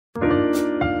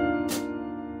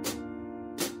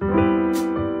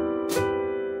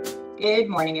Good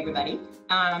morning, everybody.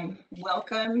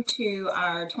 Welcome to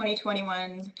our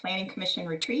 2021 Planning Commission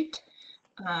retreat.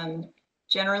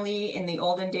 Generally, in the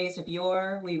olden days of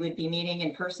yore, we would be meeting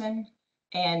in person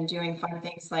and doing fun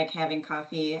things like having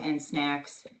coffee and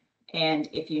snacks. And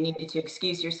if you needed to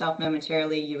excuse yourself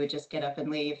momentarily, you would just get up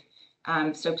and leave.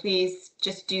 So please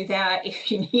just do that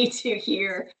if you need to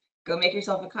here. Go make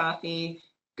yourself a coffee,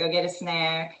 go get a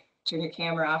snack, turn your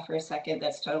camera off for a second.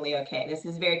 That's totally okay. This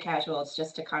is very casual. It's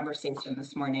just a conversation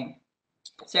this morning.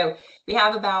 So we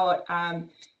have about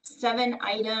 7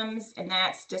 items, and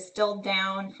that's distilled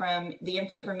down from the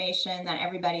information that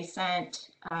everybody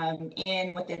sent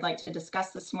in what they'd like to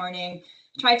discuss this morning.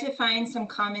 Try to find some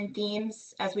common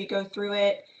themes as we go through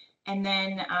it. And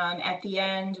then at the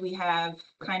end, we have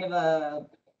kind of a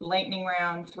lightning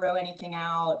round, throw anything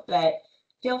out, but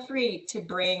feel free to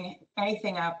bring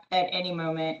anything up at any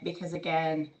moment, because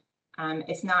again,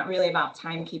 it's not really about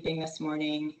timekeeping this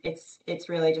morning. It's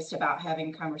really just about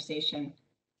having conversation.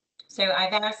 So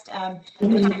I've asked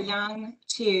Pat Young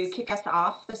to kick us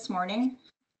off this morning,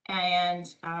 and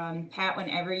Pat,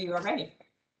 whenever you are ready.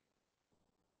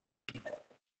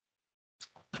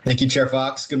 Thank you, Chair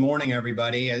Fox. Good morning,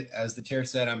 everybody. As the chair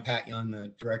said, I'm Pat Young,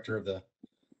 the director of the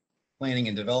Planning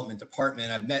and Development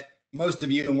Department. I've met most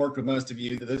of you and worked with most of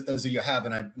you. Those of you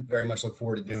haven't, I very much look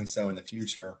forward to doing so in the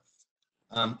future.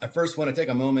 I first want to take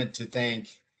a moment to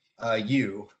thank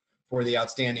you for the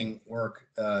outstanding work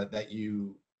that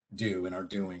you do and are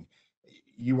doing.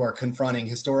 You are confronting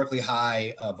historically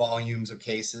high volumes of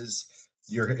cases.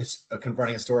 You're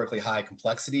confronting historically high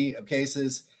complexity of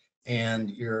cases,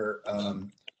 and you're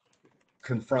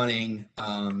confronting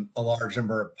a large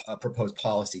number of proposed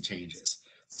policy changes.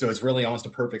 So it's really almost a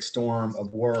perfect storm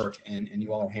of work, and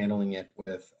you all are handling it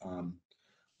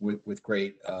with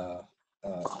great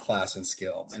class and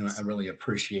skill, and I really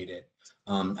appreciate it.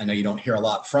 I know you don't hear a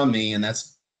lot from me, and that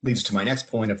leads to my next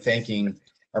point of thanking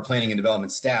our planning and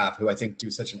development staff, who I think do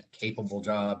such a capable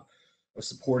job of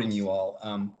supporting you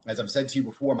all. As I've said to you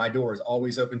before, my door is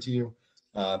always open to you,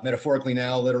 metaphorically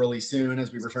now, literally soon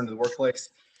as we return to the workplace.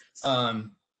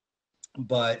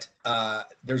 But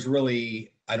there's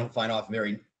really, I don't find off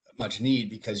very much need,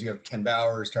 because you have Ken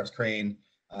Bowers, Travis Crane,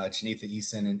 Chinitha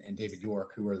Eason, and David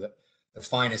York, who are the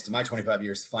finest, in my 25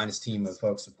 years, the finest team of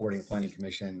folks supporting the Planning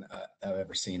Commission I've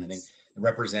ever seen. I think they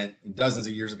represent dozens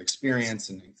of years of experience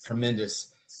and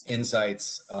tremendous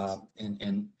insights,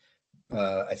 and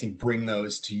I think bring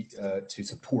those to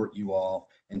support you all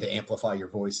and to amplify your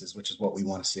voices, which is what we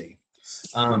want to see.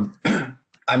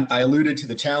 I alluded to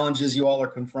the challenges you all are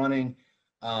confronting.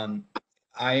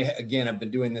 Again, I've been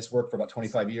doing this work for about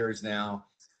 25 years now,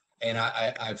 and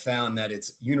I've found that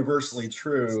it's universally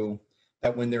true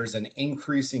that when there's an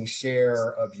increasing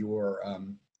share of your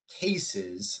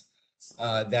cases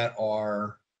that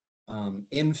are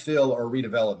infill or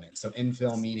redevelopment. So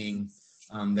infill meaning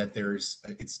that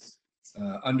it's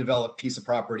undeveloped piece of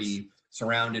property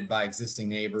surrounded by existing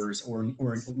neighbors or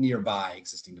nearby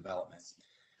existing development.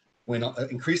 When an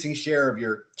increasing share of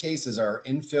your cases are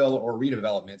infill or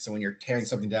redevelopment, so when you're tearing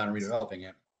something down and redeveloping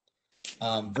it,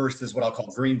 versus what I'll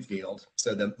call greenfield,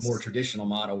 so the more traditional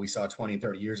model we saw 20,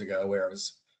 30 years ago, where it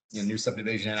was new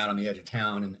subdivision out on the edge of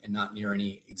town and not near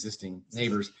any existing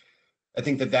neighbors. I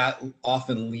think that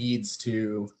often leads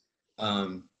to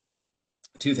 2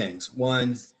 things.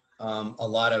 One, a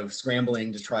lot of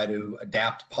scrambling to try to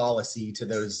adapt policy to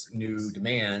those new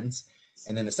demands.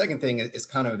 And then the second thing is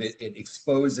kind of it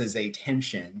exposes a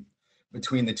tension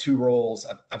between the 2 roles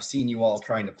I've seen you all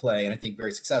trying to play, and I think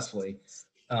very successfully.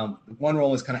 One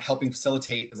role is kind of helping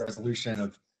facilitate the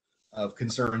resolution of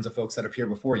concerns of folks that appear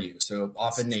before you. So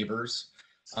often neighbors,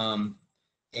 and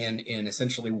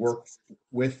essentially work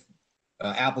with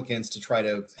applicants to try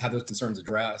to have those concerns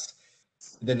addressed.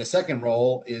 Then the second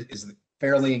role is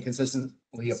fairly and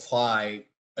consistently apply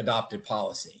adopted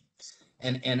policy.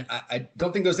 And I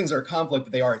don't think those things are a conflict,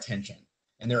 but they are a tension.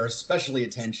 And they're especially a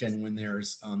tension when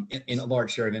there's in a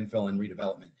large share of infill and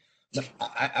redevelopment.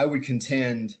 I would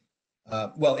contend,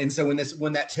 and so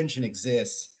when that tension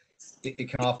exists, it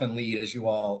can often lead, as you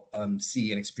all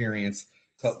see and experience,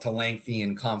 to lengthy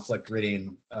and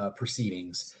conflict-ridden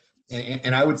proceedings.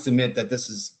 And I would submit that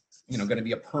this is, going to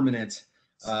be a permanent,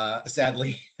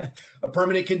 sadly, a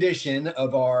permanent condition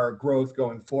of our growth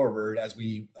going forward as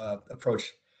we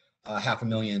approach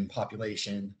 500,000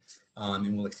 population,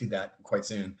 and we'll exceed that quite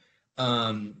soon,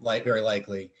 very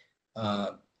likely,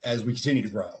 as we continue to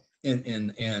grow.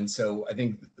 And so I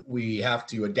think we have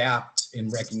to adapt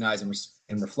and recognize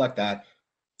and reflect that.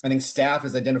 I think staff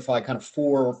has identified kind of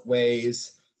 4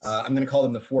 ways. I'm going to call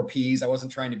them the 4 Ps. I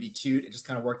wasn't trying to be cute. It just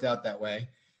kind of worked out that way.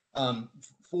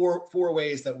 four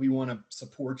ways that we want to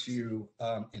support you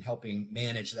in helping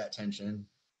manage that tension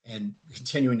and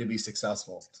continuing to be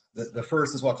successful. The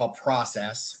first is what I call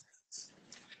process.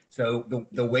 So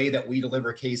the way that we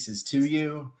deliver cases to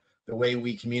you, the way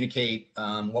we communicate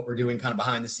what we're doing kind of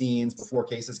behind the scenes before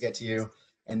cases get to you,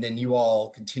 and then you all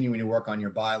continuing to work on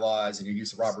your bylaws and your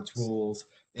use of Robert's rules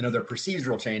and other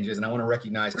procedural changes. And I want to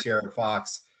recognize Chair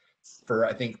Fox for,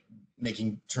 I think,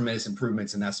 making tremendous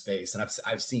improvements in that space. And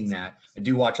I've seen that. I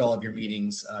do watch all of your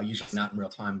meetings, usually not in real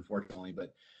time, unfortunately,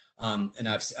 but and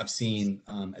I've seen,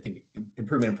 I think,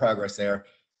 improvement in progress there,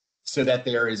 so that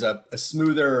there is a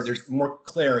smoother, there's more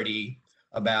clarity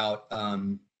about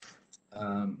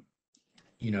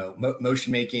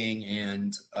motion making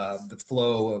and the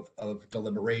flow of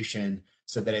deliberation,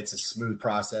 so that it's a smooth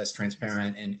process,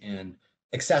 transparent, and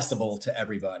accessible to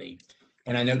everybody.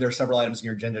 And I know there are several items in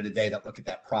your agenda today that look at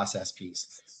that process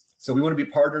piece. So we want to be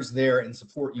partners there and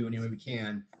support you any way we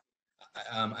can.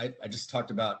 I just talked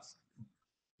about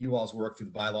you all's work through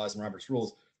the bylaws and Robert's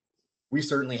rules. We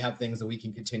certainly have things that we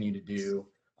can continue to do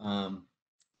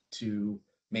to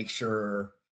make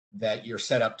sure that you're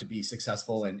set up to be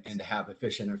successful and to have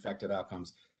efficient and effective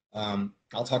outcomes.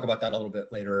 I'll talk about that a little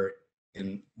bit later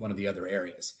in one of the other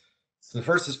areas. So the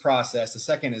first is process. The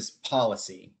second is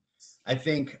policy. I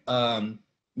think,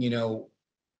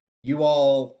 you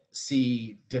all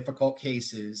see difficult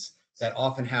cases that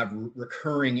often have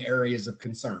recurring areas of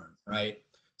concern, right?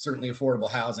 Certainly affordable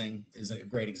housing is a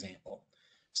great example.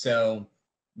 So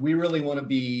we really want to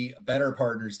be better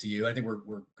partners to you. I think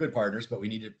we're good partners, but we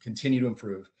need to continue to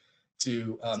improve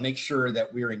to make sure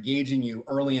that we're engaging you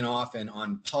early and often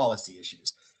on policy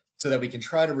issues, so that we can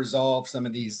try to resolve some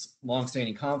of these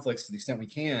longstanding conflicts to the extent we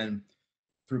can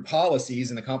through policies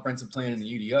in the comprehensive plan and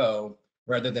the UDO,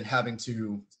 rather than having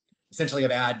to essentially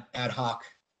have ad hoc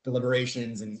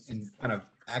deliberations and kind of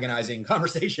agonizing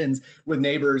conversations with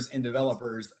neighbors and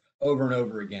developers over and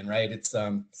over again, right? It's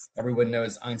everyone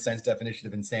knows Einstein's definition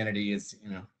of insanity is,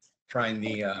 trying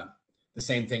the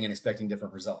same thing and expecting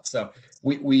different results. So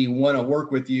we want to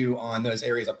work with you on those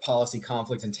areas of policy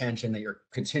conflict and tension that you're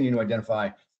continuing to identify.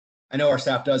 I know our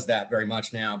staff does that very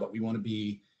much now, but we want to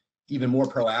be even more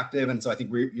proactive. And so I think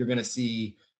you're going to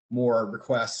see more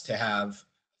requests to have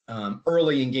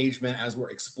early engagement as we're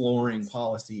exploring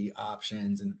policy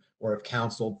options, or if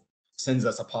council sends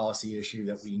us a policy issue,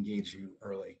 that we engage you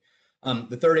early.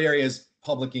 The third area is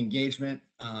public engagement,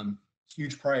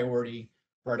 huge priority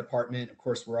for our department. Of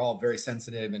course, we're all very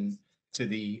sensitive to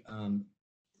the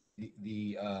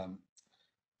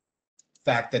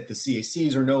fact that the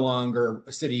CACs are no longer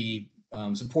city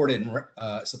supported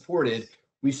and supported.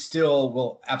 We still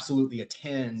will absolutely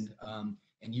attend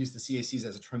and use the CACs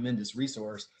as a tremendous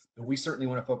resource, but we certainly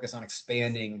want to focus on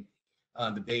expanding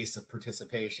the base of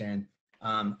participation.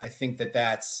 I think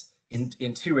that's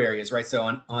in two areas, right? So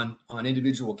on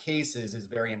individual cases is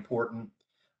very important.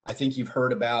 I think you've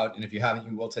heard about, and if you haven't,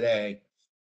 you will today,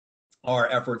 our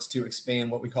efforts to expand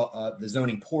what we call the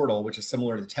zoning portal, which is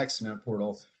similar to the text amendment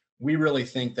portal. We really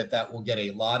think that will get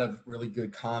a lot of really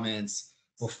good comments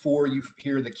before you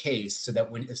hear the case, so that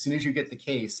as soon as you get the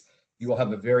case, you will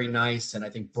have a very nice and I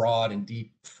think broad and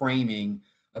deep framing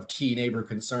of key neighbor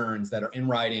concerns that are in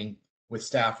writing with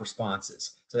staff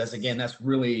responses. So that's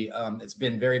really, it's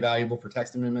been very valuable for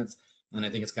text amendments, and I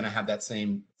think it's going to have that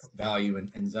same value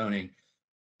in zoning.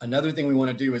 Another thing we want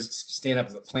to do is stand up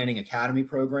a planning academy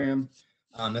program.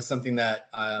 That's something that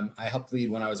I helped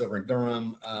lead when I was over in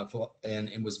Durham,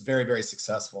 and was very, very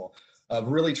successful.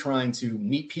 Really trying to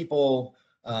meet people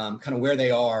kind of where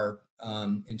they are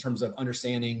in terms of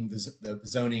understanding the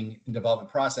zoning and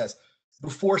development process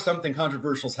before something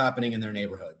controversial is happening in their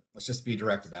neighborhood. Let's just be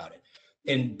direct about it.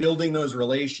 And building those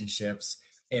relationships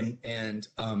and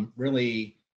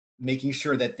really making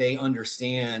sure that they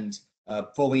understand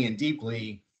fully and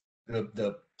deeply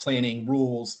the planning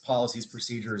rules, policies,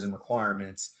 procedures, and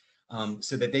requirements,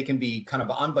 so that they can be kind of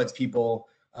ombuds people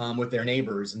with their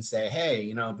neighbors and say,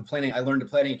 hey, I learned at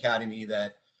Planning Academy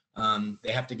that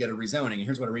they have to get a rezoning, and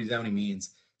here's what a rezoning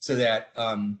means, so that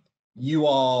you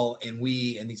all and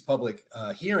we and these public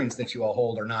hearings that you all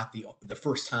hold are not the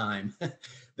first time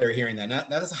they're hearing that.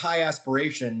 That is a high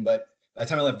aspiration, but by the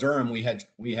time I left Durham, we had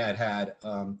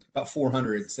about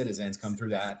 400 citizens come through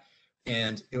that,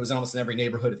 and it was almost in every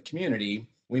neighborhood of the community.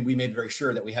 We made very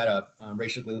sure that we had a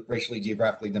racially,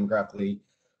 geographically, demographically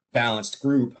balanced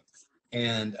group,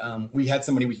 and we had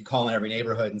somebody we could call in every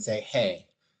neighborhood and say, hey,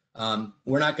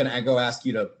 we're not going to go ask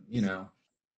you to,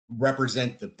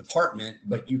 represent the department,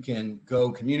 but you can go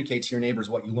communicate to your neighbors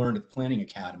what you learned at the Planning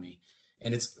Academy.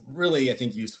 And it's really, I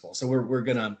think, useful. So we're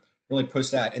going to really push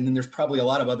that. And then there's probably a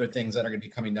lot of other things that are going to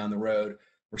be coming down the road.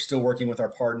 We're still working with our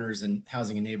partners in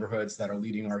housing and neighborhoods that are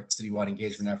leading our citywide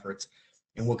engagement efforts,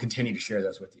 and we'll continue to share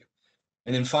those with you.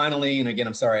 And then finally, and again,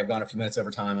 I'm sorry, I've gone a few minutes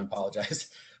over time, I apologize.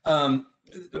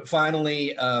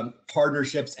 Finally,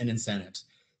 partnerships and incentives.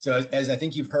 So as I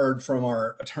think you've heard from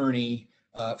our attorney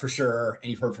for sure, and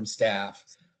you've heard from staff,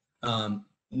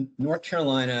 North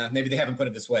Carolina, maybe they haven't put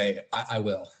it this way, I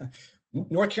will.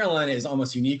 North Carolina is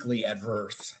almost uniquely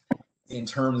adverse in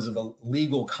terms of the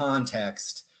legal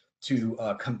context to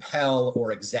compel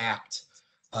or exact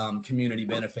community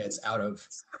benefits out of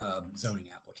zoning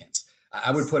applicants. I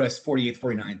would put us 48th,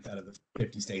 49th out of the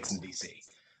 50 states in DC.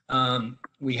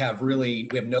 We have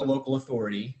no local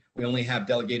authority. We only have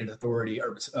delegated authority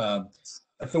or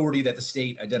authority that the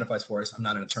state identifies for us. I'm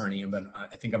not an attorney, but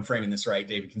I think I'm framing this right.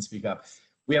 David can speak up.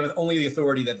 We have only the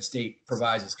authority that the state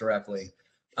provides us directly.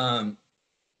 I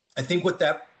think what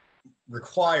that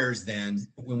requires then,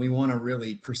 when we want to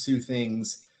really pursue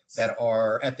things that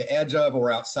are at the edge of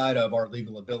or outside of our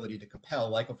legal ability to compel,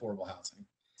 like affordable housing,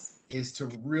 is to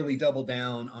really double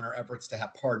down on our efforts to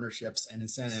have partnerships and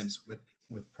incentives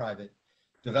with private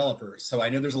developers. So I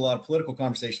know there's a lot of political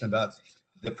conversation about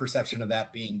the perception of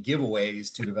that being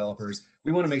giveaways to developers.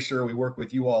 We want to make sure we work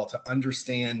with you all to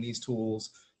understand these tools,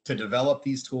 to develop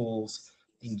these tools,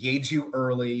 engage you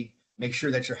early, make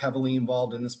sure that you're heavily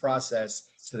involved in this process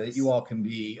so that you all can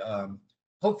be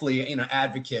hopefully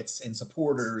advocates and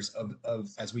supporters of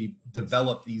as we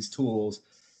develop these tools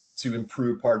to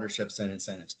improve partnerships and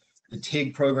incentives. The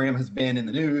TIG program has been in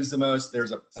the news the most.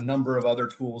 There's a number of other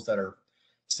tools that are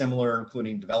similar,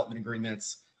 including development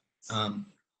agreements.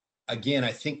 Again,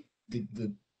 I think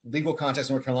the legal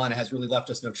context in North Carolina has really left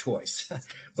us no choice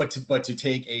but to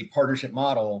take a partnership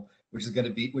model, which is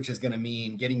going to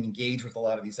mean getting engaged with a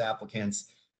lot of these applicants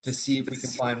to see if we can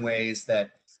find ways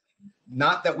that,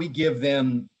 not that we give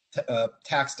them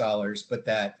tax dollars, but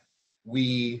that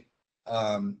we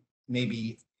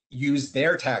maybe use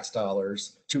their tax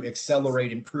dollars to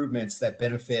accelerate improvements that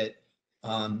benefit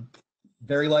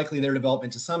very likely their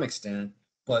development to some extent,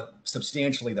 but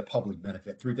substantially the public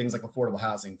benefit through things like affordable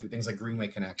housing, through things like greenway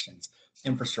connections,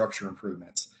 infrastructure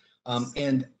improvements.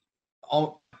 And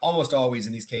almost always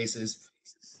in these cases,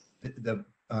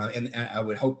 and I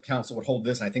would hope council would hold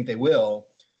this, and I think they will,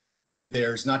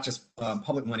 there's not just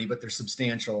public money, but there's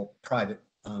substantial private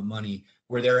money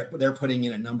where they're putting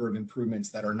in a number of improvements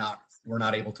that we're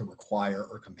not able to require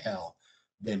or compel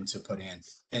them to put in.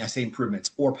 And I say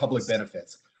improvements or public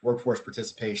benefits, workforce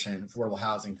participation, affordable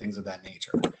housing, things of that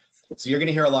nature. So you're going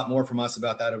to hear a lot more from us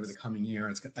about that over the coming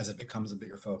year as it becomes a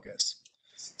bigger focus.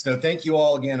 So thank you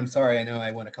all again. I'm sorry, I know I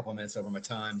went a couple of minutes over my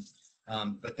time,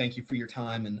 but thank you for your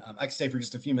time. And I can stay for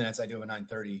just a few minutes. I do have a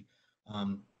 9:30.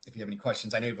 If you have any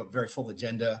questions, I know you have a very full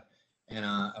agenda, and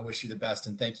I wish you the best.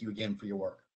 And thank you again for your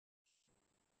work.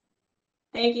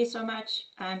 Thank you so much.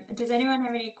 Does anyone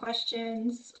have any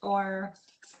questions, or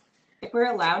if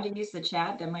we're allowed to use the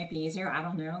chat, that might be easier. I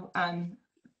don't know.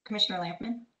 Commissioner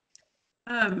Lampman?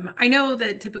 I know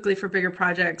that typically for bigger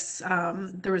projects,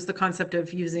 there was the concept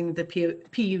of using the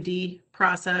PUD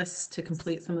process to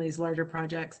complete some of these larger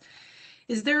projects.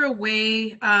 Is there a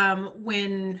way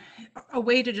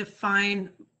to define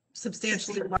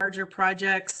substantially larger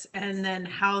projects and then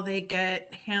how they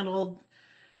get handled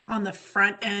on the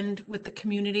front end with the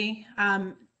community?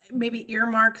 Maybe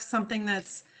earmark something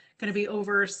that's going to be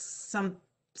over some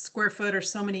square foot or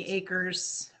so many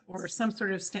acres or some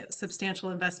sort of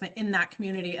substantial investment in that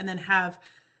community, and then have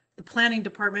the planning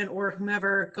department or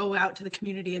whomever go out to the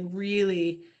community and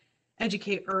really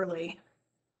educate early.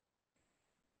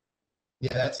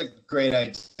 Yeah, that's a great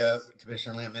idea,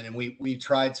 Commissioner Lampman, and we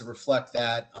tried to reflect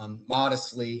that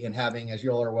modestly in having, as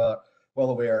you all are well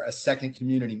aware, a second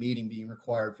community meeting being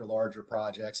required for larger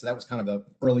projects. So that was kind of an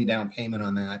early down payment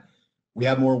on that. We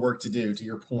have more work to do, to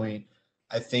your point.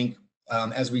 I think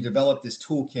as we develop this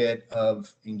toolkit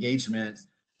of engagement,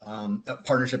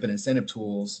 partnership and incentive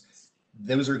tools,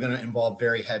 those are going to involve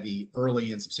very heavy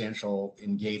early and substantial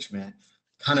engagement,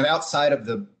 kind of outside of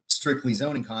the strictly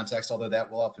zoning context, although that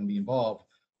will often be involved,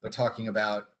 but talking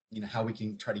about how we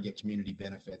can try to get community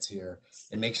benefits here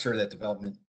and make sure that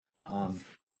development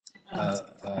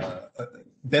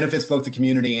benefits both the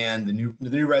community and the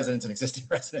new residents and existing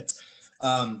residents.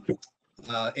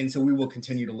 And so we will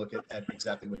continue to look at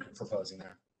exactly what you're proposing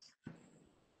there.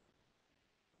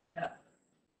 Yeah.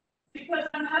 Because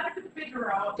I'm having to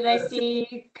figure out. Did I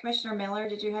see Commissioner Miller?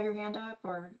 Did you have your hand up,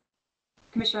 or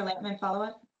Commissioner Lampman follow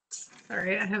up?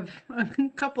 Sorry, I have a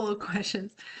couple of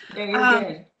questions. Yeah, you're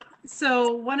good.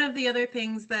 So one of the other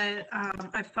things that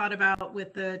I've thought about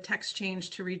with the text change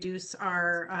to reduce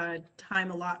our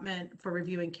time allotment for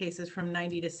reviewing cases from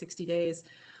 90 to 60 days,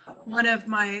 one of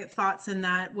my thoughts in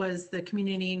that was the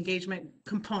community engagement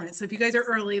component. So if you guys are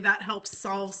early, that helps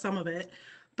solve some of it.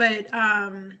 But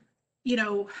you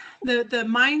know, the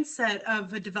mindset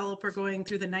of a developer going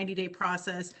through the 90-day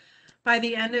process, by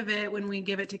the end of it, when we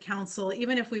give it to council,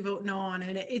 even if we vote no on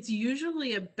it, it's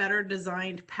usually a better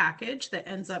designed package that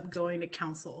ends up going to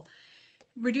council.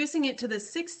 Reducing it to the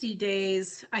 60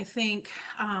 days, I think,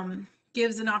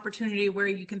 gives an opportunity where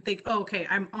you can think, oh, okay,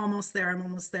 I'm almost there.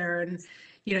 And,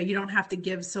 you know, you don't have to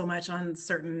give so much on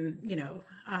certain, you know,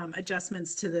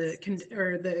 adjustments to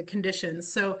the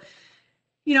conditions. So,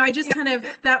 you know, I just kind of,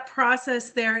 that process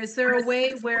there, is there a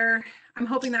way where I'm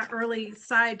hoping that early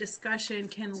side discussion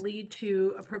can lead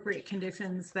to appropriate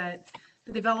conditions that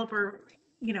the developer,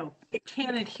 you know,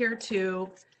 can adhere to?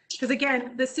 Because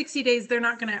again, the 60 days, they're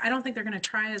not going to, I don't think they're going to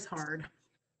try as hard.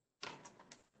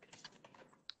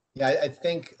 Yeah, I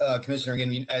think, Commissioner,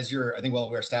 again, as you're, I think, well,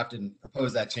 aware, staff didn't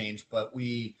propose that change, but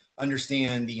we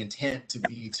understand the intent to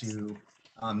be to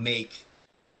make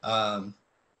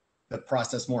the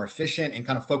process more efficient and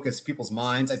kind of focus people's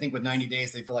minds. I think with 90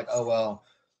 days, they feel like, oh, well,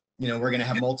 you know, we're going to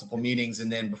have multiple meetings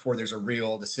and then before there's a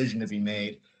real decision to be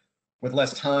made. With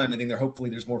less time, I think hopefully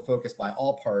there's more focus by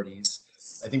all parties.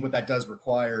 I think what that does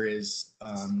require is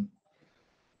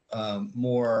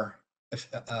more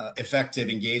effective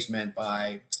engagement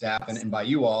by staff and by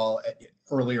you all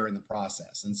earlier in the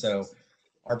process. And so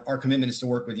our commitment is to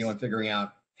work with you on figuring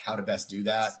out how to best do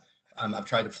that. I've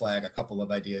tried to flag a couple of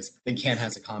ideas. I think Ken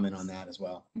has a comment on that as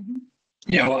well. Mm-hmm.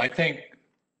 Yeah, well, I think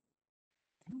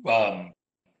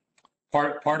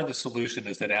part of the solution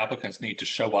is that applicants need to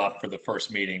show up for the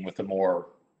first meeting with a more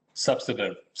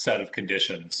substantive set of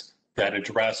conditions that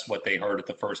address what they heard at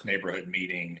the first neighborhood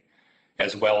meeting,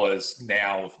 as well as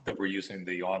now that we're using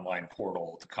the online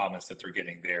portal, the comments that they're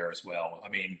getting there as well. I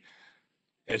mean,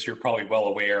 as you're probably well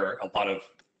aware, a lot of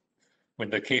when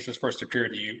the cases first appear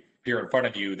in front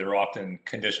of you, they're often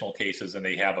conditional cases and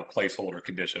they have a placeholder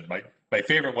condition. My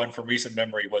favorite one from recent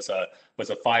memory was a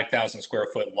 5,000 square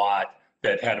foot lot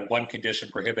that had one condition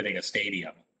prohibiting a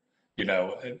stadium. You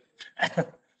know,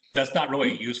 that's not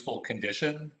really a useful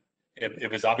condition.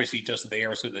 It was obviously just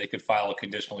there so that they could file a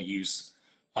conditional use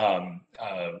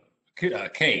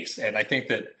case. And I think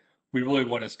that we really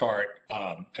want to start,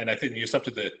 and I think it's up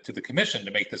to the commission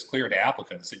to make this clear to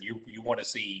applicants that you want to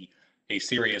see a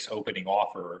serious opening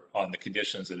offer on the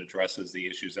conditions that addresses the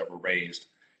issues that were raised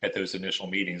at those initial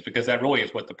meetings, because that really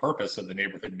is what the purpose of the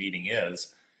neighborhood meeting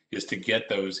is to get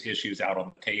those issues out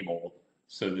on the table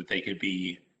so that they could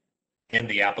be in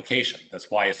the application. That's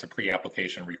why it's a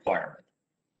pre-application requirement.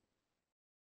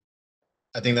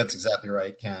 I think that's exactly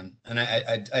right, Ken. And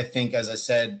I think, as I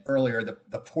said earlier,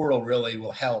 the portal really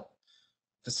will help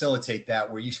facilitate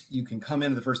that, where you can come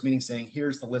into the first meeting saying,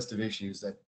 here's the list of issues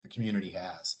that the community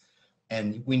has.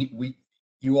 And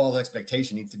you all's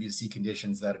expectation needs to be to see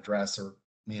conditions that address or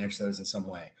manage those in some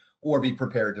way, or be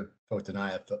prepared to vote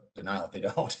denial if they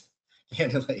don't,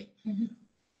 candidly.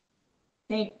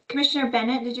 Mm-hmm. Commissioner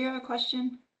Bennett, did you have a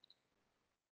question?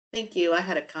 Thank you. I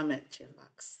had a comment, Chair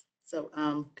Box. So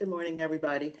good morning,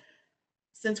 everybody.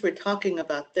 Since we're talking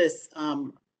about this,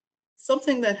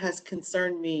 something that has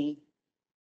concerned me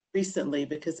recently,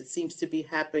 because it seems to be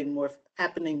happening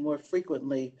more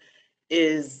frequently,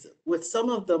 is with some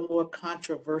of the more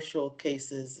controversial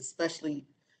cases, especially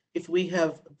if we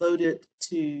have voted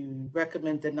to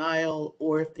recommend denial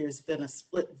or if there's been a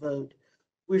split vote,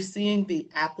 we're seeing the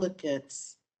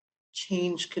applicants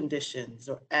change conditions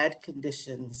or add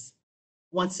conditions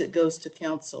once it goes to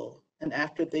council and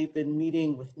after they've been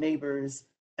meeting with neighbors,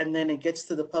 and then it gets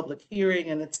to the public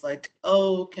hearing and it's like,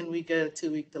 oh, can we get a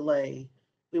 2-week delay?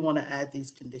 We want to add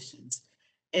these conditions.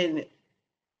 And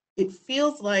it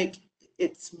feels like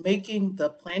it's making the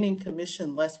planning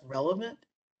commission less relevant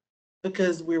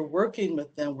because we're working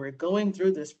with them. We're going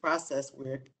through this process.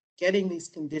 We're getting these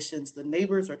conditions. The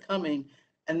neighbors are coming,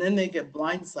 and then they get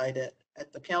blindsided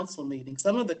at the council meeting.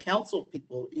 Some of the council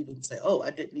people even say, oh,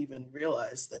 I didn't even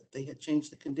realize that they had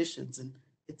changed the conditions and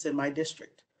it's in my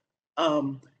district.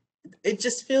 It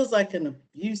just feels like an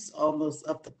abuse almost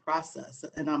of the process.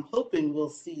 And I'm hoping we'll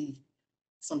see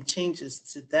some changes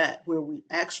to that where we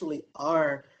actually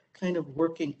are kind of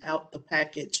working out the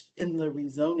package in the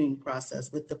rezoning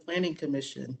process with the planning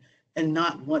commission and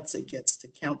not once it gets to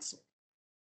council.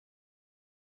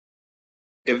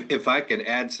 If I could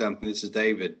add something, this is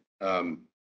David,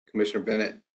 Commissioner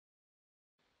Bennett.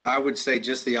 I would say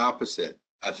just the opposite.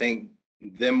 I think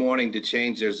them wanting to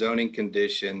change their zoning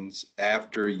conditions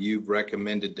after you've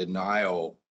recommended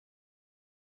denial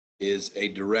is a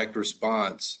direct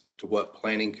response to what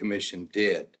Planning Commission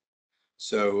did.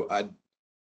 So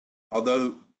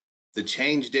although the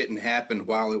change didn't happen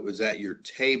while it was at your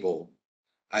table,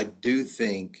 I do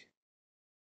think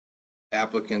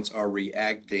applicants are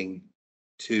reacting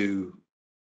to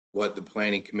what the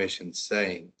Planning Commission's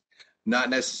saying.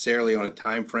 Not necessarily on a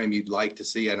time frame you'd like to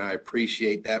see, and I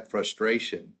appreciate that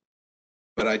frustration.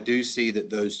 But I do see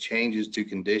that those changes to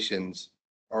conditions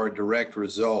are a direct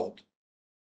result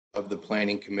of the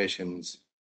Planning Commission's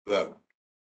vote.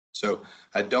 So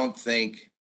I don't think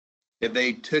if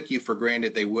they took you for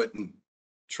granted, they wouldn't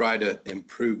try to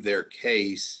improve their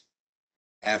case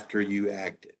after you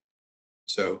acted.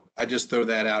 So I just throw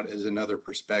that out as another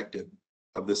perspective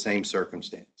of the same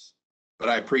circumstance. But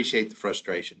I appreciate the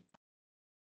frustration.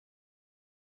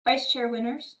 Vice Chair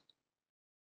Winters?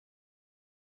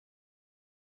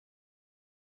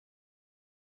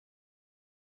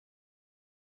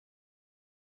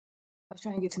 I was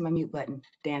trying to get to my mute button,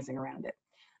 dancing around it.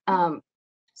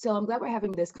 So I'm glad we're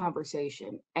having this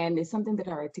conversation, and it's something that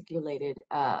I articulated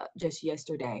just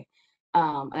yesterday.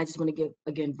 I just want to give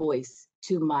again voice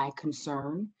to my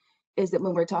concern is that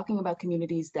when we're talking about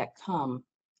communities that come,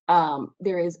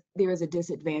 there is a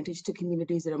disadvantage to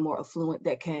communities that are more affluent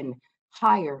that can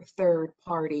hire third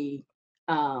party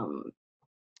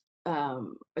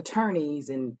attorneys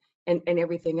and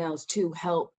everything else to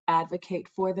help advocate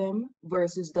for them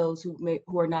versus those who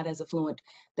are not as affluent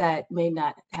that may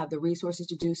not have the resources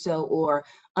to do so or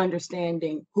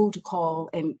understanding who to call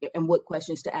and what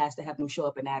questions to ask to have them show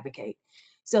up and advocate.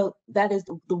 So that is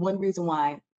the one reason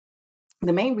why,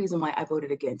 the main reason why I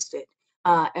voted against it,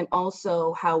 and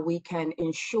also how we can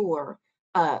ensure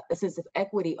a sense of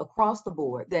equity across the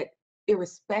board that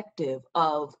irrespective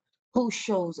of who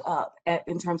shows up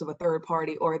in terms of a third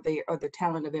party or the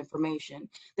talent of information,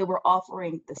 that we're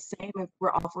offering the same,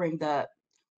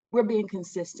 we're being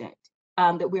consistent,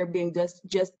 that we're being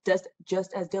just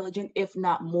as diligent, if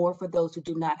not more, for those who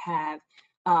do not have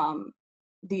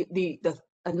the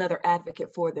another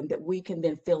advocate for them, that we can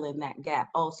then fill in that gap.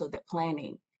 Also, the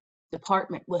planning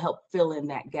department will help fill in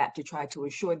that gap to try to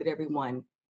ensure that everyone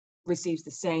receives the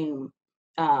same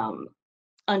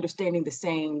understanding, the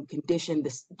same condition,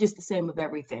 just the same of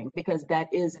everything, because that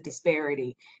is a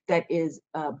disparity that is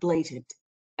blatant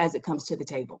as it comes to the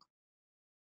table.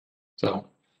 So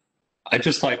I'd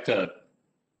just like to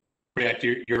react.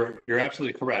 You're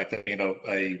absolutely correct. You know,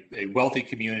 a wealthy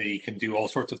community can do all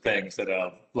sorts of things that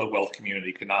a low wealth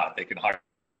community cannot. They can hire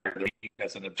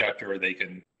as an objector. They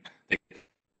can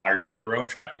hire their own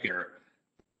trafficker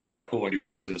who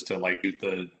is to like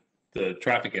do the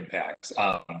traffic impacts.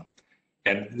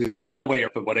 And the way,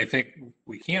 but what I think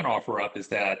we can offer up is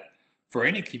that for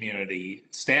any community,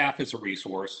 staff is a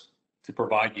resource to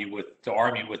provide you with, to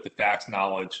arm you with the facts,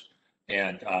 knowledge,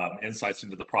 and insights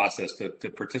into the process to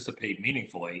participate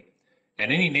meaningfully.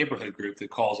 And any neighborhood group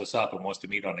that calls us up and wants to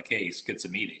meet on a case gets a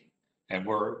meeting, and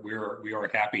we are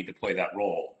happy to play that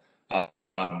role.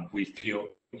 We feel,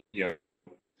 you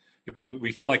know,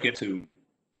 we like it to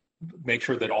make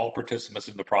sure that all participants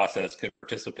in the process can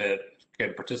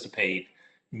participate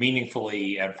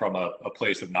meaningfully and from a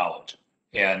place of knowledge.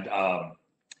 And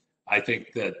I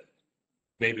think that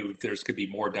maybe there's could be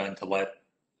more done to let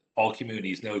all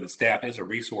communities know that staff is a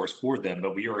resource for them,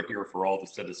 but we are here for all the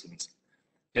citizens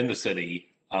in the city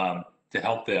to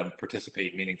help them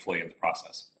participate meaningfully in the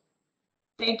process.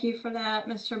 Thank you for that,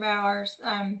 Mr. Bowers.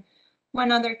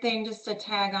 One other thing, just to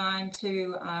tag on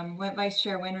to what Vice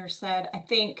Chair Winters said, I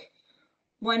think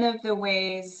one of the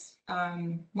ways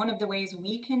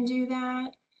we can do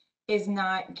that is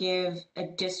not give a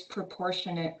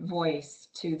disproportionate voice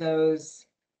to those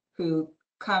who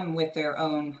come with their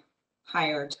own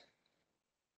hired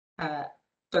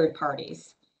third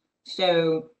parties.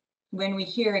 So when we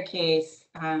hear a case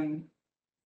and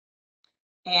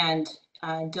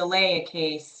delay a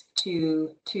case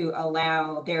to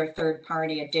allow their third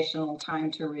party additional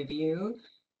time to review,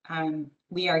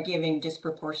 we are giving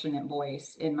disproportionate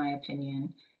voice, in my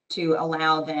opinion, to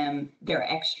allow them their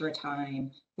extra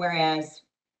time. Whereas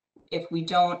if we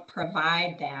don't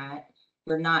provide that,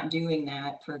 we're not doing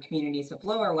that for communities of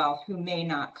lower wealth who may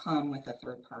not come with a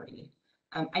third party.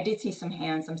 I did see some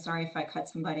hands. I'm sorry if I cut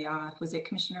somebody off. Was it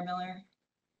Commissioner Miller?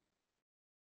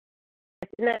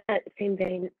 In that same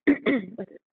vein, sorry,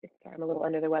 I'm a little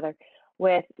under the weather.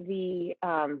 With the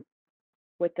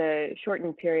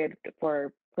shortened period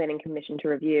for Planning Commission to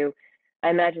review, I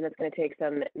imagine that's going to take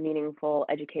some meaningful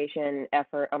education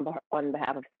effort on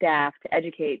behalf of staff to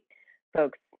educate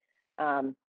folks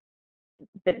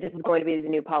that this is going to be the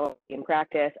new policy and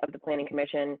practice of the Planning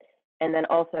Commission. And then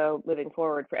also moving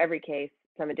forward for every case,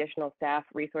 some additional staff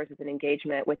resources and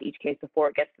engagement with each case before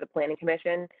it gets to the Planning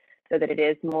Commission, so that it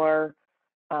is more,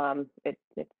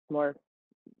 it's more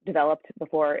developed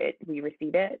before we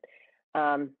receive it.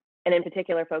 And in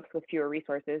particular, folks with fewer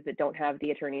resources that don't have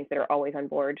the attorneys that are always on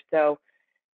board. So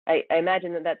I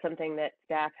imagine that that's something that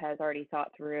staff has already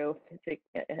thought through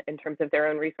in terms of their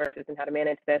own resources and how to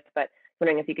manage this, but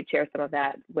wondering if you could share some of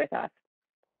that with us.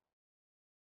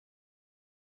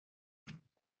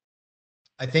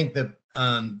 I think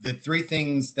the three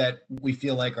things that we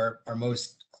feel like are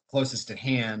most closest at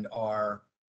hand are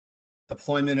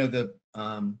deployment of the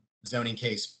zoning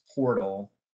case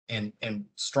portal and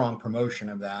strong promotion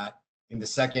of that. And the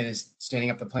second is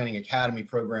standing up the Planning Academy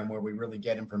program, where we really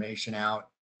get information out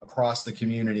across the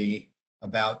community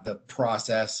about the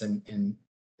process and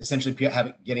essentially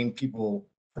getting people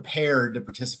prepared to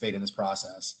participate in this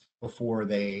process before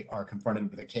they are confronted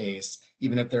with a case,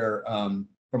 even if they're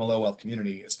from a low wealth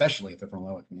community, especially if they're from a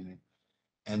low wealth community.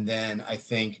 And then I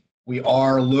think we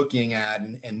are looking at,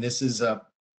 and this is a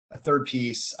third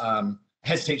piece, I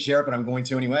hesitate to share it, but I'm going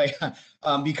to anyway,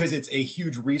 because it's a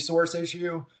huge resource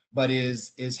issue, but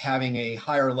is having a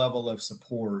higher level of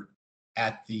support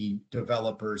at the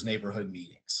developers' neighborhood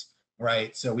meetings,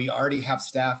 right? So we already have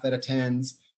staff that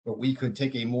attends, but we could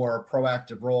take a more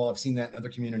proactive role. I've seen that in other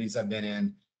communities I've been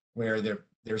in, where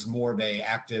there's more of a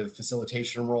active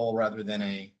facilitation role rather than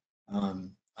a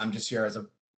I'm just here as a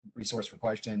resource for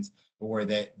questions, but where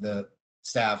the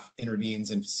staff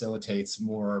intervenes and facilitates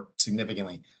more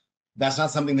significantly. That's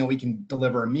not something that we can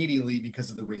deliver immediately because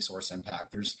of the resource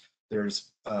impact. There's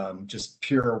just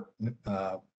pure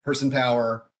person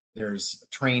power, there's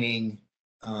training,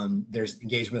 there's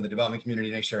engagement of the development community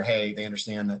to make sure, hey, they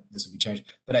understand that this will be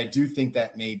changed. But I do think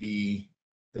that may be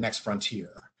the next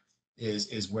frontier,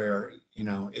 is where, you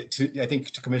know, I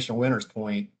think to Commissioner Winter's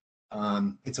point,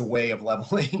 it's a way of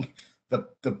leveling the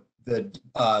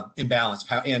imbalance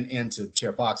power, and to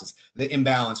Chair Fox's, the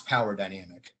imbalanced power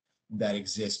dynamic that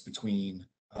exists between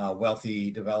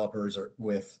wealthy developers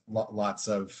with lots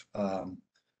of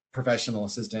professional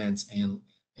assistants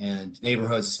and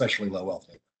neighborhoods, especially low wealth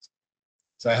neighborhoods.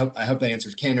 So I hope that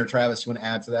answers. Ken or Travis, you want to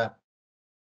add to that?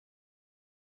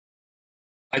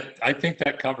 I think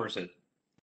that covers it.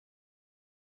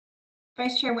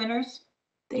 Vice Chair Winters?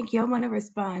 Thank you. I want to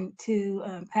respond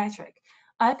to Patrick.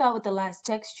 I thought with the last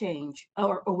text change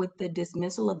or with the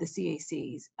dismissal of the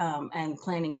CACs and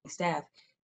planning staff,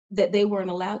 that they weren't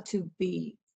allowed to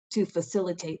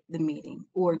facilitate the meeting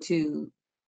or to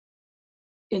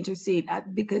intercede,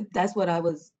 because that's what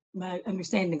my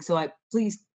understanding. So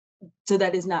so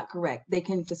that is not correct. They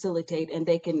can facilitate and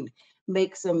they can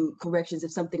make some corrections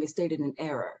if something is stated in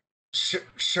error.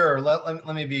 Sure. Let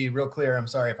me be real clear. I'm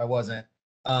sorry if I wasn't.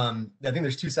 I think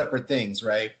there's two separate things,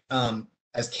 right?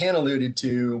 As Ken alluded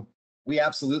to,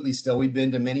 we've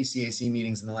been to many CAC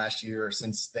meetings in the last year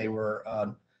since they were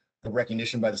the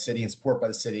recognition by the city and support by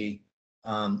the city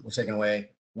was taken away.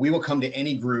 We will come to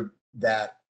any group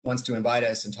that wants to invite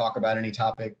us and talk about any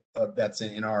topic that's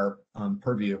in our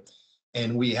purview.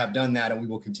 And we have done that, and we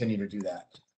will continue to do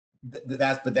that.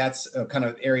 But that's kind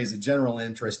of areas of general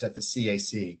interest at the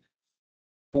CAC.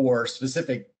 For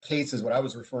specific cases, what I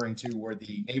was referring to were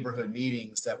the neighborhood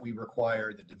meetings that we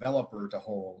require the developer to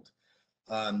hold.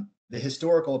 The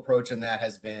historical approach in that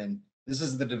has been, this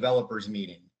is the developer's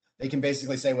meeting. They can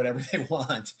basically say whatever they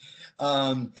want.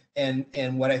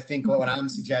 And what I'm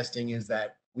suggesting is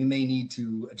that we may need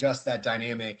to adjust that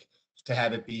dynamic to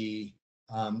have it be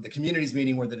the community's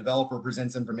meeting where the developer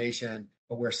presents information,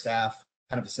 but where staff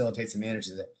kind of facilitates and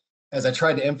manages it. As I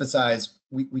tried to emphasize,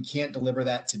 we can't deliver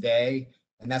that today.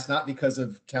 And that's not because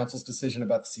of council's decision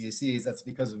about the CACs, that's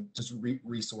because of just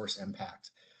resource impact.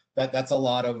 That's a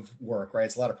lot of work, right?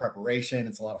 It's a lot of preparation,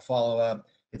 it's a lot of follow-up,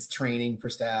 it's training for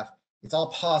staff. It's all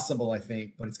possible, I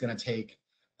think, but it's going to take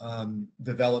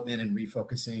development and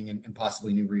refocusing and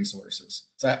possibly new resources.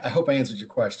 So I hope I answered your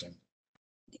question.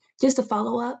 Just to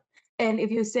follow up, and if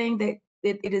you're saying that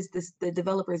it is the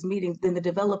developer's meeting, then the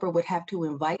developer would have to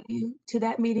invite you to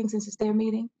that meeting since it's their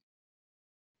meeting?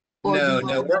 Or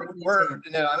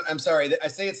I'm sorry. I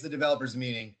say it's the developers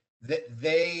meeting.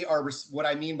 They are, what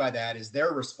I mean by that is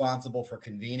they're responsible for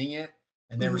convening it,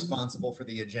 and they're responsible for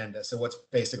the agenda. So what's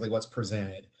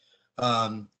presented.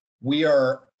 We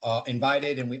are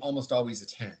invited, and we almost always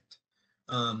attend.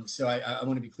 So I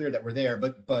want to be clear that we're there,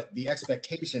 but the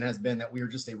expectation has been that we are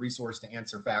just a resource to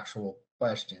answer factual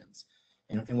questions.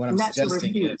 And what I'm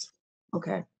suggesting is,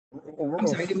 okay.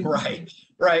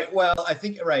 Right. Well, I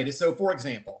think, right. So for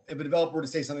example, if a developer were to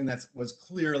say something that was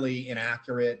clearly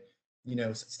inaccurate,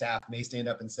 staff may stand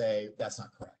up and say, that's not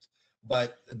correct.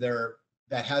 But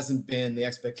that hasn't been the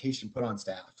expectation put on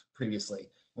staff previously.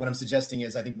 What I'm suggesting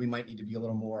is I think we might need to be a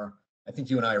little more, I think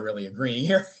you and I are really agreeing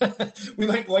here. we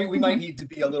might need to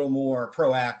be a little more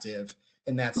proactive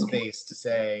in that space to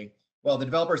say, well, the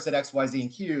developer said X, Y, Z,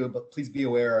 and Q, but please be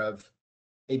aware of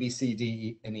A, B, C,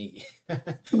 D, and E.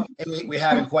 And we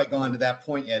haven't quite gone to that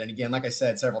point yet. And again, like I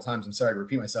said several times, I'm sorry to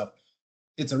repeat myself,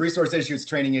 it's a resource issue, it's a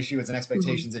training issue, it's an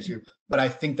expectations issue, but I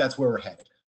think that's where we're headed.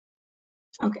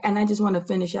 Okay, and I just want to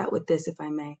finish out with this, if I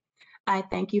may. I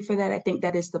thank you for that. I think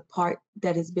that is the part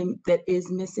that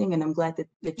is missing, and I'm glad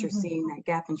that you're seeing that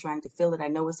gap and trying to fill it. I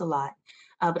know it's a lot,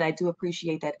 but I do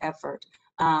appreciate that effort.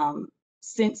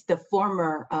 Since the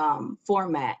former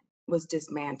format was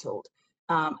dismantled,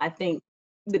 I think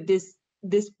that this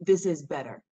is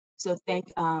better. So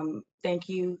thank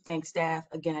you, thank staff.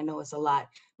 Again, I know it's a lot,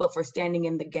 but for standing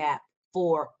in the gap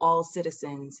for all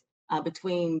citizens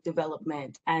between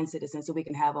development and citizens, so we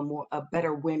can have a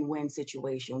better win-win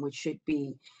situation, which should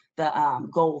be the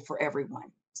goal for everyone.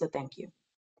 So thank you.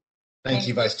 Thank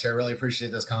you, Vice Chair. Really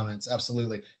appreciate those comments.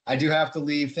 Absolutely. I do have to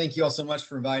leave. Thank you all so much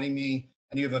for inviting me.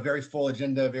 And you have a very full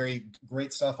agenda, very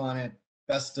great stuff on it.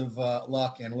 Best of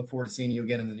luck, and look forward to seeing you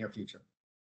again in the near future.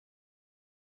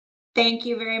 Thank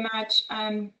you very much.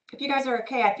 If you guys are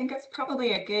okay, I think it's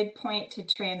probably a good point to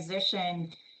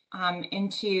transition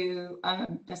into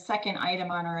the second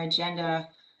item on our agenda.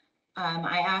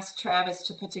 I asked Travis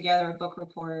to put together a book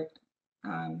report,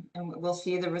 and we'll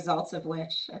see the results of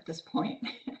which at this point.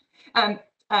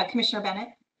 Commissioner Bennett?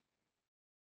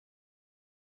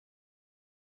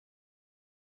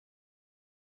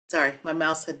 Sorry, my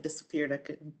mouse had disappeared. I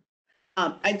couldn't.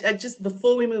 I just,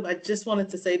 before we move, I just wanted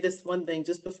to say this one thing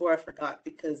just before I forgot,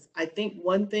 because I think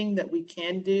one thing that we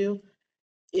can do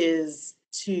is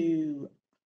to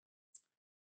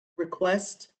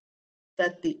request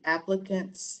that the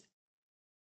applicants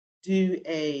do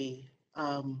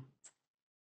I'm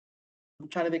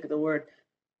trying to think of the word,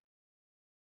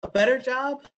 a better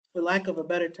job, for lack of a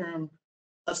better term,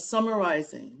 of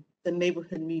summarizing the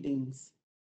neighborhood meetings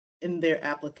in their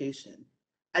application.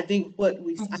 I think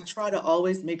I try to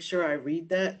always make sure I read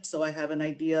that so I have an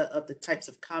idea of the types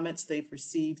of comments they've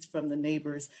received from the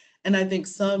neighbors. And I think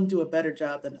some do a better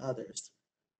job than others.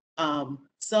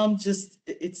 Some just,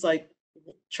 it's like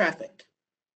traffic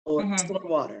or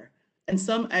stormwater. And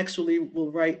some actually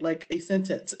will write like a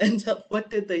sentence and tell what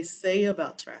did they say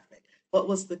about traffic? What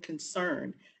was the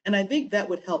concern? And I think that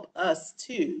would help us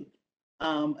too,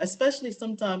 especially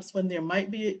sometimes when there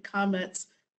might be comments,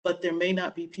 but there may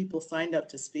not be people signed up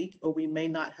to speak, or we may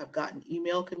not have gotten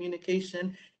email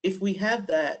communication. If we have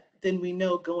that, then we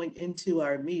know going into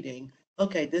our meeting,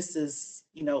 okay, this is,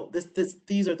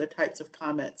 these are the types of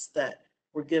comments that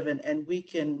were given, and we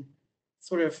can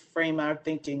sort of frame our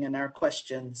thinking and our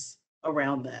questions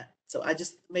around that. So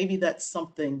maybe that's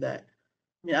something that,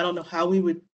 I don't know how we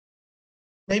would,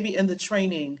 maybe in the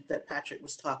training that Patrick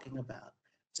was talking about,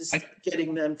 just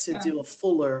getting them to do a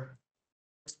fuller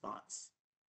response.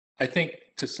 I think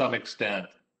to some extent,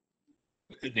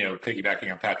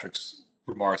 piggybacking on Patrick's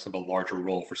remarks of a larger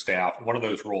role for staff, one of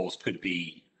those roles could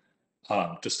be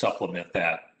to supplement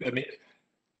that. I mean,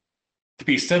 to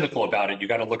be cynical about it, you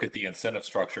got to look at the incentive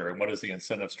structure, and what is the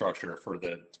incentive structure for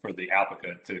the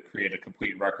applicant to create a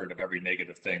complete record of every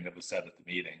negative thing that was said at the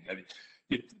meeting. I mean,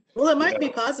 it might be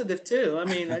positive too. I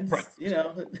mean, right.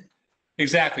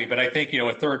 Exactly, but I think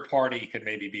a third party could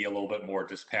maybe be a little bit more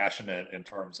dispassionate in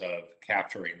terms of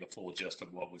capturing the full gist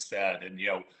of what was said. And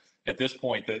at this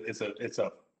point, it's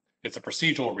a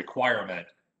procedural requirement.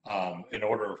 In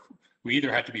order, we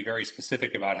either have to be very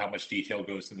specific about how much detail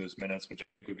goes in those minutes, which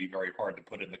would be very hard to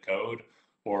put in the code,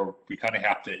 or we kind of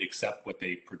have to accept what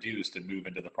they produced and move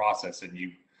into the process. And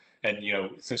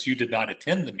since you did not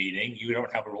attend the meeting, you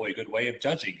don't have a really good way of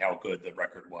judging how good the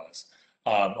record was.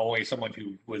 Only someone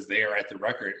who was there at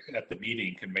the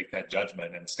meeting can make that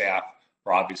judgment, and staff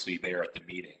are obviously there at the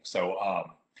meeting. So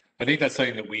I think that's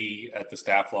something that we at the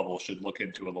staff level should look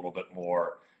into a little bit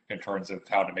more in terms of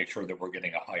how to make sure that we're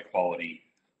getting a high quality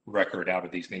record out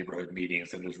of these neighborhood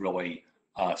meetings and is really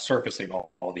surfacing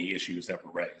all the issues that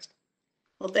were raised.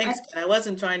 Well, thanks. I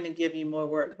wasn't trying to give you more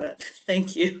work, but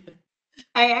thank you.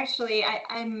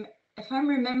 I'm if I'm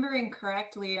remembering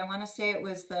correctly, I want to say it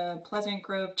was the Pleasant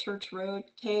Grove Church Road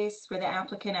case where the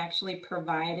applicant actually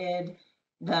provided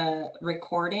the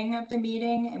recording of the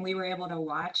meeting and we were able to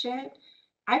watch it.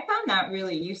 I found that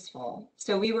really useful.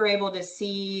 So we were able to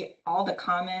see all the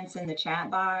comments in the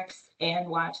chat box and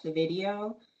watch the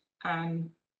video.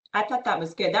 I thought that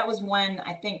was good. That was one,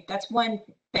 I think that's one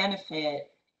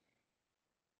benefit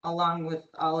along with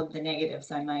all of the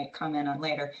negatives I might comment on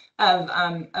later,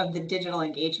 of the digital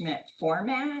engagement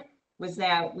format was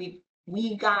that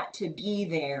we got to be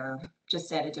there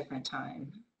just at a different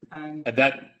time. And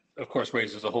that, of course,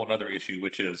 raises a whole other issue,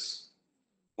 which is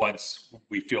once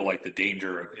we feel like the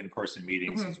danger of in-person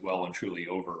meetings is well and truly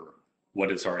over,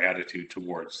 what is our attitude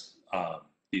towards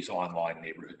these online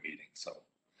neighborhood meetings? So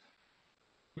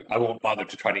I won't bother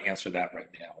to try to answer that right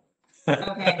now.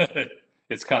 Okay.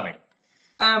 It's coming.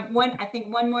 I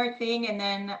think one more thing, and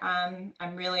then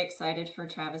I'm really excited for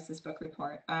Travis's book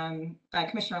report.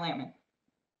 Commissioner Lampman.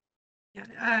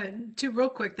 Yeah, two real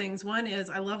quick things. One is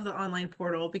I love the online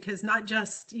portal because not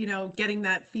just, getting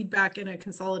that feedback in a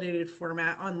consolidated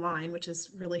format online, which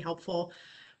is really helpful,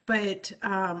 but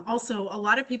also a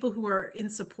lot of people who are in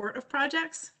support of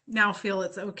projects now feel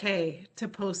it's okay to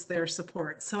post their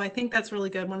support. So I think that's really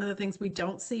good. One of the things we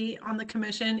don't see on the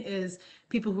commission is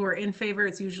people who are in favor.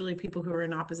 It's usually people who are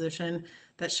in opposition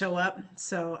that show up.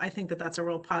 So I think that that's a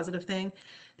real positive thing.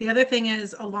 The other thing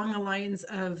is along the lines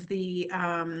of the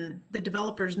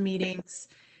developers meetings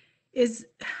is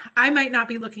I might not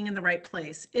be looking in the right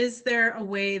place. Is there a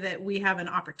way that we have an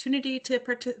opportunity to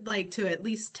to at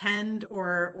least tend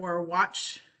or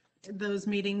watch those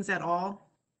meetings at all?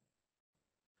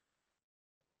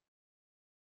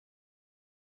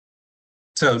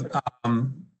 So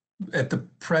at the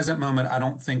present moment, I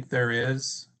don't think there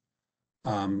is.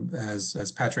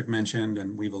 As Patrick mentioned,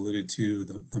 and we've alluded to,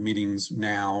 the meetings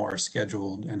now are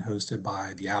scheduled and hosted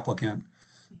by the applicant.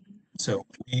 So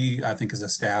we, I think as a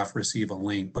staff, receive a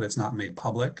link, but it's not made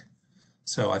public.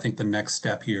 So I think the next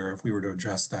step here, if we were to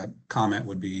address that comment,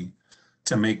 would be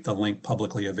to make the link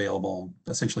publicly available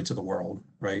essentially to the world,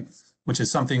 right? Which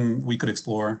is something we could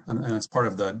explore. And it's part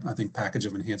of the, I think, package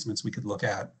of enhancements we could look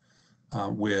at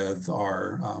with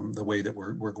our the way that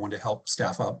we're going to help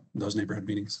staff up those neighborhood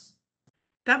meetings.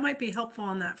 That might be helpful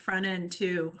on that front end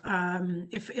too.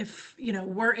 If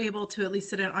we're able to at least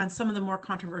sit in on some of the more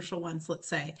controversial ones, let's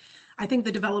say, I think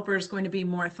the developer is going to be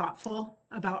more thoughtful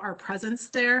about our presence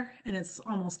there. And it's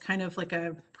almost kind of like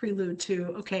a prelude to,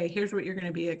 okay, here's what you're going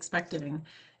to be expecting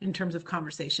in terms of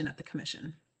conversation at the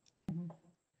commission.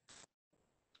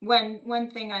 One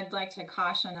thing I'd like to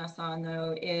caution us on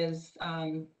though is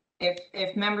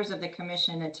if members of the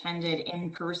commission attended in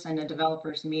person a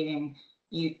developers meeting,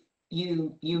 you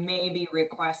may be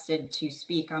requested to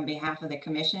speak on behalf of the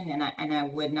commission, and I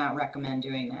would not recommend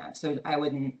doing that. So I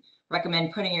wouldn't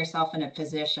recommend putting yourself in a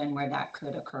position where that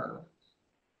could occur.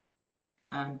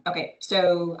 Okay,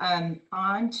 so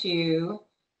on to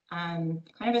kind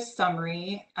of a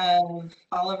summary of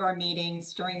all of our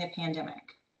meetings during the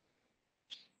pandemic.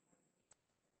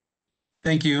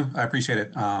 Thank you. I appreciate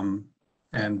it.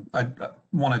 And I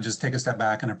want to just take a step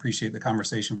back and appreciate the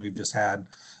conversation we've just had.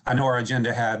 I know our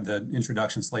agenda had the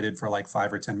introduction slated for like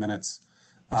 5 or 10 minutes.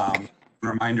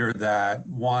 Reminder that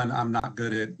one, I'm not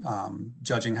good at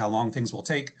judging how long things will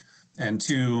take. And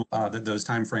two, that those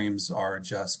timeframes are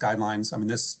just guidelines. I mean,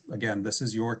 this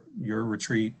is your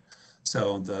retreat.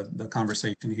 So the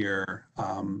conversation here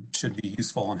should be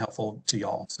useful and helpful to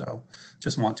y'all. So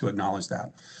just want to acknowledge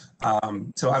that.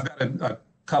 So I've got a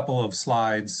couple of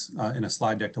slides in a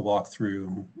slide deck to walk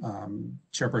through.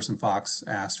 Chairperson Fox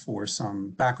asked for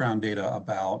some background data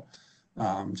about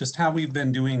just how we've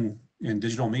been doing in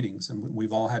digital meetings, and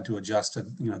we've all had to adjust to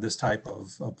this type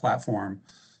of platform.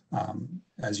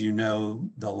 As you know,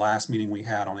 the last meeting we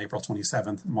had on April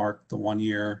 27th marked the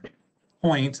 1-year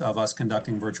point of us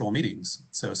conducting virtual meetings.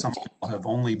 So some people have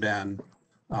only been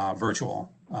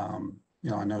virtual.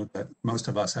 I know that most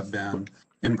of us have been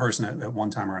in person at one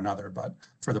time or another, but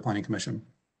for the Planning Commission.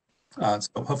 So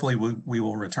hopefully we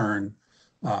will return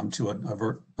to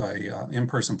a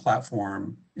in-person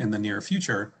platform in the near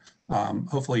future,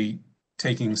 hopefully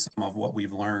taking some of what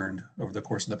we've learned over the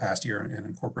course of the past year and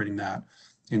incorporating that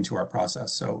into our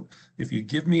process. So if you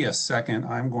give me a second,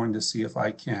 I'm going to see if I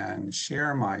can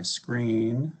share my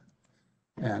screen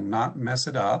and not mess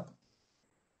it up.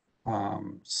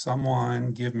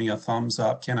 Someone give me a thumbs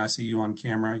up. Can I see you on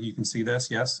camera? You can see this?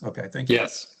 Yes? Okay, thank you.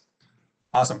 Yes.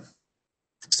 Awesome.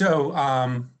 So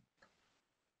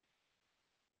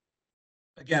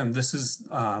again, this is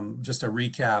just a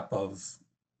recap of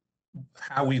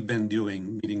how we've been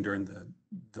meeting during the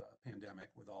pandemic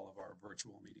with all of our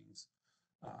virtual meetings.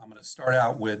 I'm going to start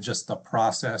out with just the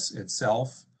process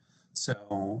itself.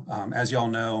 So as y'all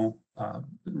know,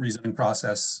 rezoning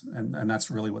process, and that's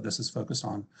really what this is focused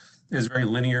on, is very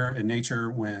linear in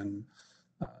nature. When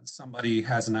somebody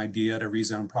has an idea to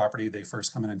rezone property, they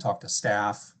first come in and talk to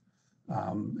staff,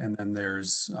 and then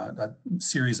there's a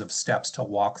series of steps to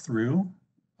walk through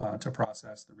to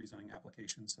process the rezoning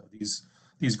application. So these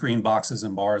These green boxes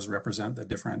and bars represent the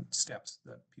different steps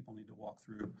that people need to walk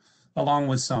through, along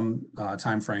with some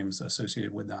timeframes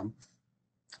associated with them.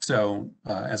 So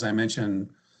as I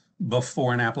mentioned,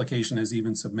 before an application is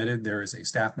even submitted, there is a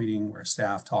staff meeting where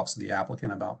staff talks to the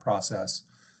applicant about process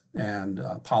and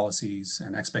policies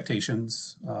and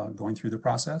expectations going through the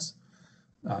process.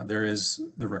 There is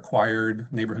the required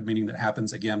neighborhood meeting that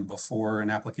happens again before an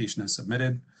application is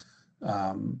submitted,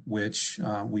 which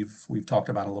we've talked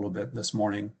about a little bit this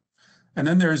morning. And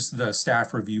then there's the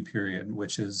staff review period,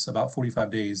 which is about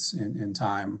 45 days in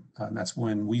time. And that's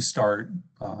when we start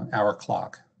our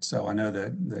clock. So I know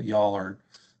that y'all are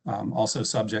also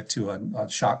subject to a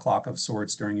shot clock of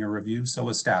sorts during your review. So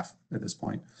is staff at this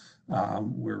point.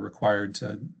 We're required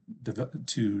to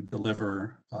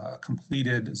deliver a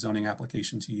completed zoning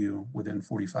application to you within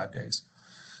 45 days.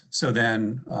 So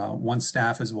then once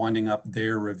staff is winding up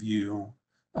their review,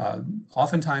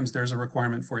 oftentimes there's a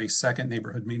requirement for a second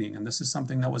neighborhood meeting. And this is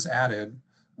something that was added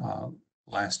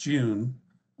last June.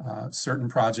 Certain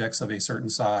projects of a certain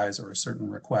size or a certain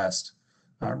request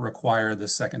require the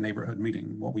second neighborhood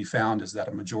meeting. What we found is that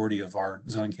a majority of our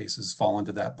zoning cases fall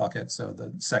into that bucket. So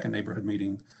the second neighborhood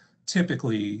meeting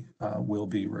typically will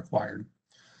be required.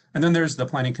 And then there's the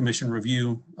Planning Commission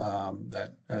review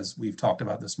that, as we've talked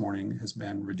about this morning, has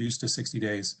been reduced to 60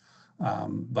 days.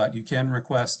 But you can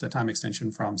request a time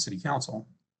extension from City Council.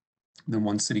 Then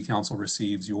once City Council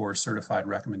receives your certified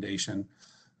recommendation,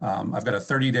 I've got a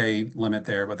 30-day limit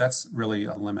there, but that's really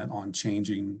a limit on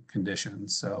changing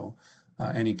conditions. So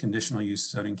any conditional use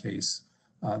zoning case,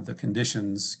 the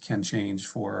conditions can change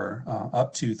for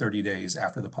up to 30 days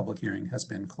after the public hearing has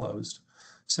been closed.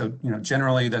 So,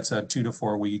 generally that's a 2 to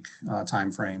 4 week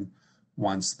time frame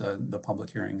once the public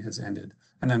hearing has ended.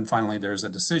 And then finally, there's a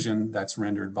decision that's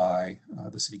rendered by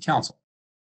the City Council.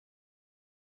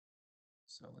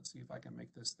 So let's see if I can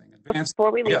make this thing advance.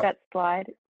 Before we leave that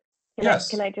slide,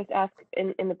 can I just ask,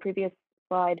 in the previous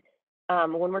slide,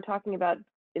 when we're talking about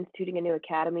instituting a new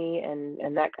academy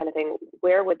and that kind of thing,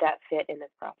 where would that fit in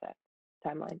this process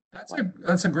timeline?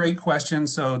 That's a great question.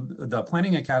 So the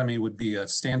Planning Academy would be a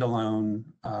standalone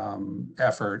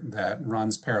effort that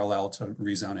runs parallel to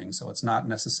rezoning. So it's not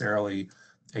necessarily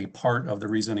a part of the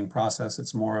rezoning process.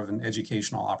 It's more of an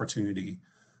educational opportunity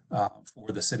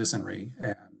for the citizenry.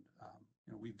 And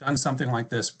we've done something like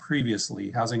this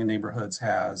previously. Housing and Neighborhoods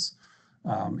has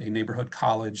a neighborhood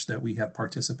college that we have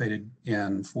participated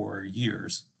in for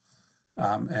years.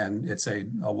 And it's a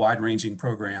wide-ranging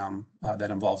program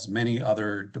that involves many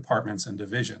other departments and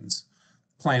divisions.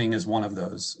 Planning is one of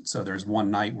those. So there's one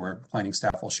night where planning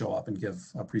staff will show up and give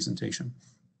a presentation.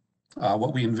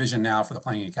 What we envision now for the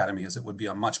Planning Academy is it would be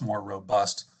a much more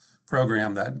robust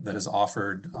program that is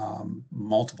offered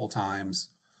multiple times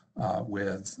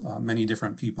with many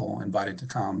different people invited to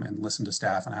come and listen to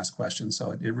staff and ask questions.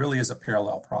 So it really is a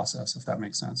parallel process, if that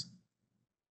makes sense.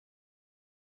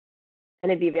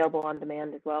 And it'd be available on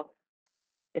demand as well,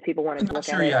 if people wanted to look at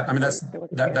it. Sure, yeah. I mean,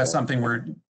 that's something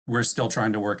we're still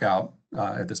trying to work out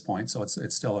at this point. So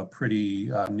it's still a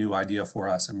pretty new idea for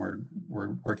us, and we're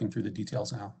working through the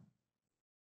details now.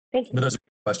 Thank you. But those are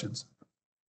questions.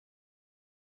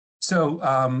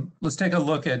 So let's take a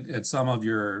look at some of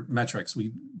your metrics.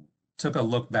 We took a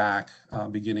look back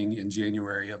beginning in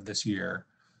January of this year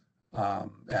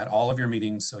at all of your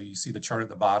meetings. So you see the chart at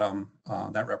the bottom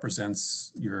that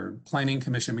represents your Planning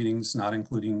Commission meetings, not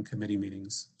including committee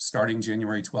meetings, starting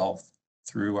January 12th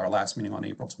through our last meeting on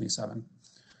April 27th.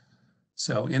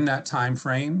 So in that time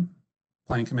frame,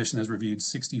 Planning Commission has reviewed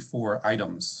 64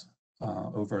 items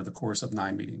over the course of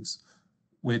 9 meetings,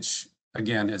 which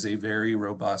again is a very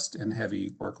robust and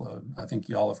heavy workload. I think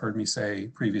y'all have heard me say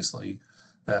previously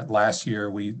that last year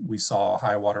we saw a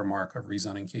high water mark of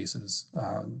rezoning cases,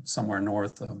 somewhere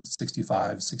north of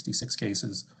 65, 66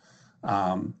 cases.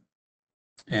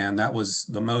 And that was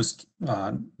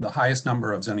the highest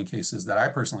number of zoning cases that I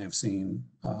personally have seen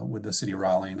with the city of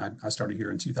Raleigh. And I started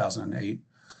here in 2008.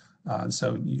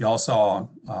 So y'all saw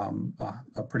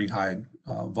a pretty high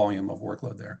volume of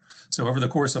workload there. So over the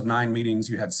course of 9 meetings,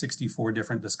 you had 64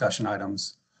 different discussion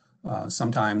items.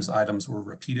 Sometimes items were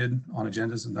repeated on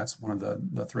agendas, and that's one of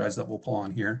the threads that we'll pull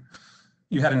on here.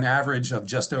 You had an average of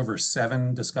just over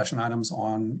 7 discussion items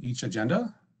on each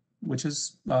agenda, which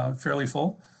is fairly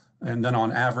full. And then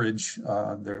on average,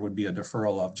 there would be a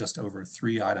deferral of just over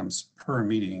 3 items per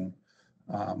meeting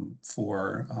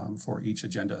for each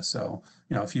agenda. So,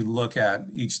 if you look at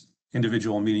each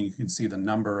individual meeting, you can see the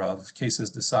number of cases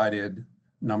decided,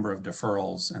 number of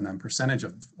deferrals, and then percentage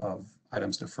of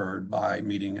items deferred by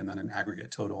meeting, and then an aggregate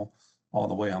total all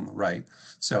the way on the right.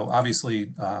 So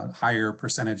obviously, higher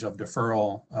percentage of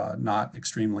deferral, not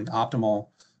extremely optimal,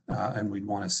 and we'd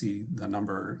want to see the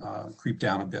number creep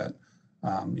down a bit.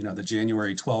 The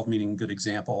January 12 meeting, good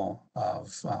example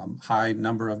of high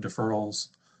number of deferrals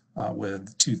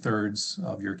with 2/3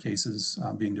 of your cases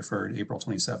being deferred. April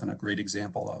 27, a great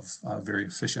example of a very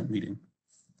efficient meeting.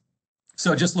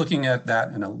 So just looking at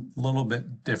that in a little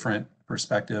bit different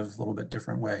perspective, a little bit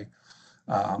different way.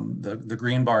 The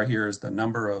green bar here is the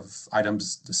number of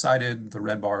items decided. The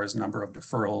red bar is number of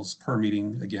deferrals per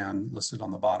meeting, again, listed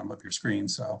on the bottom of your screen.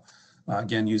 So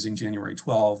again, using January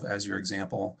 12 as your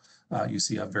example, you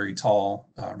see a very tall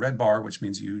red bar, which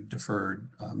means you deferred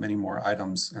many more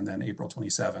items. And then April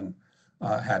 27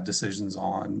 had decisions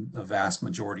on the vast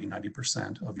majority,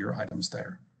 90% of your items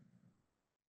there.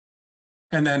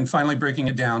 And then finally breaking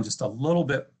it down just a little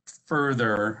bit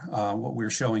further, what we're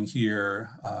showing here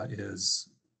is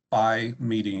by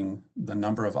meeting the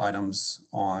number of items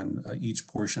on each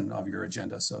portion of your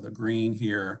agenda. So the green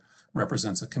here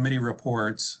represents a committee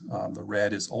report, the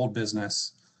red is old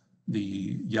business,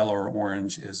 the yellow or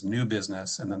orange is new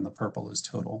business, and then the purple is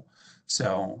total.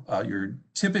 So you're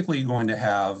typically going to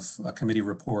have a committee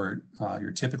report,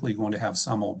 you're typically going to have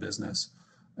some old business,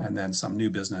 and then some new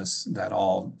business that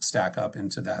all stack up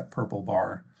into that purple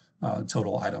bar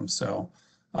total items. So,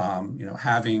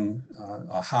 having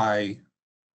a high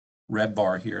red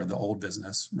bar here, the old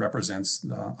business, represents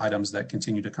the items that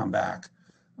continue to come back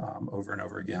over and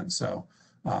over again. So,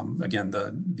 again,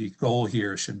 the goal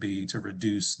here should be to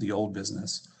reduce the old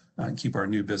business and keep our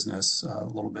new business a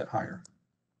little bit higher.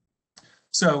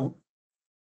 So,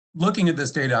 looking at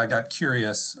this data, I got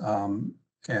curious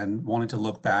and wanted to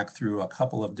look back through a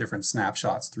couple of different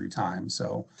snapshots through time.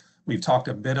 So we've talked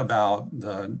a bit about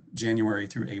the January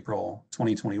through April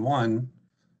 2021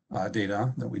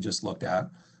 data that we just looked at.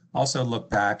 Also look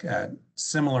back at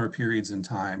similar periods in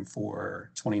time for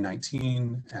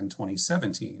 2019 and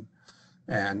 2017.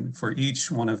 And for each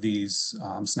one of these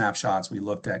snapshots, we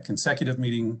looked at consecutive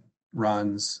meeting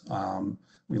runs.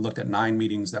 We looked at 9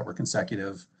 meetings that were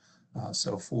consecutive.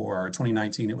 So for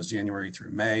 2019, it was January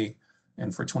through May.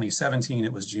 And for 2017,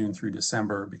 it was June through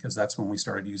December, because that's when we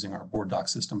started using our board doc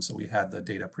system. So we had the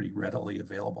data pretty readily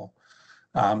available.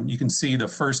 You can see the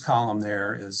first column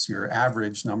there is your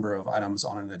average number of items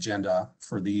on an agenda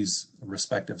for these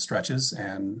respective stretches.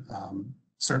 And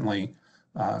certainly,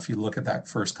 if you look at that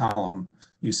first column,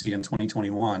 you see in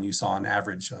 2021, you saw an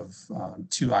average of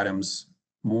 2 items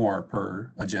more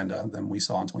per agenda than we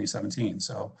saw in 2017.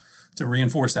 So to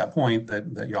reinforce that point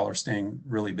that y'all are staying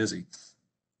really busy.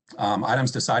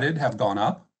 Items decided have gone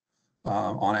up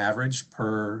on average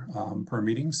per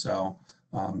meeting. So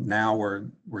now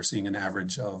we're seeing an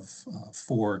average of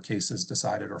 4 cases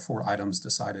decided, or 4 items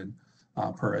decided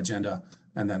per agenda,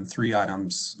 and then 3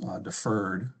 items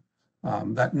deferred.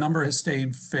 That number has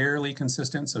stayed fairly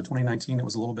consistent. So 2019, it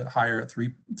was a little bit higher at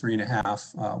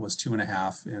 3.5, was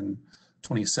 2.5 in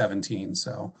 2017.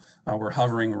 So we're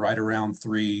hovering right around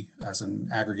 3 as an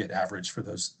aggregate average for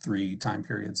those 3 time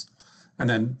periods. And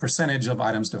then percentage of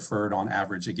items deferred on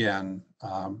average, again,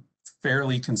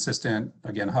 fairly consistent,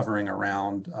 again, hovering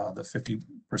around the 50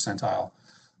 percentile.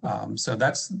 So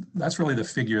that's really the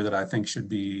figure that I think should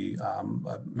be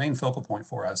a main focal point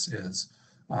for us, is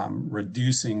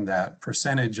reducing that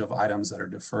percentage of items that are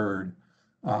deferred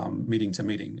meeting to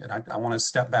meeting. And I want to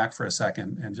step back for a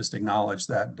second and just acknowledge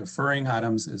that deferring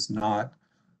items is not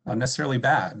necessarily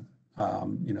bad.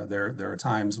 There are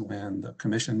times when the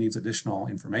commission needs additional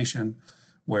information,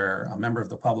 where a member of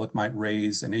the public might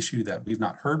raise an issue that we've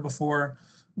not heard before,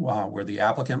 where the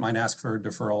applicant might ask for a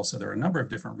deferral. So there are a number of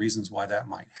different reasons why that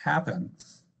might happen.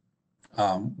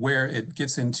 Where it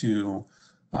gets into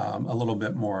a little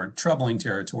bit more troubling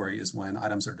territory is when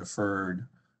items are deferred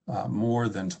more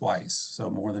than twice. So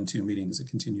more than 2 meetings, it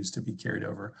continues to be carried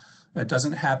over. It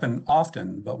doesn't happen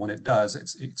often, but when it does,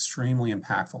 it's extremely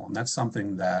impactful. And that's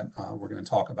something that we're going to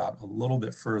talk about a little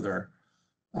bit further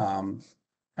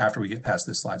after we get past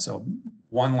this slide. So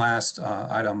one last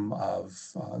item of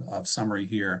summary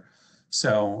here.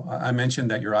 So I mentioned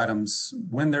that your items,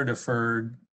 when they're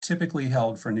deferred, typically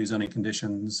held for new zoning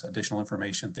conditions, additional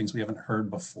information, things we haven't heard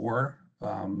before.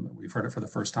 We've heard it for the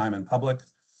first time in public.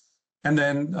 And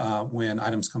then when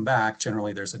items come back,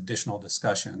 generally there's additional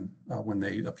discussion when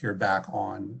they appear back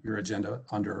on your agenda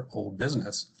under old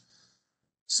business.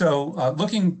 So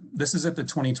this is at the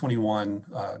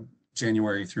 2021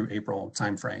 January through April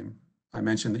timeframe. I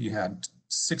mentioned that you had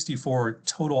 64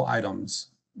 total items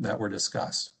that were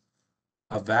discussed.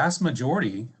 A vast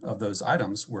majority of those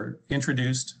items were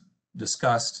introduced,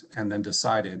 discussed, and then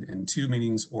decided in 2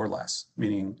 meetings or less,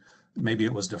 meaning Maybe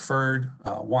it was deferred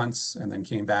once and then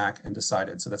came back and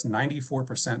decided. So that's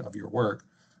 94% of your work,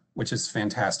 which is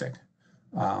fantastic.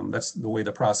 That's the way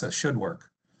the process should work.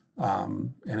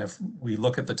 And if we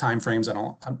look at the timeframes, I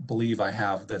don't believe I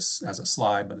have this as a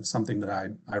slide, but it's something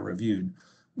that I reviewed.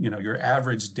 You know, your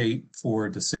average date for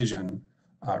decision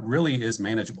really is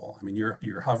manageable. I mean,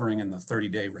 you're hovering in the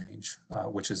 30-day range,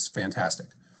 which is fantastic.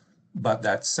 But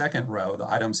that second row, the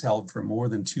items held for more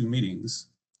than 2 meetings,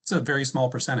 it's a very small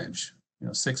percentage. You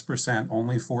know, 6%,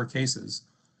 only 4 cases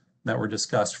that were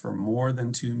discussed for more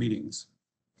than 2 meetings.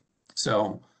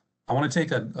 So I want to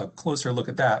take a closer look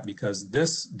at that because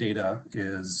this data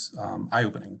is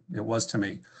eye-opening. It was to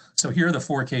me. So here are the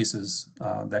 4 cases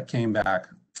that came back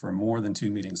for more than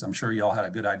 2 meetings. I'm sure you all had a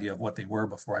good idea of what they were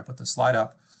before I put the slide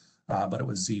up, but it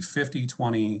was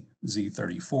Z5020,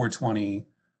 Z3420,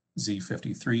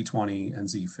 Z5320, and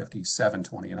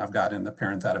Z5720. And I've got in the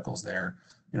parentheticals there,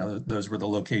 you know, those were the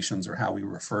locations or how we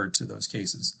referred to those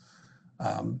cases.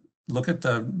 Look at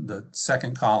the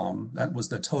second column. That was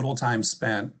the total time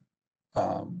spent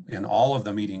in all of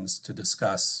the meetings to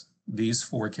discuss these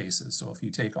 4 cases. So if you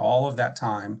take all of that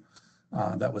time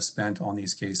that was spent on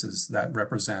these cases, that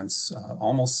represents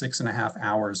almost 6.5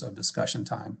 hours of discussion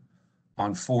time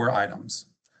on 4 items.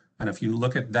 And if you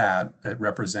look at that, it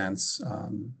represents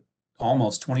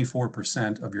almost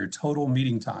 24% of your total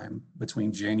meeting time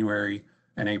between January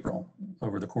and April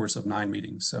over the course of 9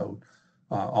 meetings. So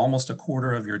almost a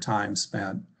quarter of your time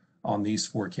spent on these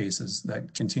 4 cases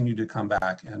that continue to come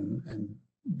back and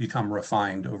become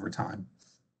refined over time.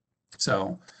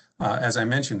 So as I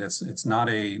mentioned, it's not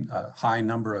a high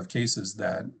number of cases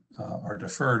that are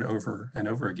deferred over and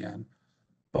over again.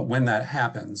 But when that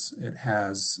happens, it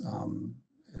has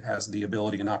the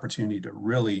ability and opportunity to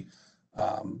really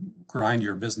grind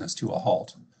your business to a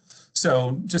halt.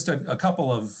 So just a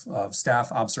couple of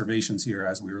staff observations here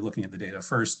as we were looking at the data.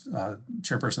 First,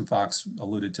 Chairperson Fox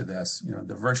alluded to this. You know,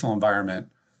 the virtual environment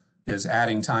is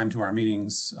adding time to our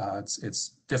meetings.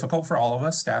 It's difficult for all of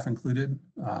us, staff included.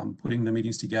 Putting the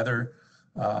meetings together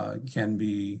can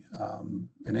be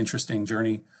an interesting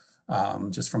journey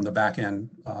just from the back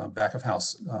of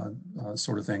house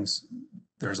sort of things.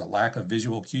 There's a lack of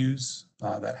visual cues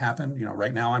that happen. You know,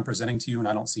 right now I'm presenting to you and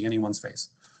I don't see anyone's face.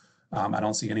 I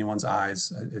don't see anyone's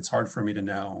eyes. It's hard for me to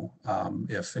know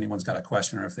if anyone's got a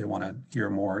question or if they want to hear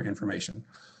more information.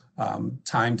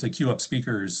 Time to queue up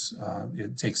speakers,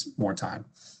 it takes more time.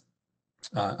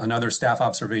 Another staff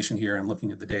observation here and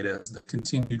looking at the data is the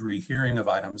continued rehearing of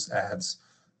items adds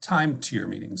time to your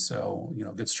meetings. So, you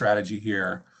know, good strategy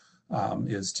here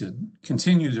is to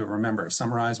continue to remember,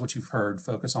 summarize what you've heard,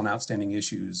 focus on outstanding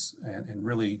issues, and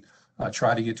really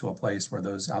try to get to a place where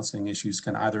those outstanding issues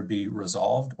can either be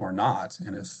resolved or not.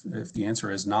 And if the answer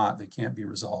is not, they can't be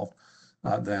resolved,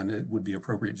 then it would be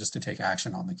appropriate just to take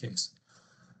action on the case.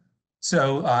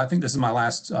 So I think this is my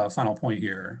last final point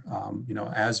here. You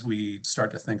know, as we start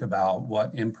to think about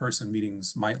what in-person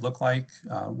meetings might look like,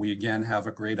 we again have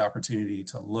a great opportunity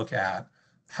to look at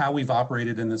how we've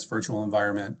operated in this virtual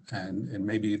environment, and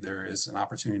maybe there is an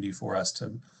opportunity for us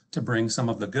to bring some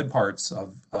of the good parts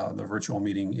of the virtual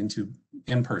meeting into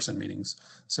in-person meetings.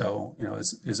 So, you know,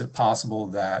 is it possible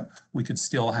that we could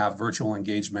still have virtual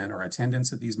engagement or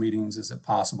attendance at these meetings? Is it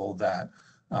possible that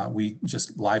we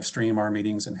just live stream our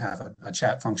meetings and have a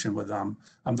chat function with them?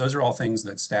 Those are all things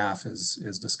that staff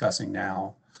is discussing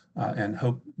now, and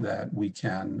hope that we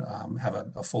can have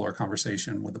a fuller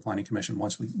conversation with the Planning Commission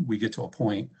once we get to a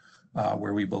point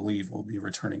where we believe we'll be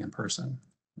returning in person.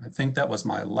 I think that was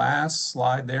my last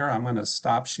slide there. I'm going to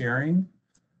stop sharing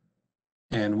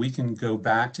and we can go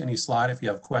back to any slide. If you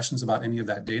have questions about any of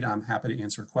that data, I'm happy to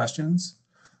answer questions.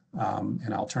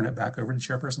 And I'll turn it back over to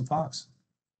Chairperson Fox.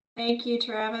 Thank you,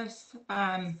 Travis.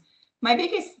 My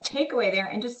biggest takeaway there,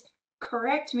 and just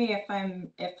correct me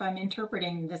if I'm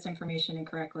interpreting this information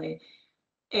incorrectly,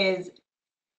 is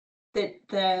that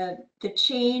the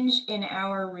change in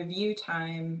our review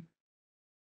time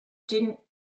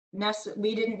we're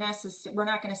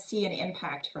not going to see an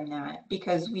impact from that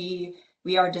because we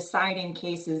are deciding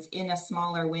cases in a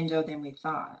smaller window than we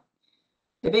thought.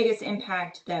 The biggest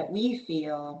impact that we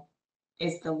feel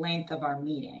is the length of our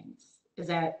meetings. Is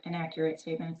that an accurate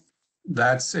statement?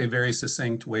 That's a very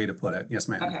succinct way to put it. Yes,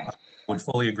 ma'am. Okay. I would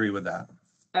fully agree with that.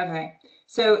 Okay.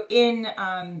 So in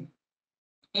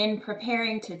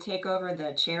preparing to take over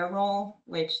the chair role,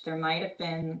 which there might have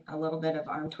been a little bit of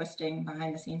arm twisting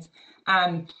behind the scenes,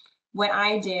 what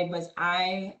I did was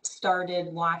I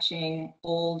started watching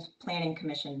old planning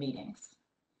commission meetings,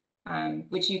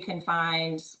 which you can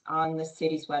find on the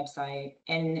city's website.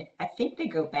 And I think they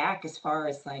go back as far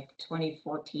as like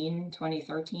 2014,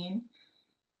 2013.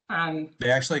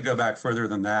 They actually go back further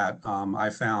than that. I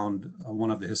found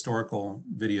one of the historical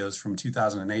videos from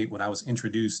 2008 when I was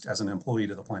introduced as an employee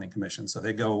to the Planning Commission. So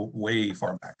they go way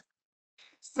far back.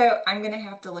 So I'm gonna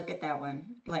have to look at that one,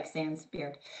 like Sans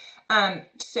beard.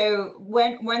 So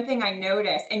one thing I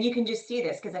noticed, and you can just see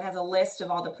this because it has a list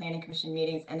of all the planning commission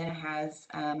meetings, and then it has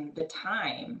the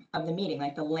time of the meeting,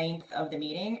 like the length of the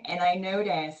meeting. And I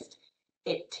noticed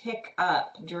it tick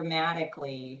up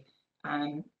dramatically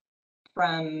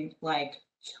from like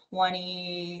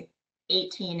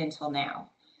 2018 until now.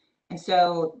 And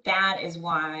so that is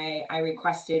why I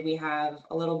requested we have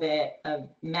a little bit of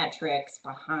metrics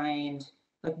behind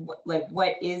like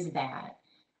what is that?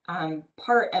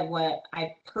 Part of what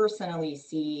I personally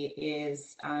see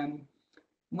is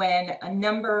when a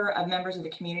number of members of the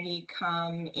community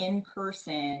come in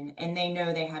person and they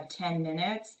know they have 10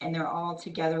 minutes and they're all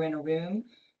together in a room,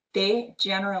 they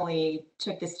generally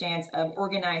took the stance of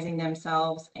organizing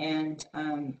themselves and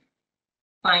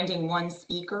finding one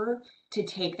speaker to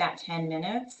take that 10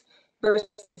 minutes versus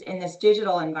in this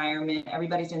digital environment,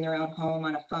 everybody's in their own home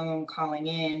on a phone calling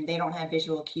in. They don't have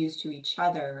visual cues to each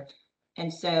other.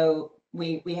 And so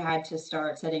we had to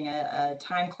start setting a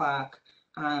time clock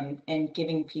and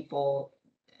giving people,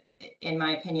 in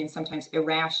my opinion, sometimes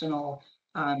irrational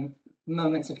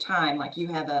moments of time, like you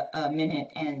have a minute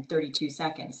and 32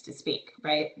 seconds to speak,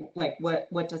 right? Like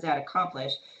what does that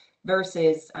accomplish?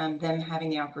 Versus them having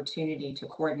the opportunity to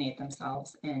coordinate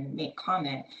themselves and make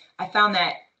comment. I found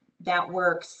that that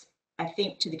works, I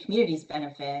think, to the community's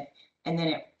benefit, and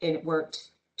then it worked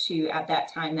to, at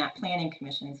that time, that planning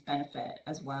commission's benefit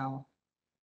as well.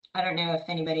 I don't know if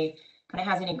anybody kind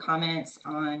of has any comments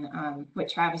on what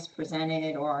Travis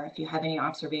presented, or if you have any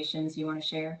observations you want to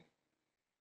share.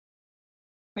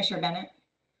 Commissioner Bennett?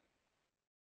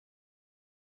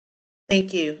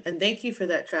 Thank you. And thank you for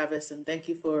that, Travis. And thank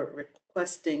you for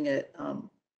requesting it,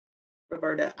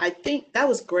 Roberta. I think that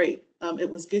was great.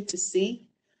 It was good to see.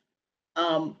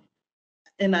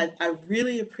 And I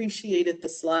really appreciated the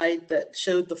slide that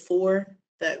showed the 4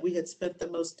 that we had spent the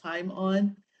most time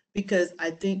on, because I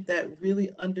think that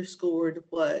really underscored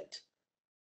what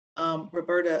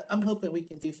Roberta, I'm hoping we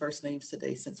can do first names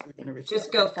today since we're going to record.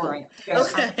 Just go for it. Go.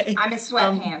 Okay. I'm in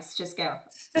sweatpants. Just go.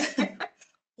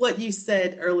 What you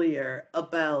said earlier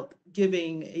about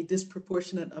giving a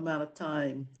disproportionate amount of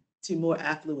time to more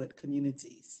affluent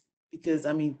communities, because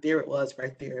I mean, there it was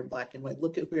right there in black and white.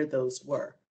 Look at where those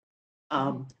were.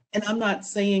 And I'm not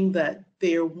saying that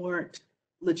there weren't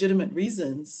legitimate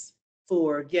reasons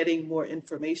for getting more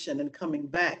information and coming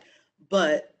back,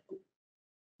 but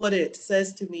what it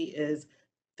says to me is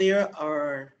there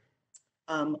are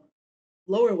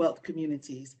lower wealth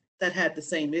communities that had the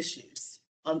same issues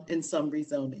in some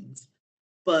rezonings,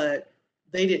 but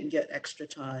they didn't get extra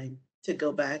time to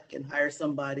go back and hire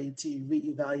somebody to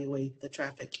reevaluate the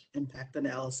traffic impact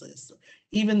analysis.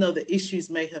 Even though the issues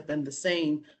may have been the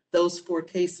same, those 4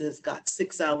 cases got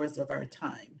 6 hours of our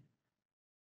time.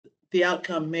 The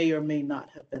outcome may or may not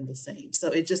have been the same. So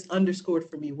it just underscored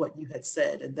for me what you had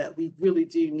said, and that we really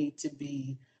do need to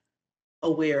be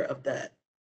aware of that.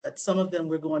 That some of them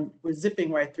we're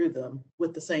zipping right through them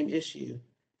with the same issue.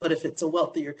 But if it's a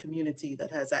wealthier community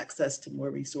that has access to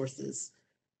more resources,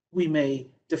 we may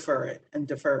defer it and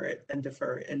defer it and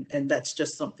defer it. And that's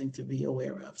just something to be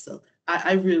aware of. So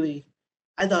I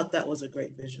thought that was a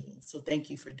great visual. So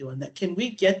thank you for doing that. Can we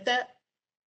get that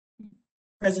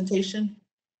presentation?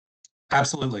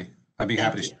 Absolutely. I'd be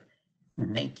happy to.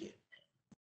 Mm-hmm. Thank you.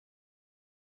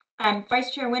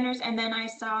 Vice Chair Winters, and then I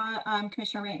saw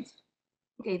Commissioner Rains.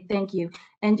 Okay, thank you.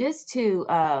 And just to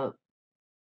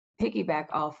piggyback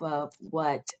off of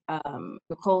what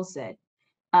Nicole said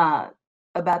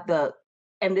about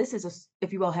and this is,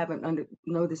 if you all haven't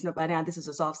know this by now, this is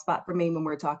a soft spot for me when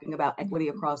we're talking about equity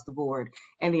across the board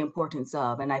and the importance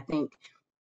of. And I think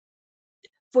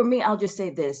for me, I'll just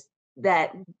say this,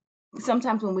 that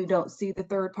sometimes when we don't see the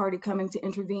third party coming to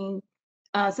intervene,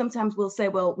 sometimes we'll say,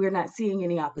 well, we're not seeing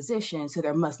any opposition, so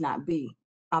there must not be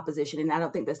opposition. And I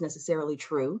don't think that's necessarily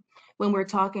true. When we're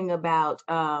talking about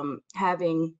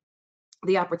having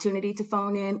the opportunity to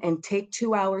phone in and take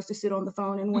 2 hours to sit on the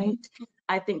phone and wait,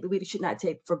 I think that we should not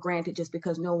take for granted just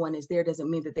because no one is there doesn't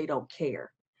mean that they don't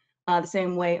care. The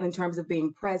same way in terms of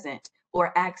being present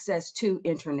or access to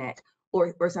internet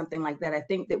or something like that. I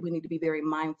think that we need to be very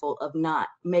mindful of not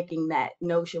making that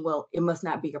notion, well, it must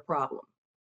not be a problem.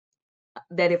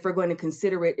 That if we're going to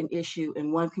consider it an issue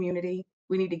in one community,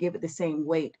 we need to give it the same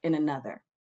weight in another.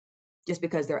 Just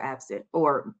because they're absent,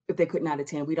 or if they could not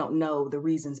attend, we don't know the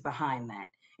reasons behind that.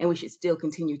 And we should still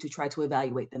continue to try to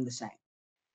evaluate them the same.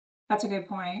 That's a good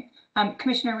point.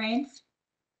 Commissioner Rains?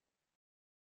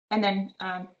 And then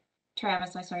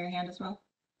Travis, I saw your hand as well.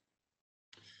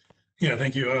 Yeah,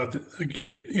 thank you.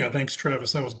 Yeah, thanks,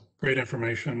 Travis. That was great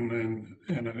information.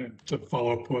 And to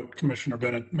follow up what Commissioner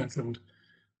Bennett mentioned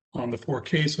on the 4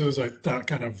 cases, that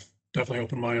kind of definitely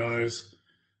opened my eyes.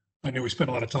 I knew we spent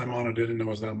a lot of time on it, didn't know it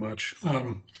was that much.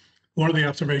 One of the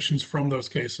observations from those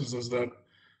cases is that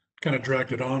kind of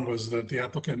dragged it on was that the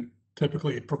applicant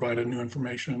typically provided new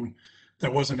information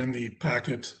that wasn't in the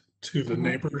packet to the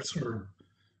neighbors or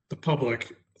the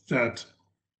public that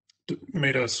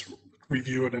made us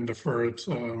review it and defer it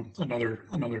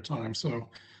another time. So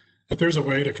if there's a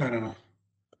way to kind of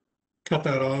cut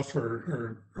that off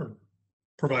or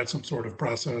provide some sort of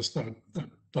process that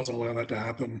doesn't allow that to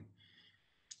happen,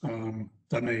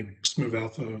 that may smooth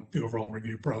out the overall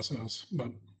review process.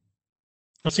 But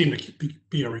that seemed to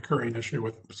be a recurring issue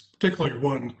with particularly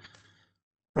one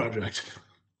project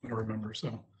I remember.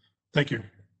 So thank you.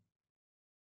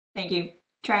 Thank you.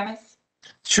 Travis?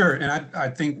 Sure, and I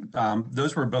think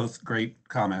those were both great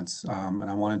comments. And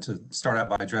I wanted to start out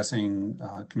by addressing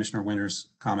Commissioner Winter's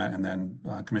comment and then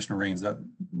Commissioner Rains. That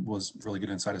was really good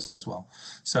insight as well.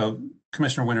 So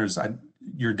Commissioner Winters,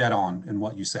 you're dead on in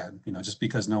what you said. You know, just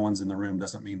because no one's in the room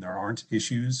doesn't mean there aren't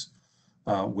issues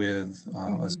with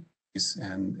us.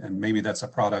 And maybe that's a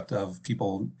product of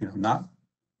people, you know, not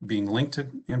being linked to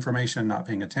information, not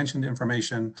paying attention to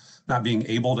information, not being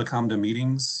able to come to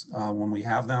meetings when we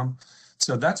have them.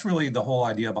 So that's really the whole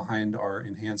idea behind our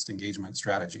enhanced engagement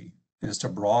strategy, is to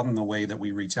broaden the way that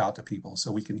we reach out to people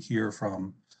so we can hear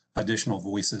from additional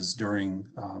voices during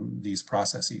these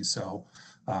processes. So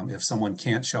if someone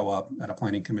can't show up at a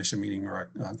planning commission meeting or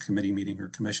a committee meeting or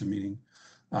commission meeting,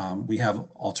 we have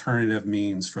alternative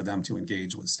means for them to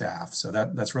engage with staff. So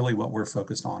that's really what we're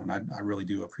focused on. And I really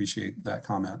do appreciate that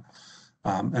comment.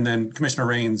 And then Commissioner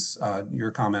Rains, your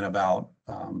comment about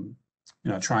you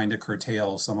know, trying to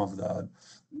curtail some of the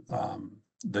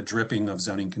dripping of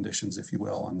zoning conditions, if you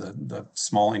will, and the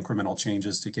small incremental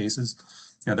changes to cases.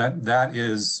 You know, that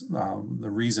is the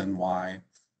reason why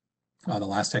the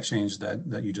last tech change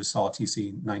that you just saw,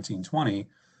 TC 1920,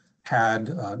 had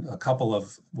a couple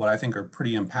of what I think are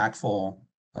pretty impactful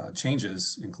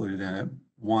changes included in it.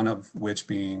 One of which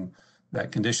being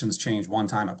that conditions change one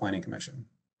time at Planning Commission.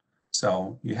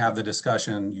 So you have the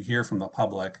discussion, you hear from the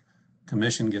public,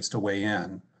 commission gets to weigh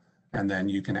in, and then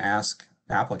you can ask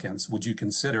applicants, would you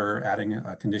consider adding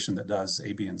a condition that does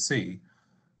A, B, and C?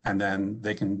 And then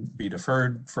they can be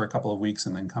deferred for a couple of weeks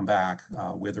and then come back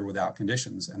with or without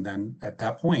conditions. And then at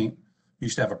that point, you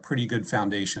should have a pretty good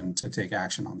foundation to take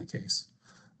action on the case.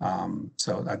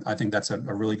 So I think that's a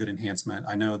really good enhancement.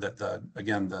 I know that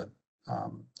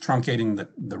truncating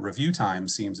the review time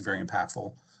seems very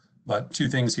impactful, but 2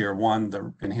 things here. 1,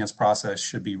 the enhanced process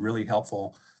should be really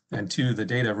helpful. And 2, the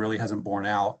data really hasn't borne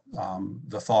out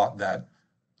the thought that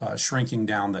shrinking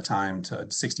down the time to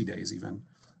 60 days even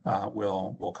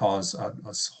will cause a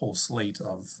whole slate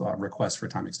of requests for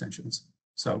time extensions.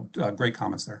 So great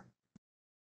comments there.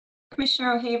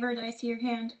 Commissioner O'Haver, did I see your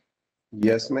hand?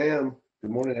 Yes, ma'am.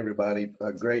 Good morning, everybody.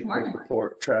 Great Morning.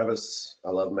 report, Travis. I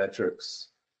love metrics.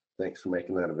 Thanks for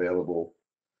making that available.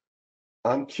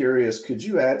 I'm curious, could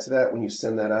you add to that when you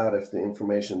send that out, if the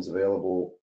information is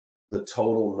available, the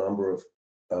total number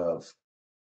of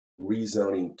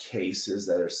rezoning cases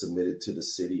that are submitted to the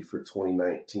city for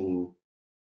 2019,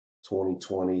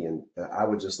 2020? And I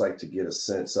would just like to get a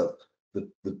sense of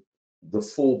the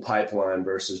full pipeline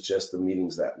versus just the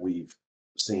meetings that we've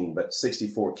seen. But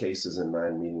 64 cases in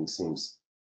 9 meetings seems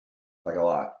like a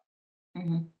lot.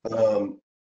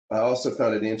 I also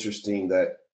found it interesting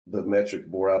that the metric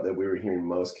bore out that we were hearing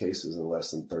most cases in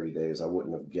less than 30 days. I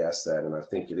wouldn't have guessed that. And I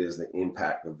think it is the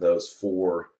impact of those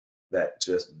 4 that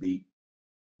just beat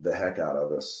the heck out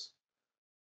of us.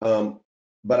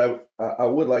 But I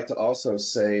would like to also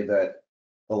say that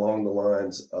along the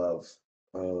lines of,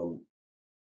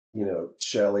 you know,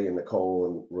 Shelley and Nicole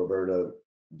and Roberta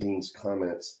Dean's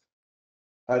comments,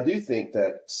 I do think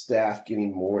that staff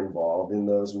getting more involved in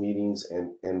those meetings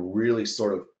and really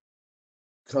sort of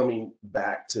coming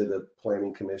back to the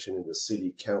Planning Commission and the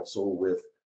City Council with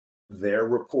their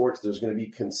reports, there's going to be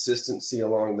consistency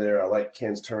along there. I like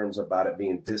Ken's terms about it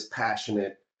being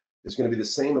dispassionate. There's going to be the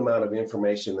same amount of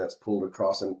information that's pulled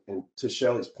across. And to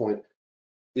Shelley's point,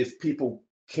 if people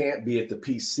can't be at the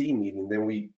PC meeting, then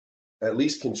we at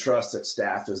least can trust that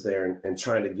staff is there and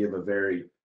trying to give a very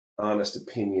honest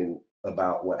opinion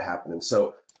about what happened. And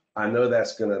so I know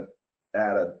that's going to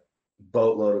add a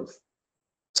boatload of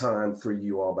time for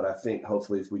you all, but I think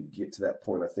hopefully if we get to that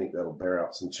point, I think that'll bear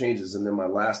out some changes. And then my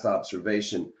last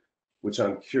observation, which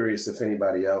I'm curious if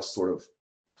anybody else sort of,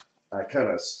 I kind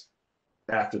of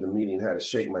after the meeting, had to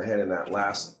shake my head in that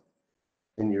last,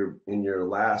 in your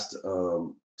last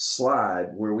slide,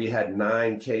 where we had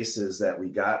 9 cases that we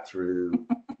got through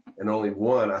and only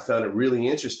one. I found it really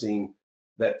interesting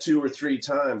that 2 or 3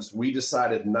 times we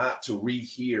decided not to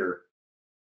rehear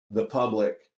the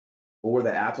public or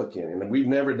the applicant. And we've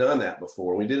never done that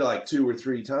before. We did it like 2 or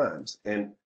 3 times.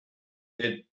 And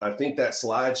I think that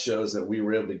slide shows that we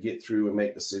were able to get through and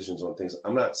make decisions on things.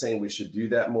 I'm not saying we should do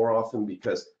that more often,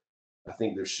 because I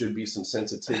think there should be some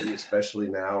sensitivity, especially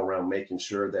now, around making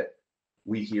sure that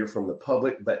we hear from the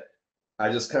public. But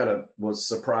I just kind of was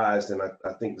surprised. And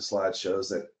I think the slide shows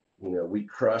that, we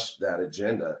crushed that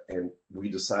agenda and we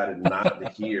decided not to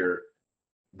hear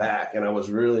back. And I was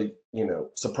really,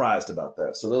 surprised about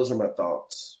that. So those are my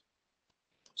thoughts.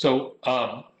 So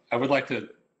I would like to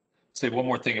say one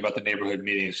more thing about the neighborhood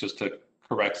meetings, just to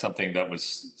correct something that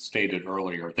was stated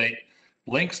earlier.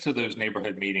 Links to those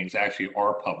neighborhood meetings actually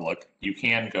are public. You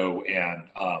can go and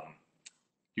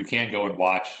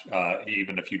watch,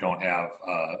 even if you don't have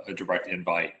a direct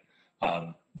invite.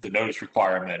 The notice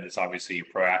requirement is obviously a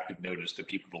proactive notice to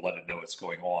people to let it know what's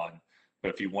going on. But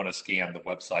if you want to scan the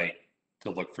website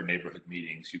to look for neighborhood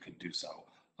meetings, you can do so.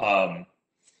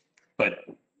 But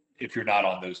if you're not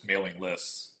on those mailing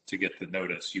lists to get the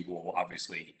notice, you will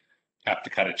obviously have to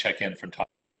kind of check in from time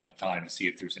to time to see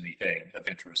if there's anything of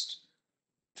interest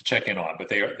to check in on. But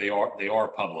they are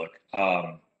public,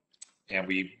 and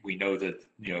we know that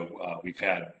we've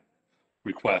had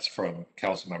requests from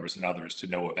council members and others to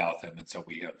know about them, and so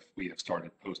we have started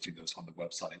posting those on the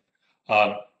website.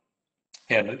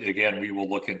 And again, we will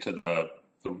look into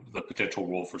the potential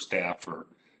role for staff for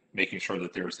making sure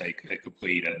that there's a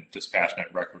complete and dispassionate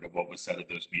record of what was said at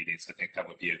those meetings. I think that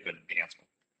would be a good enhancement.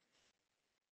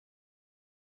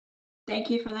 Thank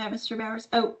you for that, Mr. Bowers.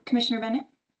 Oh, Commissioner Bennett.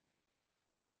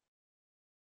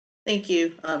 Thank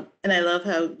you. And I love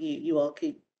how you all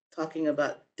keep talking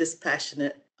about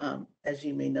dispassionate. As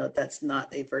you may know, that's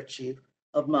not a virtue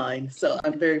of mine. So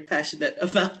I'm very passionate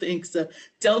about things. So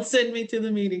don't send me to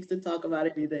the meetings to talk about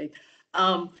anything.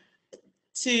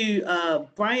 To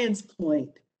Brian's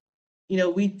point,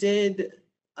 we did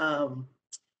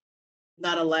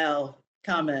not allow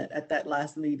comment at that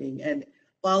last meeting. And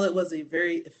while it was a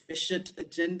very efficient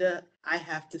agenda, I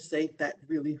have to say that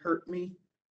really hurt me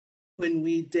when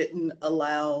we didn't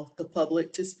allow the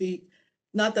public to speak.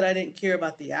 Not that I didn't care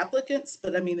about the applicants,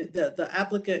 but I mean, the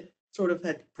applicant sort of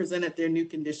had presented their new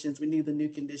conditions. We knew the new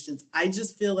conditions. I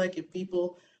just feel like if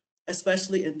people,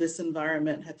 especially in this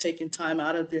environment, have taken time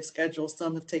out of their schedule,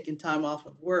 some have taken time off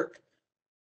of work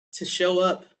to show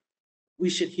up, we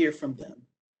should hear from them.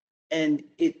 And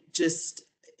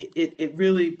it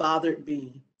really bothered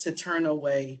me to turn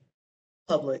away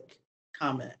public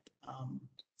comment.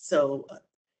 So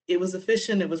it was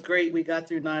efficient, it was great. We got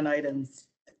through 9 items,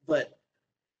 but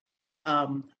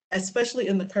especially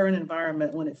in the current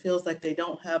environment, when it feels like they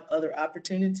don't have other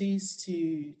opportunities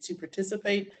to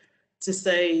participate, to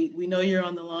say, we know you're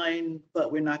on the line,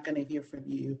 but we're not going to hear from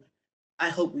you. I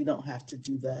hope we don't have to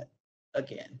do that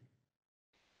again.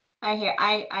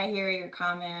 I hear your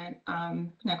comment,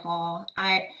 Nicole.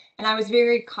 I was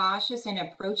very cautious in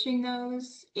approaching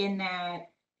those, in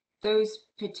that those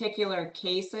particular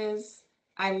cases,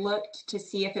 I looked to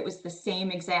see if it was the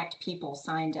same exact people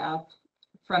signed up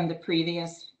from the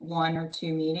previous 1 or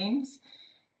 2 meetings.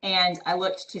 And I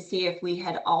looked to see if we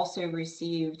had also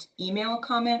received email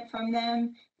comment from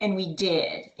them, and we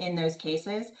did in those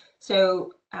cases.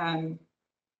 So I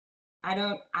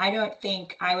don't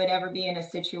think I would ever be in a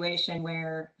situation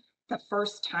where the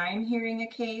first time hearing a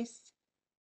case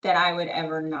that I would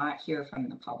ever not hear from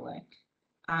the public.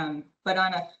 But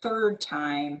on a 3rd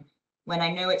time, when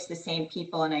I know it's the same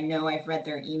people and I know I've read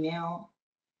their email,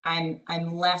 I'm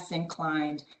less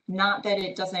inclined. Not that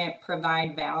it doesn't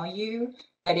provide value,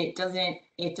 but it doesn't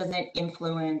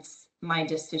influence my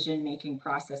decision-making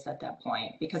process at that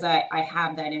point, because I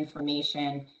have that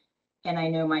information and I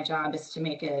know my job is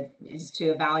to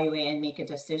evaluate and make a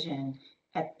decision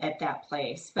at that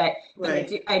place. But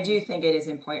Right. I do think it is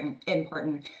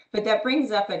important. But that brings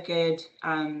up a good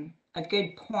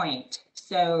point.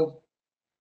 So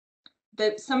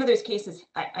some of those cases,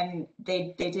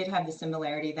 they did have the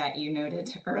similarity that you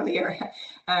noted earlier,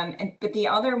 but the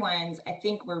other ones I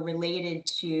think were related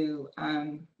to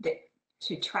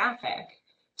traffic.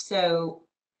 So,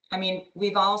 I mean,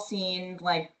 we've all seen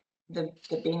like the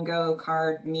bingo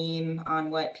card meme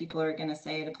on what people are going to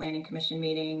say at a planning commission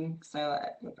meeting. So,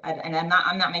 and I'm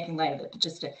not making light of it, but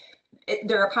just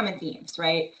there are common themes,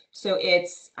 right? So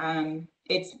it's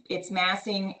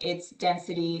massing, its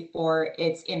density, or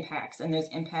its impacts, and those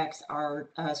impacts are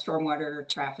stormwater,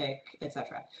 traffic,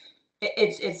 etc.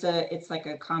 It's like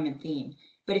a common theme.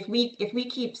 But if we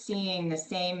keep seeing the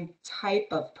same type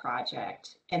of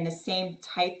project and the same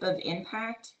type of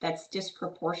impact that's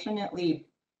disproportionately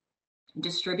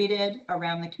distributed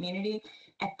around the community,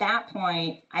 at that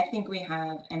point, I think we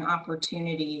have an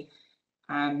opportunity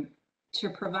to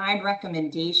provide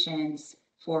recommendations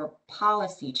for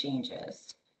policy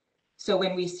changes. So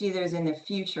when we see those in the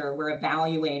future, we're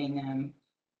evaluating them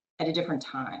at a different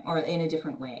time or in a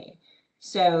different way.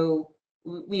 So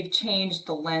we've changed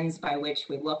the lens by which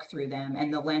we look through them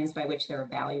and the lens by which they're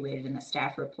evaluated in the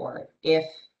staff report, if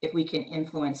we can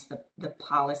influence the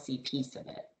policy piece of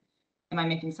it. Am I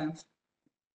making sense?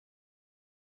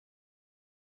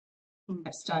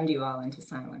 I've stunned you all into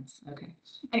silence. Okay.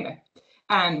 Anyway,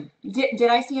 did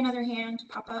I see another hand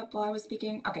pop up while I was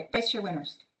speaking? Okay, Vice Chair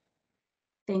Winters.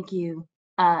 Thank you.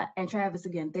 And Travis,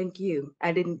 again, thank you.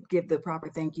 I didn't give the proper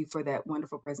thank you for that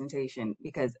wonderful presentation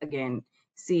because, again,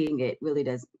 seeing it really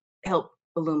does help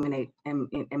illuminate and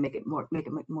make it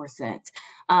make more sense.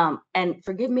 And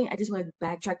forgive me, I just want to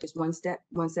backtrack just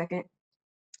one second,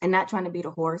 and not trying to beat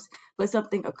a horse, but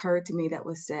something occurred to me that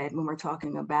was said when we're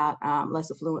talking about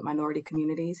less affluent minority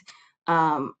communities.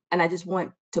 And I just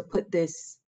want to put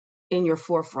this in your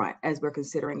forefront as we're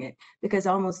considering it, because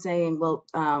almost saying, well,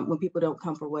 when people don't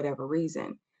come for whatever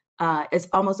reason, it's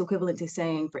almost equivalent to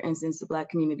saying, for instance, the Black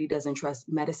community doesn't trust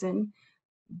medicine,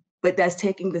 but that's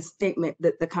taking the statement,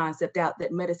 the concept out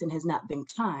that medicine has not been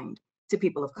kind to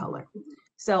people of color.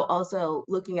 So also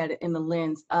looking at it in the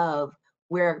lens of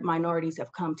where minorities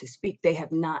have come to speak, they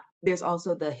have not, there's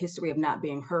also the history of not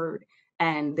being heard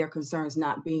and their concerns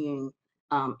not being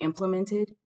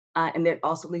implemented. And that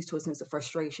also leads to a sense of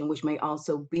frustration, which may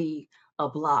also be a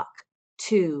block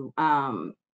to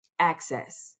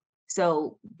access.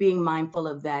 So being mindful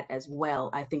of that as well,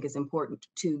 I think is important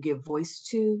to give voice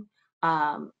to,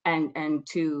 and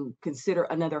to consider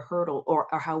another hurdle or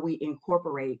how we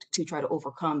incorporate to try to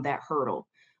overcome that hurdle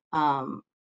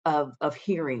of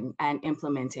hearing and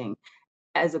implementing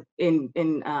as in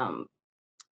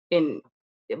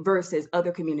versus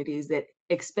other communities that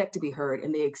expect to be heard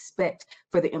and they expect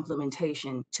for the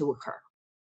implementation to occur.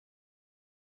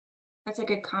 That's a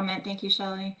good comment. Thank you,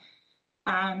 Shelley.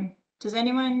 Does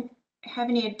anyone have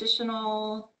any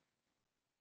additional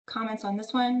comments on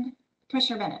this one?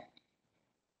 Commissioner Bennett.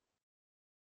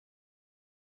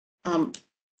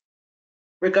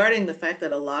 Regarding the fact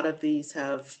that a lot of these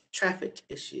have traffic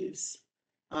issues,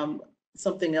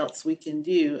 something else we can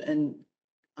do, and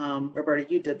Roberta,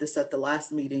 you did this at the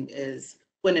last meeting, is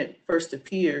when it first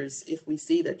appears, if we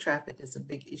see that traffic is a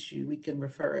big issue, we can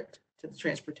refer it to the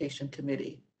Transportation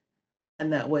Committee.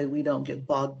 And that way we don't get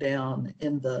bogged down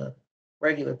in the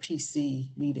regular PC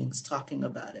meetings talking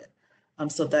about it.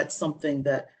 So that's something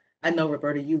that I know,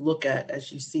 Roberta, you look at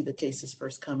as you see the cases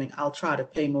first coming. I'll try to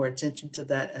pay more attention to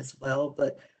that as well.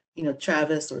 But, you know,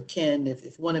 Travis or Ken,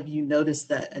 if one of you noticed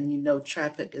that and you know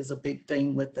traffic is a big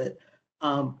thing with it,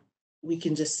 we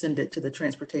can just send it to the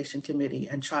Transportation Committee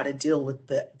and try to deal with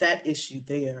that issue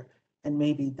there. And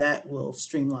maybe that will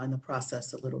streamline the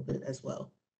process a little bit as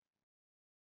well.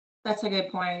 That's a good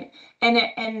point.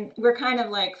 And we're kind of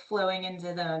like flowing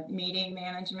into the meeting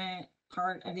management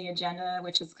part of the agenda,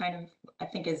 which is kind of, I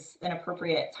think, is an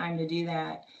appropriate time to do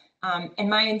that. And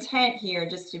my intent here,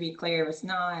 just to be clear, is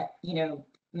not, you know,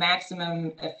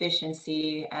 maximum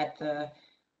efficiency at the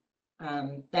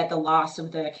loss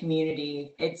of the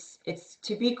community. It's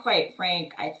to be quite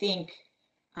frank, I think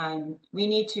we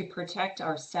need to protect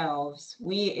ourselves.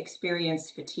 We experience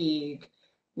fatigue.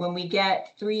 When we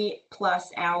get 3+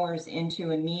 hours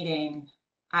into a meeting,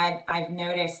 I've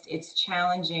noticed it's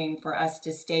challenging for us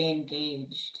to stay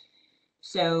engaged.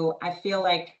 So I feel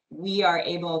like we are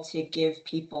able to give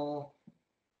people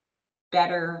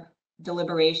better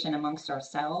deliberation amongst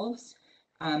ourselves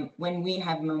when we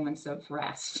have moments of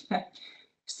rest.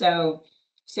 So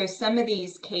some of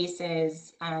these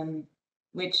cases,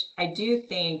 which I do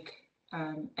think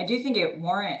it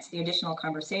warrants the additional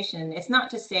conversation. It's not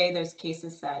to say those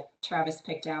cases that Travis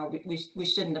picked out, we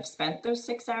shouldn't have spent those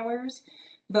 6 hours,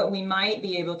 but we might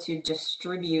be able to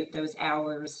distribute those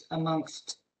hours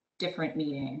amongst different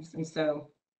meetings. And so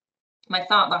my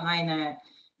thought behind that,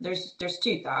 there's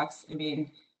 2 thoughts. I mean,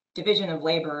 division of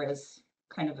labor is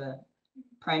kind of a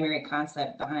primary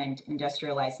concept behind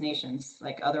industrialized nations.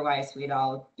 Like otherwise we'd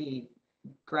all be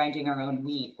grinding our own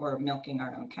wheat or milking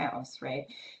our own cows, right?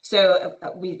 So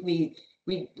we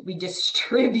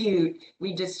distribute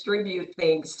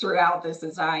things throughout the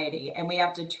society, and we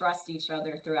have to trust each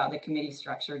other throughout the committee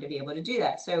structure to be able to do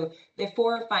that. So the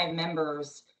 4 or 5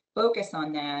 members focus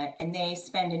on that, and they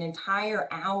spend an entire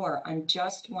hour on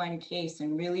just one case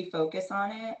and really focus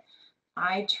on it.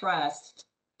 I trust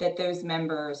that those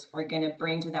members are going to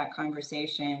bring to that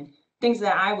conversation things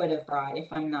that I would have brought if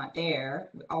I'm not there.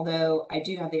 Although I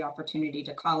do have the opportunity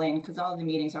to call in because all the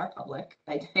meetings are public.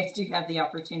 I do have the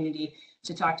opportunity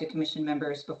to talk to commission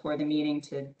members before the meeting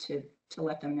to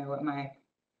let them know what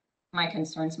my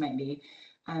concerns might be.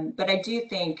 But I do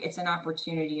think it's an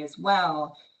opportunity as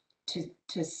well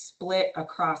to split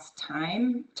across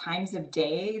times of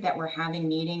day that we're having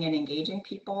meeting and engaging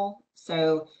people.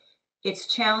 So it's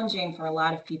challenging for a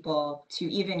lot of people to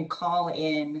even call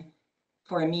in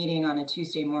for a meeting on a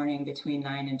Tuesday morning between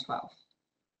 9 and 12.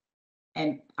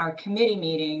 And our committee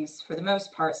meetings, for the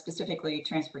most part, specifically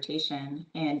transportation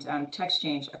and text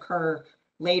change, occur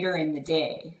later in the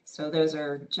day. So those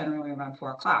are generally around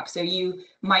 4 o'clock. So you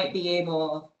might be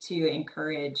able to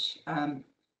encourage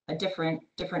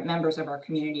different members of our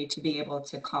community to be able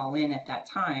to call in at that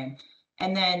time.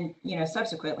 And then,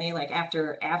 subsequently, like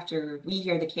after we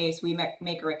hear the case, we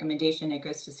make a recommendation, it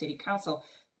goes to city council.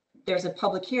 There's a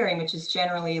public hearing, which is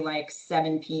generally like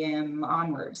 7 p.m.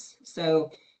 onwards.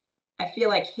 So I feel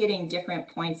like hitting different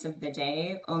points of the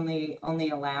day only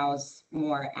allows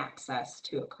more access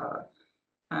to occur.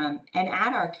 And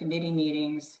at our committee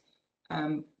meetings,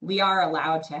 we are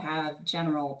allowed to have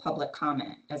general public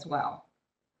comment as well.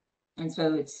 And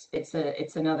so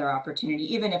it's another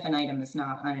opportunity, even if an item is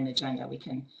not on an agenda, we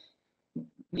can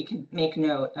make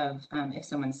note of if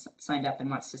someone's signed up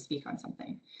and wants to speak on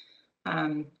something.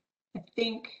 I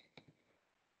think,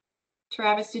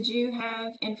 Travis, did you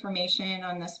have information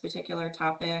on this particular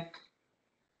topic?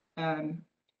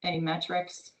 Any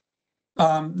metrics?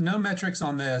 No metrics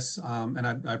on this, and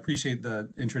I appreciate the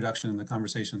introduction and the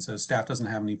conversation. So staff doesn't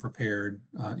have any prepared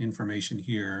information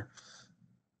here.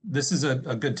 This is a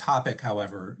good topic,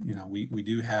 however. We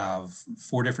do have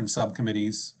 4 different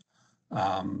subcommittees.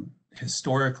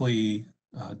 Historically,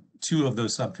 2 of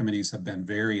those subcommittees have been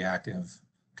very active,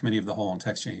 Committee of the Whole and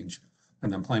Text Change,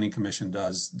 and then Planning Commission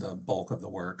does the bulk of the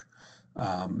work.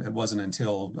 It wasn't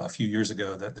until a few years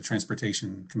ago that the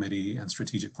Transportation Committee and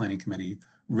Strategic Planning Committee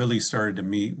really started to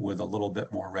meet with a little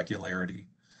bit more regularity,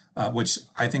 which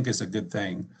I think is a good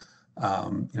thing.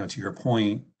 To your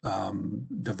point,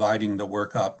 dividing the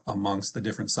work up amongst the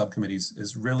different subcommittees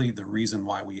is really the reason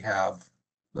why we have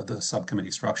the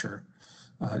subcommittee structure.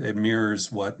 It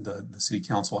mirrors what the city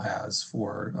council has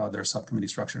for their subcommittee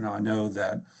structure. Now, I know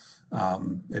that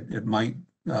it might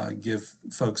give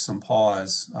folks some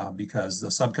pause because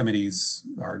the subcommittees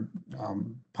are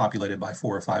populated by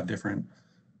 4 or 5 different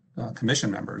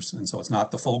commission members. And so it's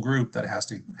not the full group that has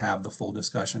to have the full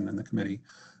discussion in the committee.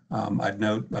 I'd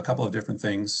note a couple of different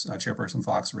things. Chairperson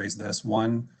Fox raised this.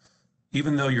 One,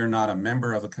 even though you're not a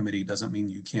member of a committee doesn't mean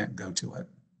you can't go to it.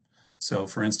 So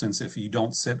for instance, if you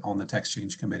don't sit on the text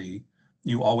change committee,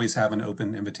 you always have an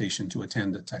open invitation to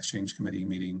attend a text change committee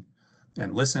meeting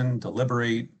and listen,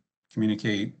 deliberate,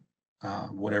 communicate,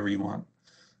 whatever you want.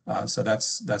 So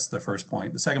that's the first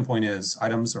point. The second point is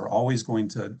items are always going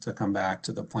to come back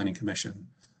to the Planning Commission,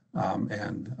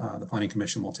 and the Planning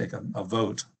Commission will take a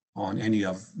vote on any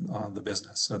of the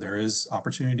business. So there is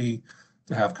opportunity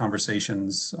to have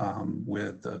conversations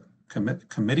with the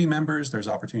committee members. There's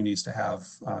opportunities to have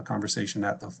conversation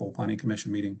at the full Planning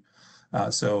Commission meeting.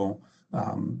 So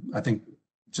I think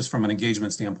just from an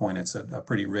engagement standpoint, it's a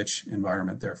pretty rich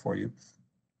environment there for you.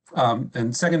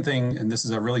 And second thing, and this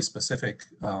is a really specific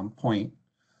point,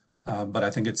 but I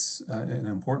think it's an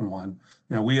important one.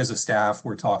 We as a staff,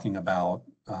 we're talking about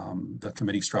the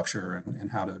committee structure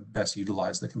and how to best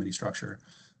utilize the committee structure.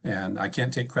 And I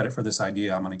can't take credit for this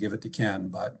idea. I'm going to give it to Ken,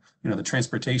 but the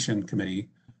Transportation Committee,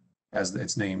 as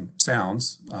its name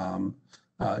sounds,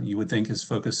 you would think is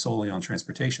focused solely on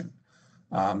transportation.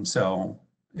 So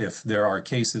if there are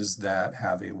cases that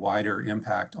have a wider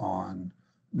impact on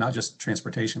not just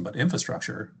transportation, but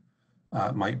infrastructure,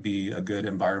 might be a good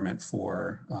environment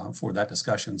for that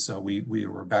discussion. So we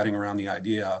were batting around the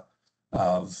idea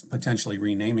of potentially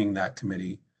renaming that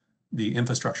committee the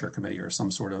Infrastructure Committee or some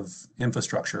sort of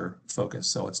infrastructure focus.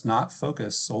 So it's not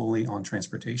focused solely on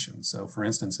transportation. So for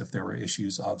instance, if there were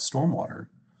issues of stormwater,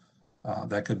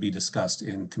 that could be discussed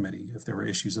in committee. If there were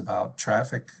issues about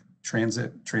traffic,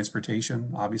 transit,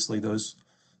 transportation, obviously those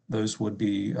would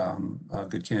be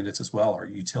good candidates as well, or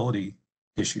utility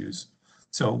issues.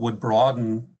 So it would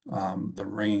broaden the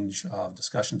range of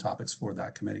discussion topics for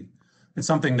that committee. It's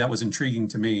something that was intriguing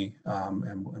to me,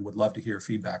 and would love to hear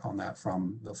feedback on that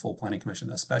from the full Planning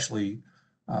Commission, especially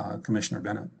Commissioner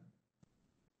Bennett.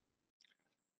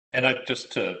 And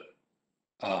just to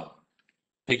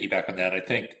piggyback on that, I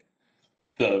think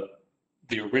the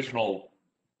original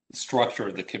structure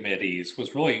of the committees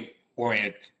was really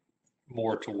oriented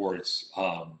more towards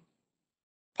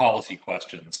policy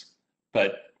questions.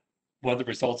 But one of the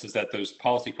results is that those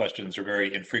policy questions are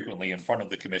very infrequently in front of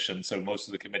the commission. So most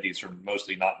of the committees are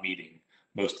mostly not meeting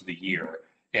most of the year.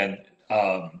 And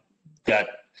that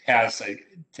has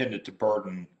tended to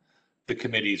burden the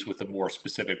committees with a more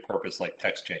specific purpose like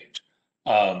text change.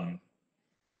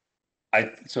 So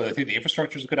I think the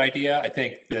infrastructure is a good idea. I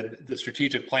think that the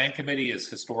strategic plan committee has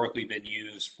historically been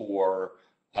used for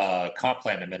comp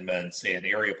plan amendments and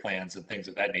area plans and things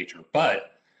of that nature.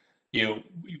 But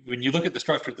when you look at the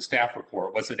structure of the staff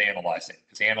report, what's it analyzing?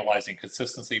 It's analyzing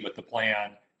consistency with the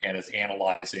plan, and it's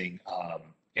analyzing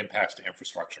impacts to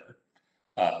infrastructure.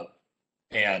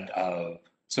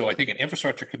 So I think an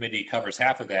infrastructure committee covers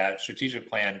half of that. Strategic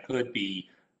plan could be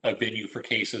a venue for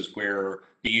cases where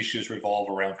the issues revolve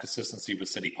around consistency with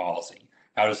city policy.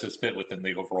 How does this fit within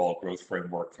the overall growth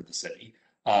framework for the city?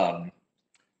 I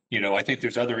think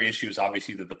there's other issues,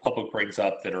 obviously, that the public brings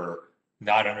up that are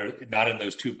not in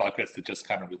those two buckets that just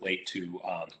kind of relate to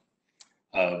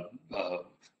the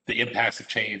impacts of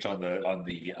change on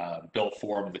the built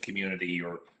form of the community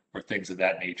or things of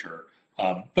that nature.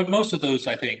 But most of those,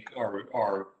 I think,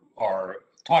 are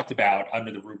talked about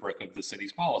under the rubric of the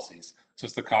city's policies. So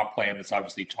it's the comp plan that's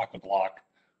obviously chock a block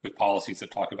with policies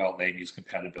that talk about land use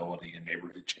compatibility and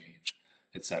neighborhood change,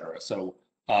 et cetera. So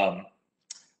I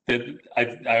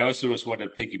also just want to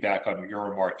piggyback on your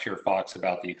remark, Chair Fox,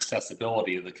 about the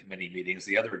accessibility of the committee meetings.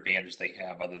 The other advantage they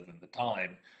have, other than the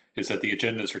time, is that the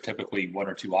agendas are typically 1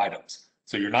 or 2 items.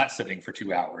 So you're not sitting for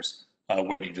 2 hours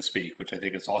waiting to speak, which I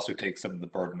think is also takes some of the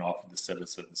burden off of the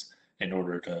citizens in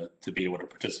order to be able to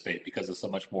participate, because it's a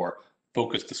much more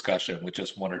focused discussion with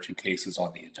just 1 or 2 cases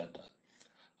on the agenda.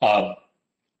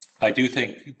 I do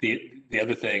think the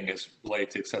other thing is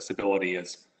related to accessibility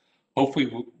is hopefully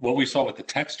what we saw with the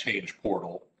text change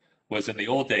portal was in the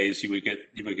old days you would get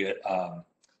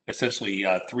essentially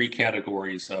 3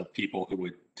 categories of people who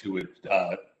would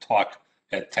talk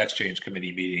at text change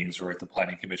committee meetings or at the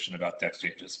planning commission about text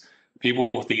changes. People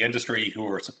with the industry who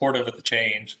are supportive of the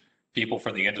change, people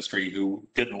from the industry who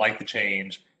didn't like the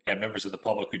change, and members of the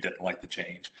public who didn't like the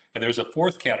change. And there's a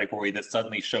 4th category that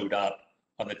suddenly showed up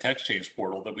on the text change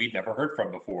portal that we'd never heard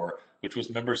from before, which was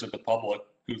members of the public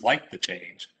who liked the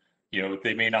change.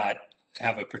 They may not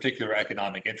have a particular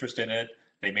economic interest in it.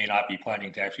 They may not be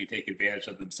planning to actually take advantage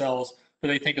of themselves, but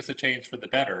they think it's a change for the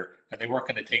better. And they weren't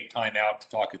going to take time out to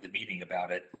talk at the meeting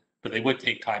about it, but they would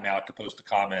take time out to post a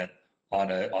comment on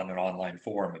an online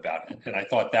forum about it. And I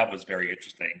thought that was very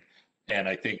interesting. And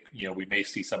I think, we may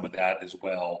see some of that as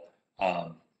well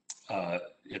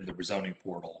in the rezoning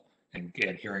portal and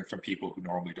hearing from people who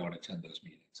normally don't attend those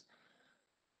meetings.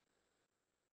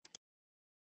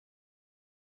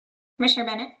 Commissioner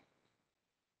Bennett?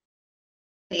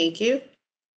 Thank you.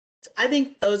 I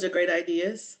think those are great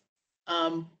ideas.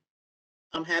 I'm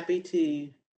happy to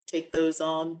take those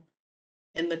on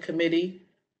in the committee.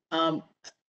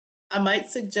 I might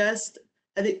suggest,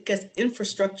 guess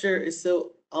infrastructure is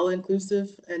so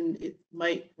all-inclusive and it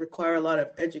might require a lot of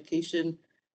education,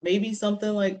 maybe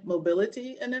something like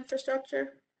mobility and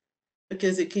infrastructure,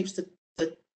 because it keeps the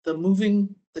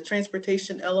moving, the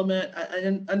transportation element. I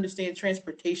didn't understand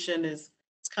transportation it's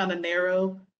kind of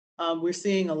narrow. We're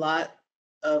seeing a lot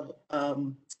of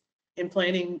in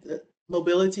planning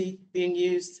mobility being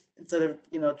used instead of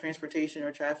transportation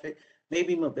or traffic,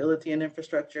 maybe mobility and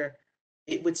infrastructure.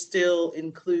 It would still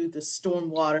include the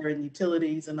stormwater and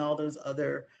utilities and all those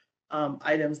other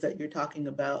items that you're talking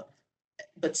about,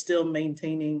 but still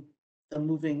maintaining the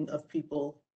moving of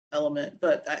people element.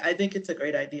 But I think it's a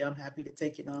great idea. I'm happy to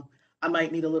take it on. I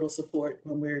might need a little support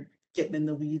when we're getting in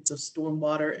the weeds of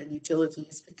stormwater and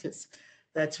utilities, because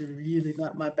that's really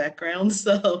not my background.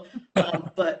 So,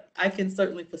 but I can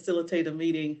certainly facilitate a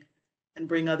meeting and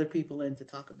bring other people in to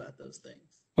talk about those things.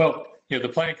 Well, the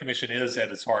Planning Commission is at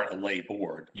its heart a lay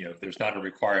board. There's not a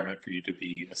requirement for you to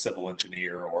be a civil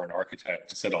engineer or an architect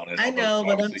to sit on it. I know,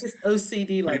 but I'm just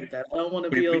OCD like that. I don't want to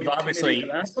be over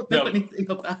obviously, I don't know anything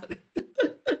about it.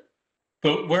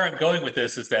 But where I'm going with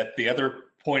this is that the other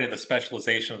point of the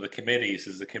specialization of the committees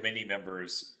is the committee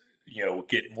members,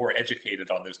 get more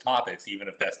educated on those topics, even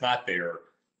if that's not their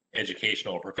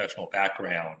educational or professional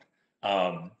background.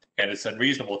 And it's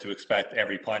unreasonable to expect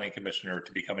every planning commissioner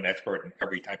to become an expert in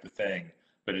every type of thing.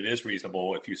 But it is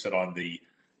reasonable if you sit on the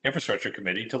infrastructure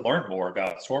committee to learn more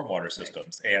about stormwater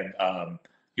systems. And, and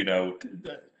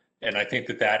I think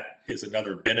that is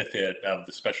another benefit of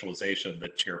the specialization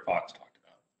that Chair Fox talked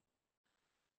about.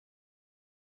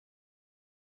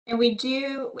 And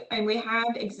we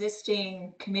have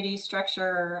existing committee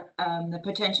structure, the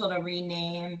potential to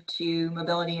rename to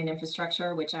mobility and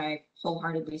infrastructure, which I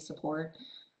wholeheartedly support.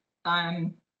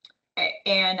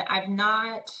 And I've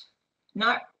not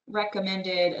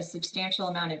recommended a substantial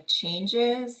amount of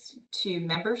changes to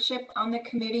membership on the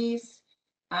committees.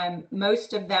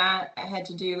 Most of that had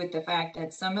to do with the fact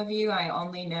that some of you I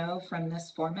only know from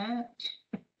this format.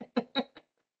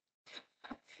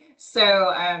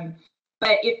 So,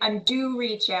 but do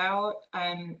reach out.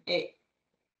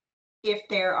 If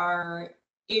there are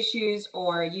issues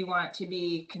or you want to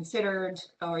be considered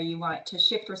or you want to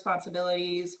shift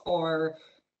responsibilities or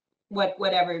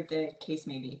whatever the case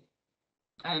may be.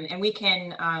 And we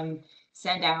can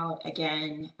send out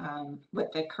again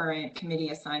what the current committee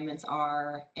assignments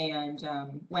are and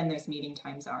when those meeting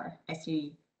times are. I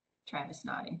see Travis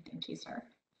nodding. Thank you, sir.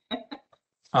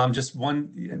 Just one,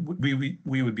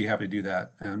 we would be happy to do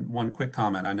that. And one quick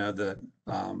comment. I know that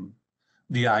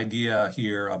the idea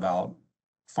here about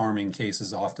farming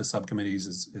cases off to subcommittees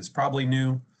is probably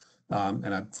new.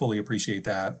 And I fully appreciate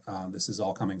that. This is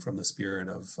all coming from the spirit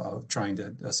of trying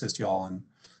to assist y'all in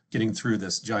getting through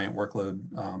this giant workload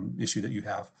issue that you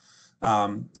have.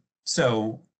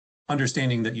 So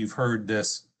understanding that you've heard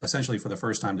this essentially for the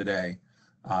first time today,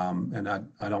 and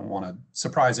I don't want to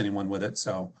surprise anyone with it.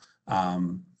 So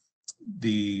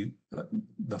the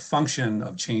function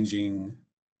of changing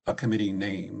a committee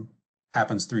name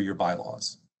happens through your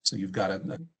bylaws. So you've got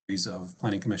a series of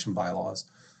planning commission bylaws.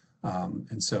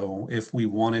 And so if we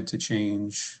wanted to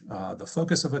change the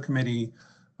focus of a committee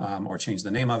or change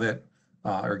the name of it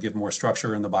or give more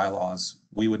structure in the bylaws,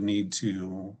 we would need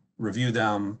to review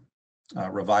them,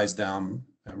 revise them,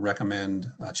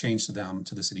 recommend a change to them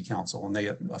to the city council, and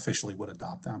they officially would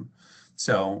adopt them.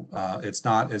 So it's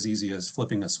not as easy as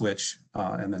flipping a switch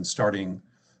and then starting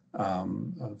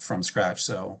from scratch.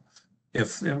 So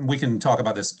if we can talk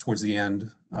about this towards the end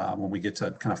when we get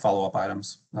to kind of follow-up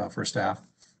items for staff.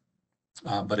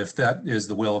 But if that is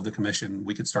the will of the commission,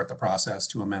 we could start the process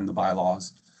to amend the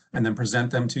bylaws and then present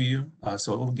them to you.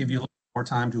 So it will give you a little more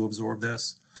time to absorb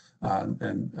this.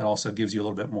 And it also gives you a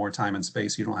little bit more time and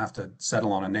space. You don't have to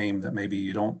settle on a name that maybe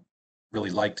you don't really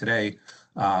like today,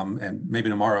 and maybe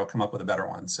tomorrow come up with a better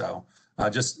one. So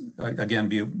just again,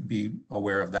 be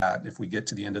aware of that if we get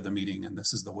to the end of the meeting and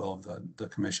this is the will of the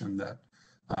commission, that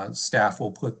staff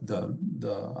will put the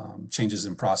changes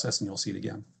in process and you'll see it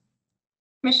again.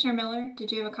 Commissioner Miller,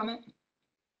 did you have a comment?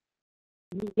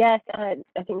 Yes, I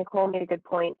think Nicole made a good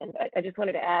point, and I just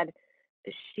wanted to add,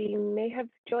 she may have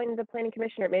joined the planning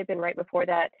commission, or it may have been right before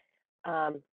that.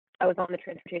 I was on the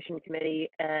transportation committee,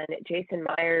 and Jason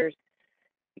Myers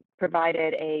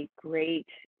provided a great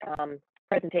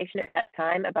presentation at that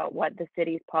time about what the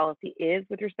city's policy is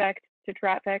with respect to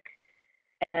traffic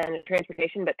and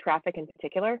transportation, but traffic in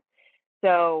particular.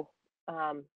 So,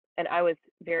 and I was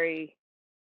very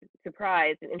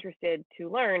surprised and interested to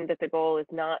learn that the goal is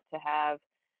not to have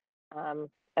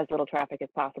as little traffic as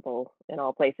possible in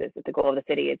all places. That the goal of the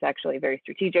city is actually very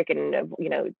strategic, and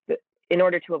in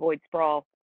order to avoid sprawl,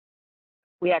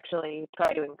 we actually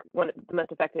try to, one of the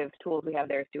most effective tools we have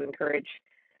there is to encourage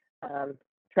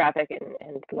traffic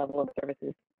and level of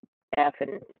services F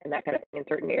and that kind of thing in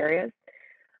certain areas.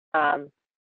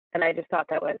 And I just thought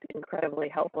that was incredibly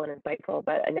helpful and insightful.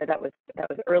 But I know that was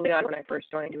early on when I first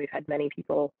joined. We've had many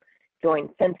people join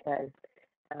since then.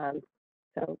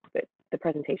 So the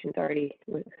presentation's already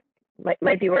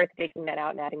might be worth taking that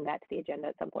out and adding that to the agenda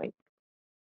at some point.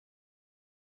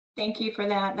 Thank you for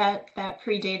that. That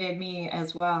predated me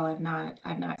as well. I've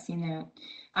not seen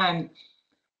that.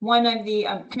 One of the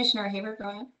Commissioner Haver, go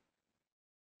ahead.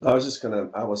 I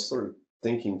was sort of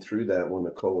thinking through that when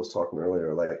Nicole was talking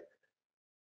earlier, like,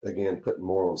 again, putting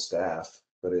more on staff,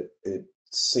 but it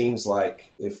seems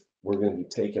like if we're going to be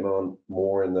taking on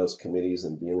more in those committees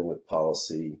and dealing with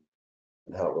policy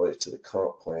and how it relates to the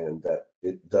comp plan, that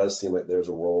it does seem like there's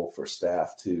a role for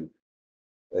staff to,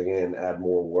 again, add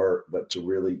more work, but to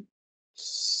really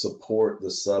support the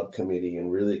subcommittee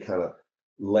and really kind of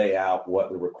lay out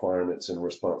what the requirements and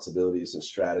responsibilities and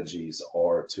strategies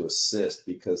are to assist.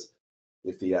 Because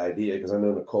if the idea, because I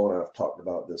know Nicole and I have talked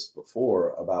about this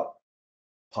before, about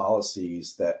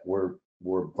policies that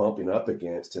we're bumping up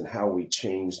against and how we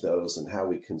change those and how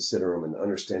we consider them and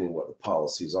understanding what the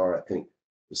policies are, I think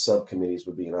the subcommittees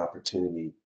would be an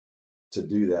opportunity to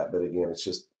do that. But again, it's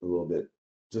just a little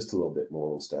bit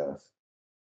more on staff.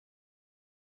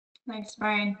 Thanks,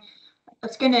 Brian. I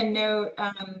was going to note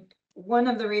one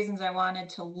of the reasons I wanted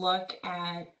to look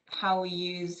at how we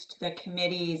used the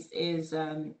committees is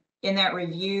in that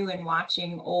review and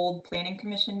watching old planning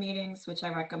commission meetings, which I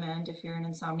recommend if you're an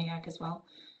insomniac as well.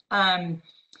 I'm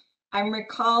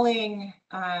recalling,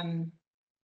 I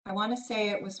want to say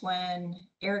it was when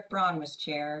Eric Braun was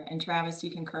chair, and Travis,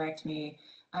 you can correct me,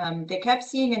 They kept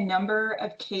seeing a number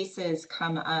of cases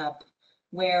come up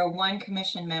where one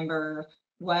commission member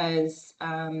was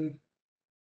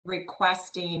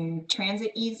requesting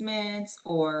transit easements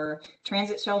or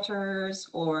transit shelters,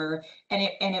 and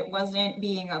it wasn't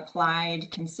being applied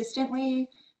consistently.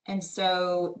 And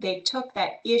so they took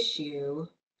that issue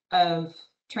of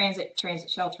transit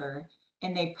shelter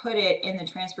and they put it in the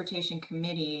transportation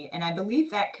committee. And I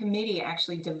believe that committee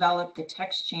actually developed the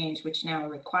text change, which now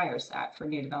requires that for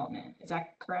new development. Is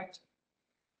that correct?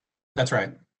 That's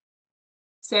right.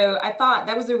 So I thought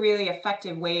that was a really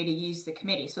effective way to use the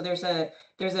committee. So there's an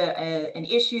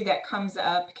issue that comes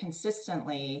up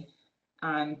consistently,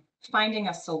 finding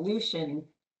a solution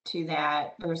to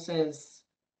that versus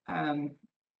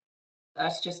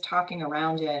us just talking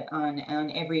around it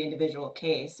on every individual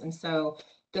case. And so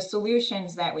the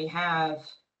solutions that we have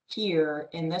here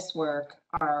in this work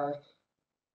are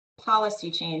policy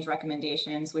change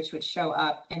recommendations, which would show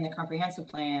up in the comprehensive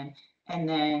plan, and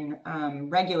then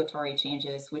regulatory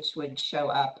changes, which would show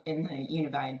up in the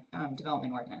unified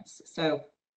development ordinance. So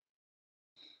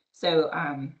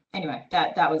anyway,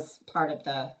 that was part of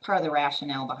the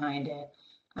rationale behind it.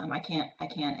 I can't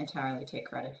entirely take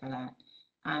credit for that.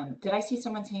 Did I see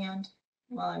someone's hand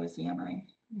while I was yammering?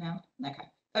 No? Okay.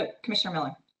 Oh, Commissioner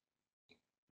Miller.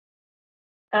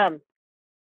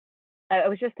 I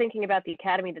was just thinking about the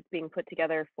academy that's being put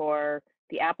together for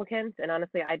the applicants, and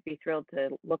honestly, I'd be thrilled to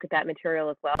look at that material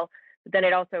as well. But then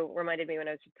it also reminded me when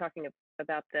I was just talking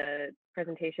about the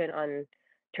presentation on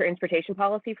transportation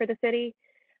policy for the city.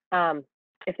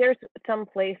 If there's some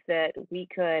place that we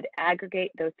could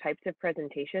aggregate those types of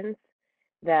presentations,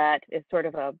 that is sort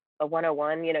of a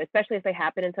 101, you know, especially if they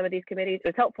happen in some of these committees. It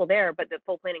was helpful there, but the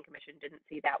full planning commission didn't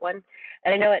see that one.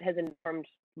 And I know it has informed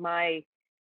my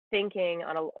thinking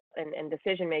on and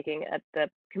decision making at the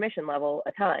commission level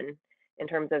a ton, in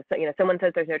terms of, you know, someone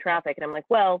says there's no traffic and I'm like,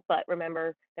 well, but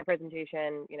remember the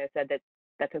presentation, you know, said that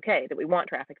that's okay, that we want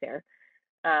traffic there.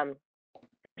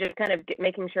 Just kind of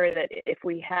making sure that if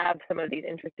we have some of these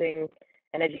interesting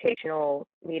and educational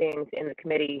meetings in the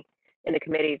committees,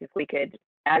 if we could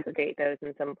aggregate those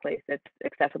in some place that's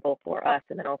accessible for us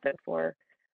and then also for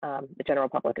the general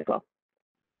public as well.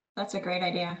 That's a great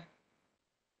idea.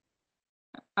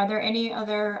 Are there any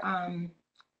other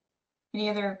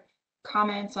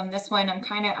comments on this one?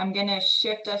 I'm going to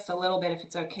shift us a little bit, if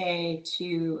it's okay,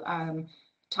 to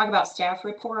talk about staff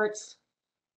reports.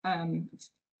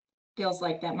 Feels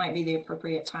like that might be the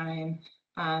appropriate time.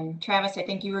 Travis, I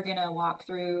think you were going to walk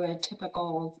through a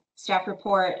typical staff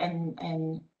report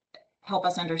and help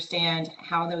us understand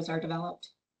how those are developed.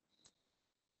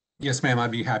 Yes, ma'am,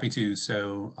 I'd be happy to.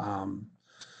 So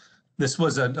this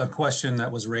was a question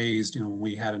that was raised, you know, when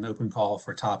we had an open call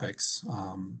for topics,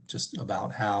 just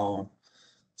about how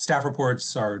staff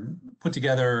reports are put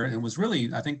together. And it was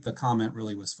really, I think the comment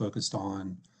really was focused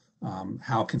on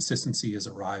how consistency is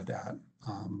arrived at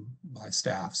by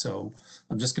staff. So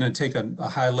I'm just going to take a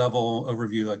high level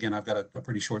overview. Again, I've got a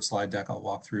pretty short slide deck I'll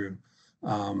walk through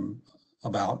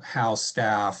about how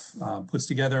staff puts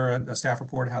together a staff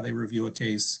report, how they review a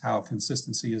case, how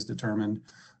consistency is determined.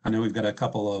 I know we've got a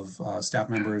couple of staff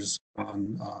members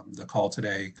on the call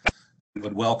today.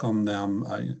 Would welcome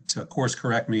them to course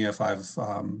correct me if I've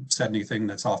said anything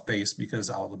that's off base, because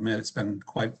I'll admit it's been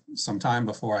quite some time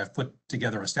before I've put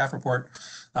together a staff report.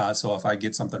 So if I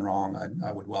get something wrong,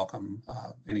 I would welcome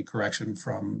any correction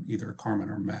from either Carmen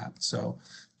or Matt. So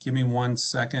give me 1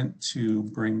 second to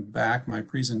bring back my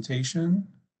presentation.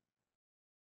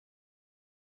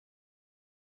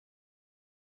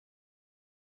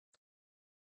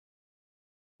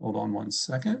 Hold on 1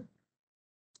 second.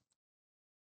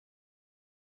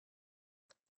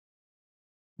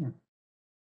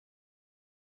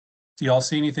 Do y'all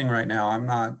see anything right now? I'm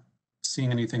not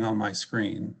seeing anything on my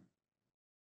screen.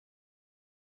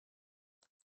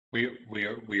 We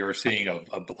are seeing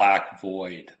a black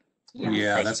void.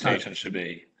 Yeah, that's not. Presentation should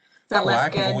be. That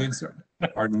Black good? voids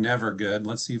are never good.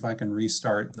 Let's see if I can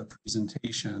restart the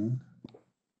presentation.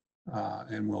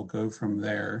 And we'll go from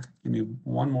there. Give me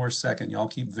 1 more second. Y'all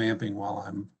keep vamping while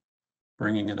I'm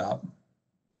bringing it up.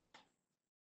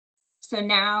 So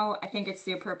now I think it's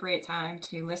the appropriate time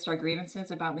to list our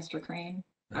grievances about Mr. Crane.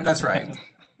 That's right.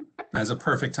 That's a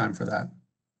perfect time for that.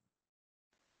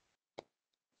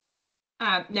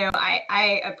 No,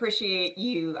 I appreciate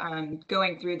you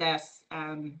going through this.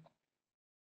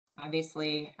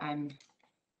 Obviously,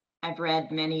 I've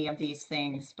read many of these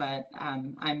things, but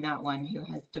I'm not one who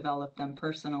has developed them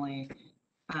personally.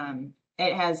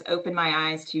 It has opened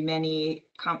my eyes to many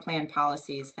comp plan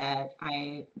policies that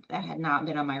had not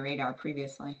been on my radar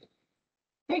previously.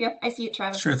 There you go. I see it,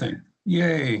 Travis. Sure thing.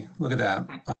 Yay, look at that.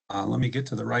 Let me get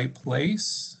to the right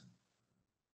place.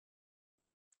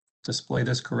 Display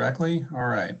this correctly. All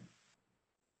right.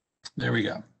 There we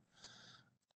go.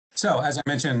 So as I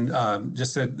mentioned,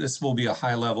 just that this will be a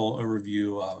high-level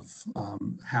overview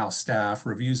of how staff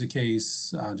reviews a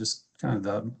case, just kind of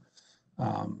the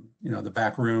the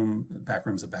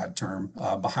backroom's a bad term,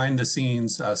 behind the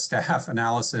scenes staff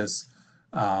analysis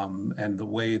and the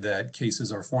way that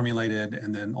cases are formulated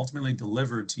and then ultimately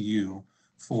delivered to you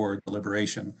for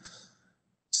deliberation.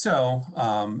 So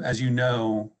as you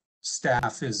know,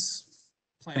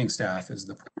 planning staff is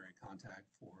the primary contact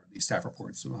for these staff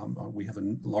reports. We have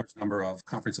a large number of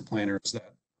comprehensive planners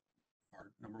that are,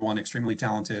 number one, extremely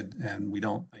talented, and we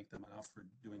don't thank them enough for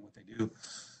doing what they do.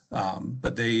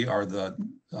 But they are the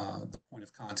point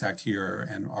of contact here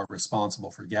and are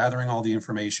responsible for gathering all the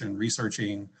information,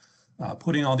 researching,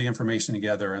 putting all the information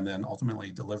together, and then ultimately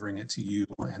delivering it to you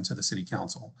and to the city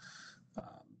council. The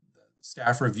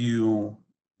staff review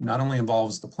not only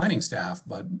involves the planning staff,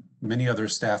 but many other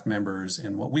staff members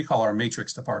in what we call our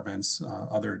matrix departments,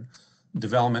 other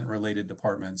development related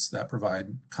departments that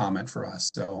provide comment for us.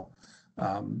 So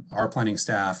our planning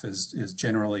staff is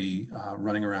generally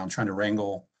running around trying to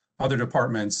wrangle other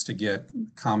departments to get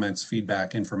comments,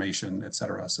 feedback, information, et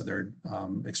cetera. So they're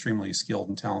extremely skilled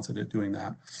and talented at doing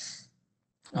that.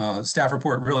 Staff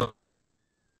report really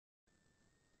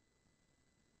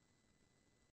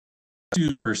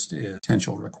first is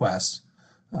potential requests,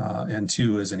 and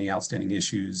two is any outstanding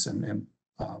issues and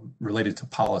related to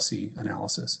policy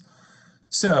analysis.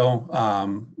 So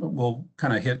we'll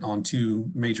kind of hit on two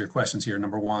major questions here.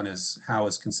 Number one is how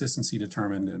is consistency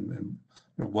determined and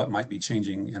what might be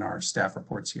changing in our staff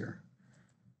reports here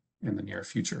in the near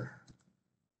future.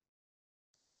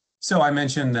 So I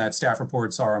mentioned that staff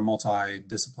reports are a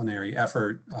multidisciplinary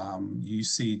effort. You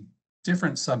see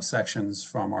different subsections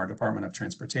from our Department of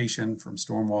Transportation, from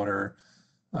Stormwater,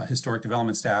 historic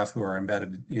development staff who are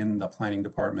embedded in the planning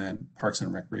department, parks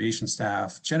and recreation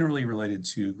staff, generally related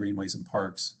to greenways and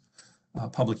parks.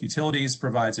 Public utilities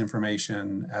provides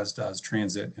information, as does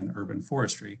transit and urban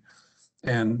forestry.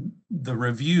 And the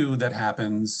review that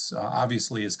happens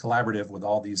obviously is collaborative with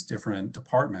all these different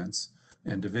departments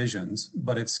and divisions,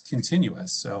 but it's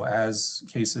continuous. So as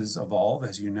cases evolve,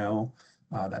 as you know,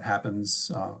 that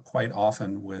happens quite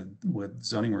often with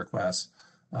zoning requests.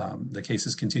 The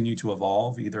cases continue to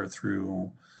evolve either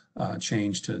through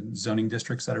change to zoning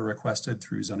districts that are requested,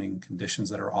 through zoning conditions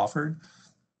that are offered,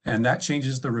 and that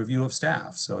changes the review of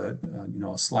staff. So that,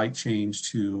 a slight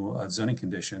change to a zoning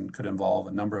condition could involve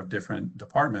a number of different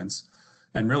departments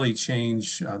and really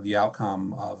change the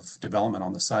outcome of development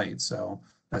on the site. So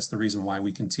that's the reason why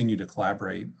we continue to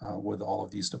collaborate with all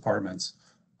of these departments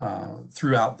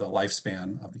throughout the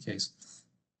lifespan of the case.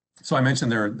 So I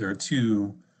mentioned there are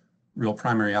two real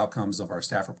primary outcomes of our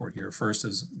staff report here. First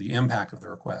is the impact of the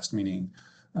request, meaning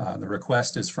the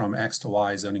request is from X to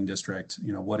Y zoning district.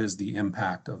 What is the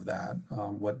impact of that?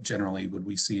 What generally would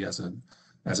we see as an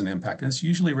impact? And it's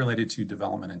usually related to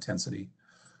development intensity.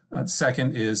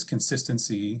 Second is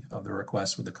consistency of the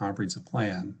request with the comprehensive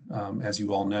plan. As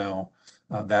you all know,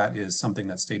 that is something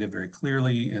that's stated very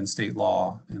clearly in state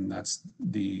law, and that's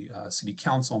the city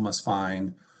council must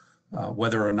find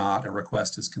whether or not a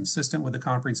request is consistent with the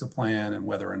comprehensive plan and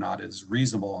whether or not it is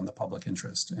reasonable in the public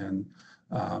interest. And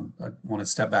I want to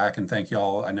step back and thank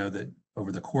y'all. I know that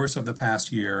over the course of the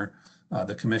past year,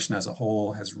 the commission as a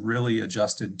whole has really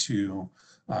adjusted to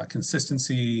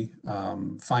consistency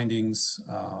findings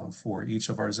for each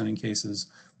of our zoning cases.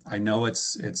 I know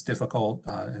it's difficult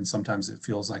and sometimes it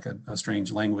feels like a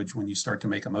strange language when you start to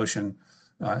make a motion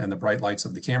and the bright lights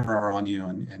of the camera are on you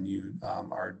and you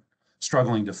are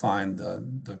struggling to find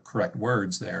the correct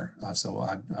words there. So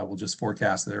I will just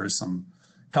forecast there is some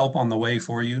help on the way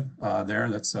for you there.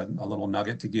 That's a little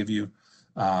nugget to give you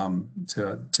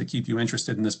to keep you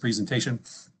interested in this presentation.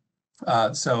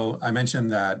 So I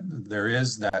mentioned that there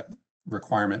is that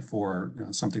requirement for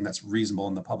something that's reasonable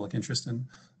in the public interest, and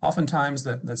oftentimes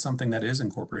that's something that is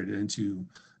incorporated into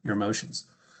your motions.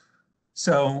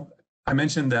 So I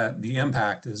mentioned that the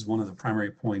impact is one of the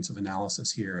primary points of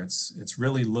analysis here. It's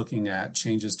really looking at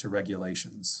changes to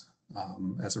regulations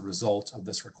as a result of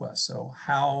this request. So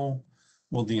how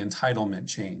will the entitlement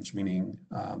change? Meaning,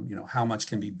 how much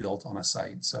can be built on a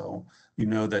site? So you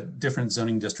know that different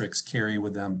zoning districts carry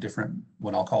with them different,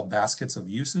 what I'll call baskets of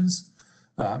uses,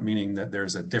 meaning that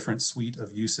there's a different suite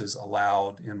of uses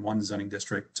allowed in one zoning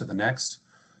district to the next.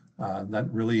 That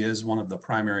really is one of the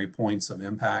primary points of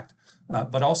impact.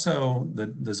 But also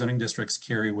the zoning districts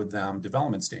carry with them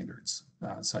development standards,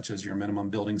 such as your minimum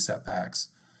building setbacks,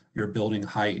 your building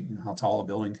height, and how tall a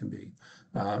building can be.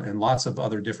 and lots of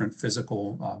other different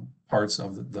physical parts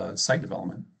of the site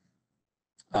development.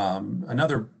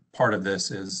 Another part of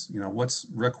this is, what's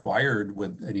required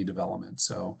with any development.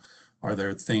 So are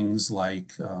there things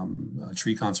like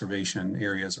tree conservation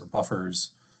areas or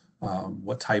buffers?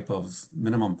 What type of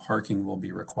minimum parking will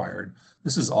be required?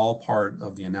 This is all part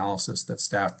of the analysis that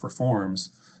staff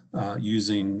performs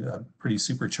using a pretty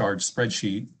supercharged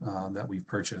spreadsheet that we've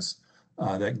purchased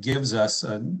that gives us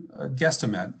a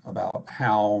guesstimate about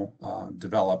how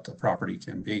developed a property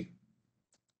can be.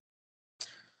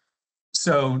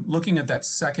 So looking at that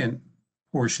second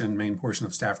portion, main portion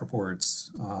of staff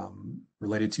reports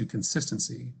related to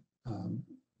consistency,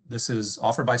 this is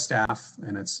offered by staff,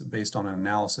 and it's based on an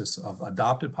analysis of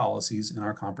adopted policies in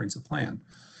our comprehensive plan.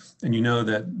 And you know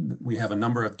that we have a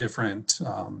number of different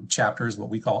chapters, what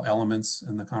we call elements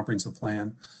in the comprehensive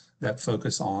plan, that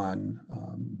focus on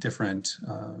different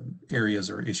areas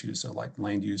or issues, so like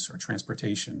land use or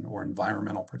transportation or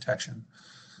environmental protection.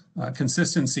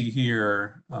 Consistency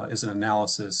here is an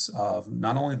analysis of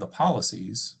not only the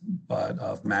policies, but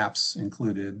of maps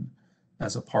included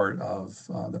as a part of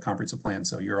the comprehensive plan.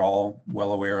 So you're all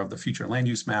well aware of the future land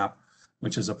use map,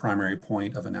 which is a primary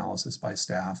point of analysis by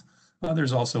staff.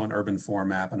 There's also an urban form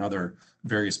map and other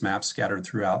various maps scattered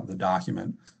throughout the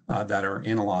document that are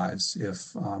analyzed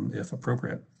if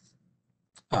appropriate.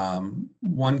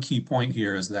 One key point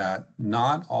here is that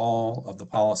not all of the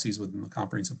policies within the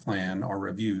comprehensive plan are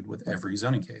reviewed with every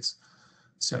zoning case.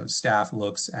 So staff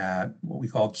looks at what we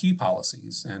call key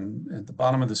policies, and at the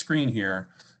bottom of the screen here,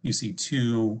 you see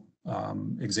two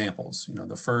examples.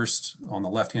 The first on the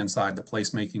left-hand side, the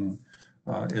placemaking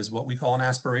is what we call an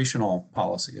aspirational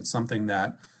policy. It's something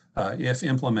that, if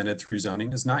implemented through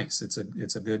zoning, is nice. It's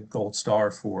a good gold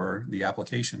star for the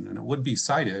application, and it would be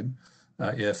cited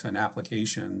if an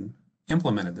application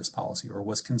implemented this policy or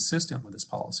was consistent with this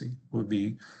policy. Would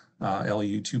be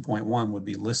LU 2.1 would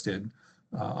be listed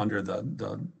under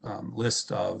the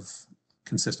list of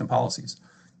consistent policies.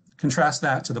 Contrast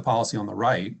that to the policy on the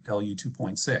right, LU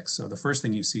 2.6. So the first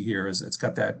thing you see here is it's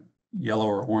got that yellow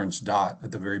or orange dot at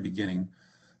the very beginning.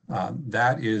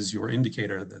 That is your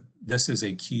indicator that this is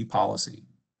a key policy.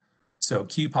 So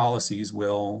key policies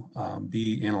will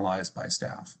be analyzed by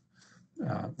staff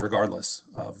regardless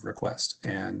of request.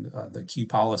 And the key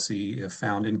policy, if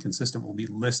found inconsistent, will be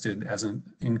listed as an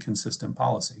inconsistent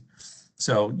policy.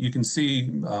 So you can see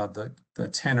the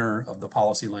tenor of the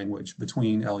policy language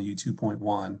between LU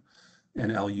 2.1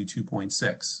 and LU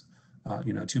 2.6.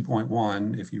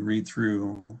 2.1, if you read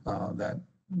through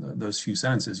those few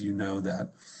sentences, you know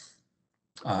that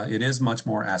it is much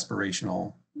more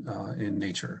aspirational in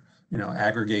nature.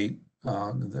 Aggregate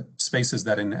the spaces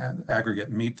that in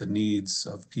aggregate meet the needs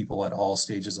of people at all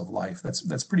stages of life.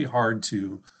 That's pretty hard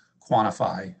to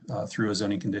quantify through a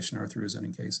zoning condition or through a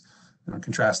zoning case.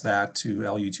 Contrast that to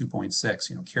LU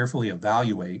 2.6, carefully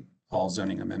evaluate all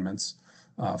zoning amendments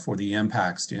for the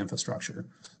impacts to infrastructure.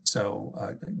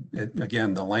 So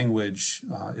again, the language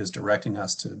is directing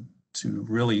us to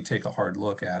really take a hard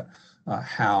look at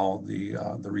how the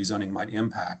rezoning might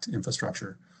impact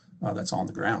infrastructure that's on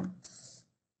the ground.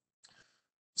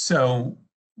 So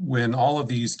when all of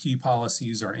these key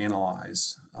policies are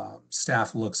analyzed,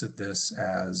 staff looks at this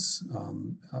as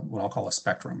what I'll call a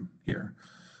spectrum here.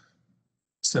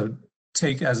 So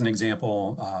take as an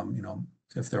example,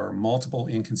 if there are multiple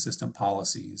inconsistent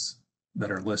policies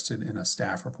that are listed in a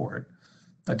staff report,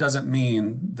 that doesn't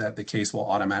mean that the case will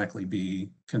automatically be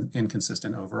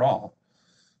inconsistent overall.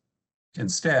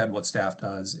 Instead, what staff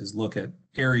does is look at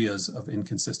areas of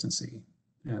inconsistency.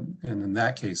 And in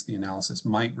that case, the analysis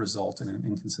might result in an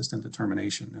inconsistent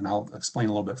determination. And I'll explain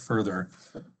a little bit further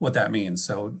what that means.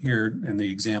 So here in the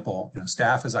example,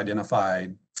 staff has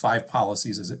identified 5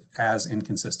 policies as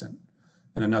inconsistent,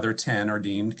 and another 10 are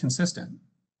deemed consistent.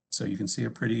 So you can see a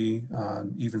pretty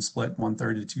even split,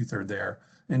 1/3 to 2/3 there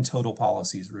in total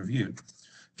policies reviewed.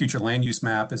 Future land use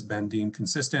map has been deemed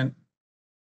consistent,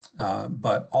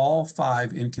 but all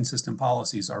 5 inconsistent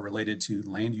policies are related to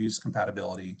land use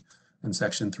compatibility in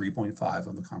section 3.5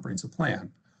 of the comprehensive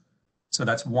plan. So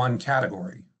that's one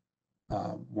category,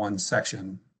 one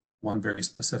section, one very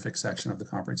specific section of the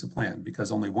comprehensive plan.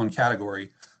 Because only one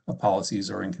category of policies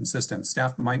are inconsistent,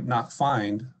 staff might not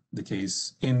find the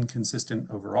case inconsistent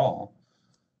overall.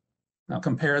 Now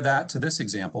compare that to this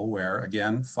example where,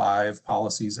 again, 5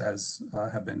 policies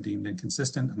have been deemed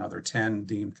inconsistent, another 10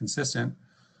 deemed consistent.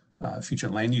 Future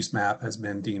land use map has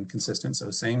been deemed consistent, so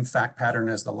same fact pattern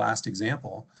as the last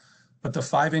example. But the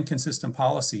 5 inconsistent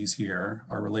policies here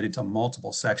are related to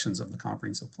multiple sections of the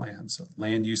comprehensive plan. So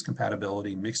land use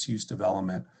compatibility, mixed use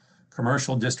development,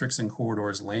 commercial districts and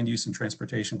corridors, land use and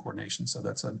transportation coordination. So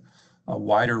that's a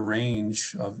wider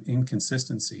range of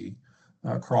inconsistency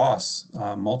across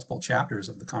multiple chapters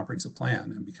of the comprehensive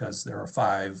plan. And because there are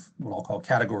 5, what I'll call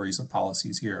categories of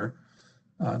policies here,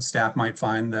 staff might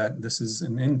find that this is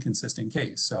an inconsistent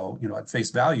case. So, at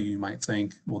face value, you might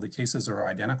think, well, the cases are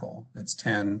identical. It's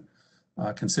 10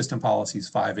 consistent policies,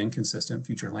 5 inconsistent.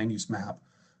 Future land use map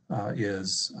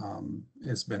has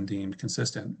been deemed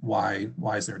consistent. Why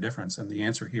is there a difference? And the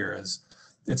answer here is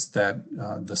it's that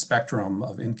the spectrum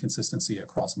of inconsistency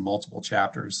across multiple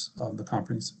chapters of the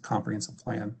comprehensive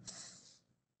plan.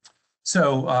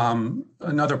 So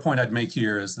another point I'd make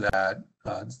here is that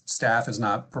staff is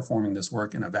not performing this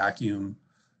work in a vacuum.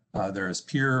 There is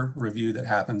peer review that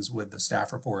happens with the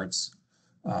staff reports.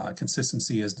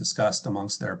 Consistency is discussed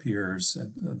amongst their peers.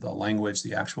 The language,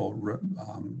 the actual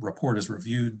report is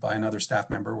reviewed by another staff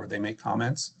member where they make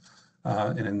comments.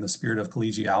 And in the spirit of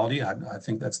collegiality, I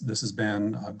think this has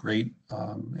been a great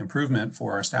improvement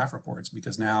for our staff reports,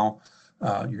 because now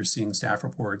you're seeing staff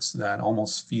reports that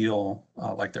almost feel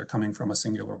like they're coming from a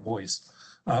singular voice,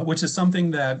 which is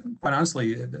something that, quite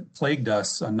honestly, plagued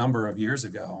us a number of years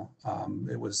ago.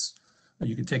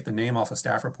 You could take the name off a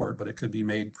staff report, but it could be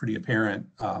made pretty apparent,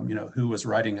 who was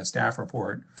writing a staff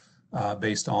report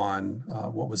based on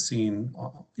what was seen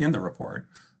in the report.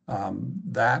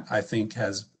 That, I think,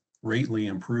 has greatly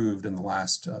improved in the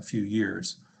last few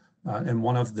years. And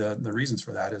one of the reasons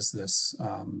for that is this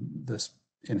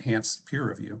enhanced peer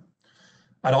review.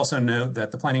 I'd also note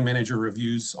that the planning manager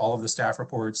reviews all of the staff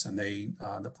reports, and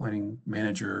the planning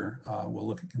manager will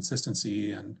look at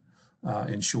consistency and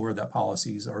ensure that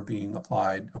policies are being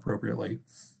applied appropriately.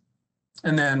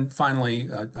 And then finally,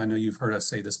 I know you've heard us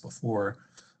say this before,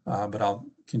 but I'll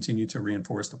continue to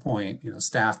reinforce the point.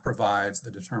 Staff provides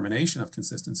the determination of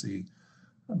consistency,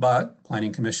 but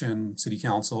Planning Commission, City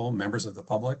Council, members of the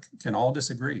public can all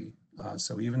disagree.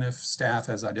 So even if staff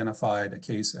has identified a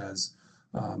case as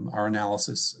our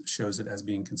analysis shows it as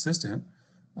being consistent,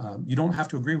 you don't have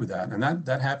to agree with that. And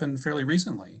that happened fairly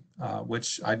recently,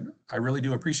 which I really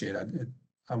do appreciate.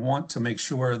 I want to make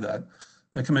sure that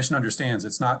the commission understands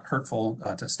it's not hurtful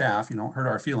to staff. You don't hurt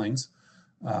our feelings.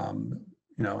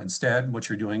 Instead, what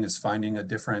you're doing is finding a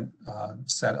different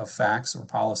set of facts or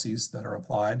policies that are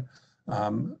applied,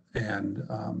 and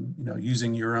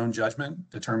using your own judgment,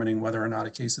 determining whether or not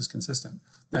a case is consistent.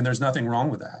 And there's nothing wrong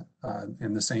with that.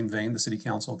 In the same vein, the City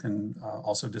Council can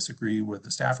also disagree with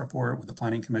the staff report, with the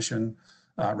Planning Commission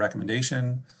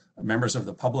recommendation. Members of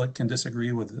the public can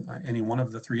disagree with any one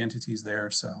of the 3 entities there.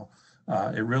 So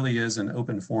it really is an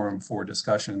open forum for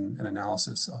discussion and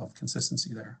analysis of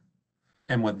consistency there.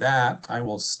 And with that, I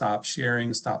will stop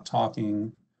sharing, stop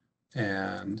talking,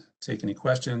 and take any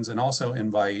questions, and also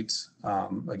invite,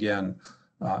 again,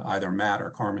 either Matt or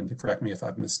Carmen to correct me if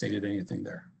I've misstated anything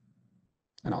there.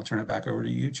 And I'll turn it back over to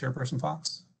you, Chairperson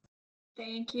Fox.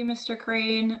 Thank you, Mr.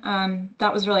 Crane.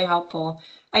 That was really helpful.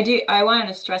 I wanted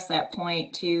to stress that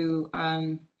point too.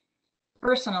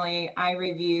 Personally, I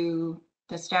review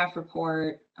the staff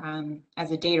report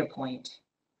as a data point.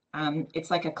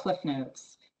 It's like a Cliff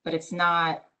Notes, but it's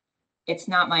not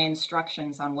my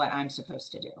instructions on what I'm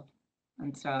supposed to do.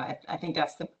 And so I think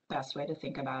that's the best way to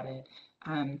think about it.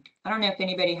 I don't know if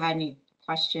anybody had any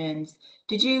questions.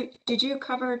 Did you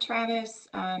cover, Travis,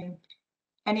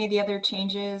 any of the other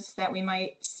changes that we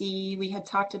might see? We had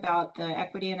talked about the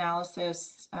equity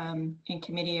analysis in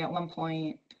committee at one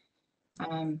point.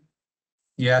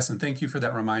 Yes, and thank you for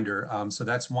that reminder. So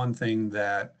that's one thing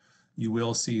that you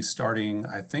will see starting,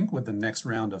 I think, with the next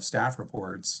round of staff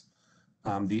reports.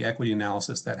 The equity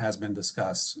analysis that has been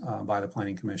discussed by the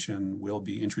Planning Commission will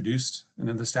be introduced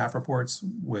into the staff reports,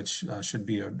 which should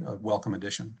be a welcome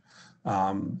addition.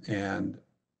 And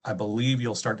I believe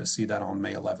you'll start to see that on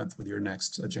May 11th with your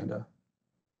next agenda.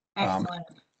 Excellent.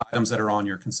 Items that are on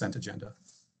your consent agenda.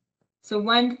 So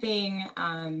one thing,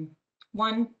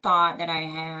 one thought that I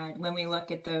had when we look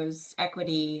at those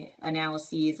equity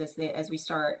analyses as we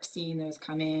start seeing those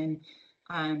come in,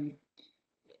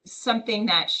 something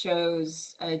that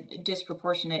shows a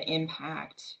disproportionate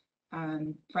impact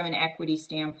from an equity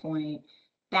standpoint,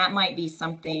 that might be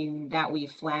something that we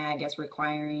flag as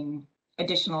requiring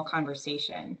additional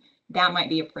conversation. That might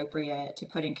be appropriate to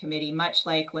put in committee, much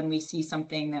like when we see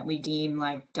something that we deem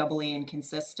like doubly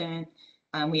inconsistent,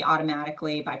 we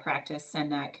automatically, by practice,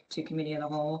 send that to committee of the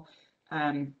whole.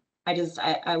 I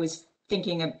was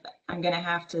thinking I'm going to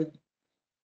have to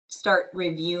start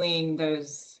reviewing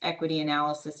those equity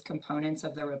analysis components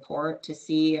of the report to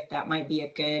see if that might be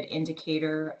a good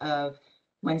indicator of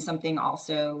when something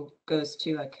also goes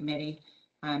to a committee.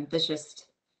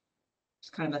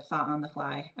 Just kind of a thought on the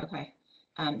fly. Okay.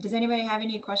 Does anybody have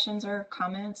any questions or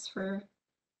comments for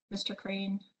Mr.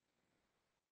 Crane?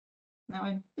 That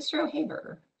one, Mr.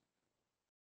 O'Haver.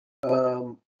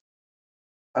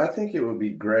 I think it would be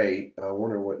great. I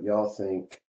wonder what y'all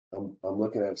think. I'm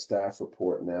looking at a staff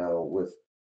report now with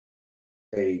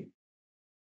a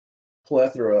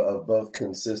plethora of both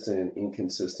consistent and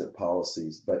inconsistent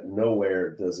policies, but nowhere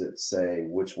does it say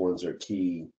which ones are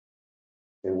key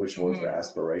and which ones are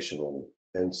aspirational.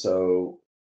 And so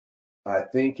I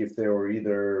think if there were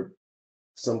either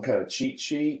some kind of cheat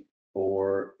sheet,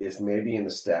 or if maybe in the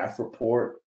staff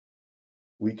report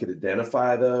we could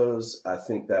identify those, I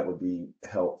think that would be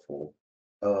helpful.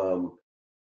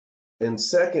 And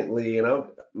secondly, and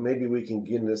maybe we can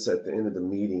get this at the end of the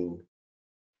meeting.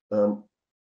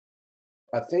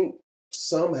 I think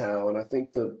somehow, and I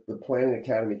think the Planning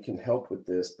Academy can help with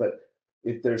this, but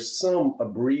if there's some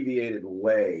abbreviated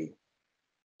way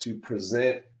to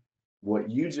present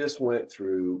what you just went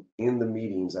through in the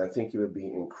meetings, I think it would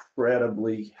be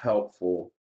incredibly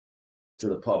helpful to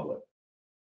the public.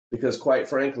 Because quite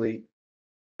frankly,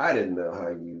 I didn't know how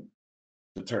you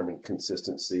determine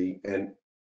consistency, and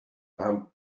I'm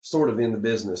sort of in the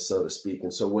business, so to speak.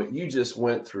 And so what you just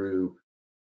went through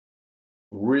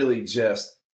really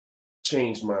just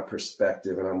changed my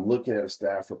perspective. And I'm looking at a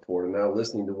staff report and now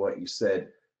listening to what you said,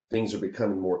 things are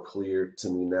becoming more clear to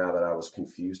me now that I was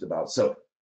confused about. So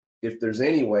if there's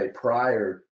any way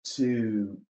prior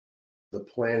to the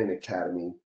Planning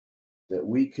Academy that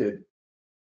we could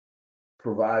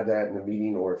provide that in a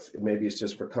meeting, or if maybe it's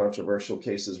just for controversial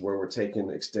cases where we're taking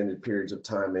extended periods of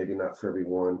time, maybe not for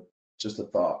everyone, just a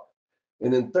thought.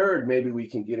 And then third, maybe we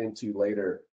can get into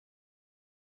later.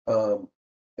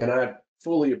 And I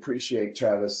fully appreciate,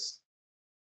 Travis,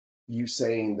 you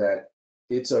saying that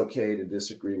it's okay to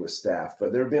disagree with staff,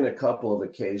 but there have been a couple of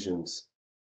occasions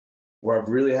where I've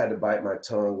really had to bite my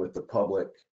tongue with the public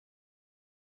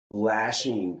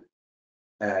lashing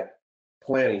at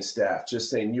planning staff,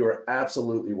 just saying you are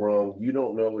absolutely wrong. You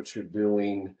don't know what you're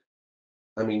doing.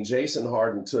 I mean, Jason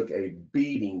Harden took a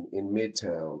beating in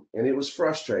Midtown, and it was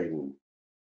frustrating,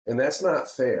 and that's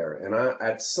not fair. And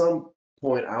at some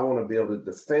point, I want to be able to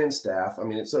defend staff. I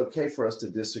mean, it's okay for us to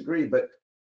disagree, but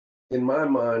in my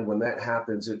mind, when that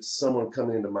happens, it's someone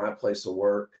coming into my place of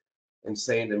work and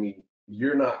saying to me,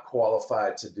 you're not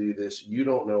qualified to do this. You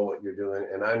don't know what you're doing,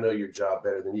 and I know your job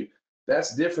better than you.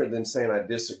 That's different than saying I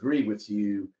disagree with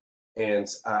you and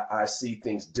I see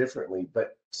things differently.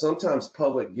 But sometimes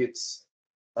public gets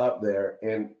up there,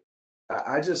 and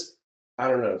I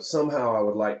don't know, somehow I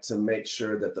would like to make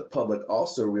sure that the public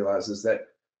also realizes that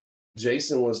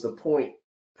Jason was the point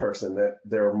person, that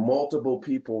there are multiple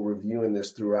people reviewing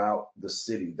this throughout the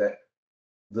city, that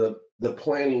the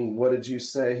planning, what did you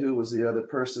say? Who was the other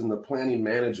person? The planning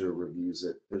manager reviews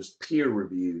it. There's peer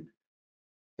reviewed.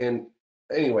 And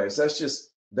anyways,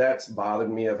 that's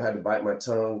bothered me. I've had to bite my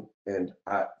tongue. And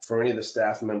for any of the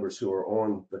staff members who are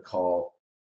on the call,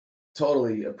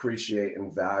 totally appreciate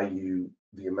and value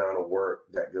the amount of work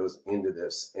that goes into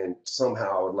this. And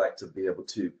somehow I would like to be able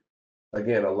to,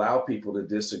 again, allow people to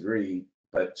disagree,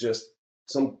 but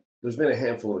there's been a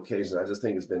handful of occasions I just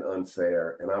think it's been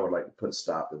unfair, and I would like to put a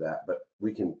stop to that, but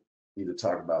we can either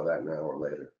talk about that now or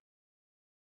later.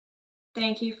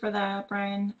 Thank you for that,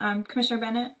 Brian. Commissioner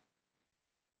Bennett?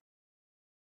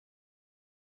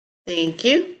 Thank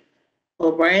you.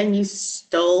 Well, Brian, you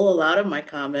stole a lot of my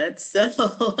comments, so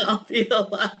I'll be a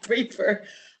lot briefer.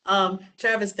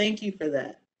 Travis, thank you for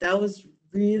that. That was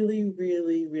really,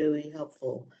 really, really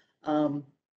helpful.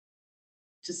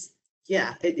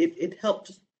 It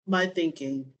helped my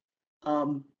thinking.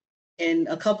 And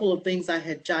a couple of things I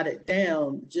had jotted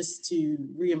down just to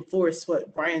reinforce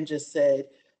what Brian just said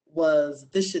was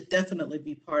this should definitely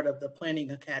be part of the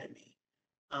Planning Academy.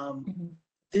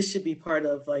 This should be part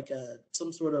of like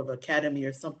some sort of academy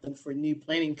or something for new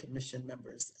Planning Commission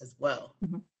members as well.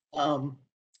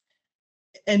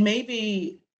 And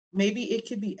maybe it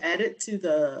could be added to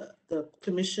the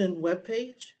commission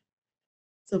webpage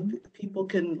so people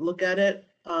can look at it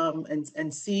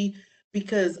and see,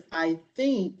 because I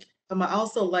think I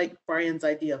also like Brian's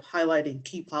idea of highlighting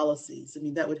key policies. I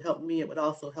mean, that would help me. It would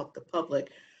also help the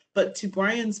public. But to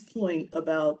Brian's point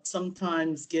about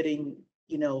sometimes getting,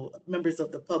 members of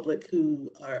the public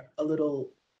who are a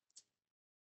little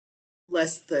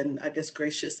less than, I guess,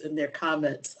 gracious in their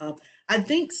comments, I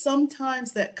think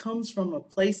sometimes that comes from a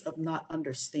place of not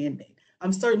understanding.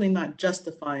 I'm certainly not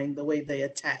justifying the way they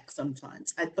attack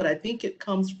sometimes, but I think it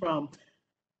comes from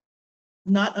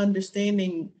not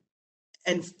understanding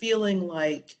and feeling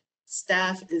like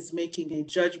staff is making a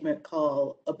judgment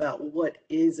call about what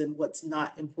is and what's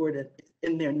not important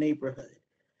in their neighborhood.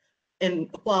 And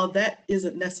while that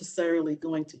isn't necessarily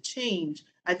going to change,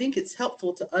 I think it's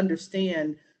helpful to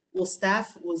understand, well,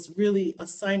 staff was really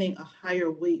assigning a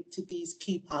higher weight to these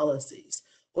key policies,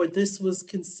 or this was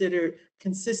considered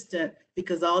consistent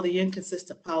because all the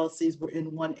inconsistent policies were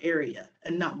in one area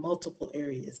and not multiple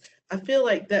areas. I feel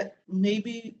like that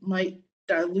maybe might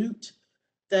dilute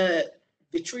the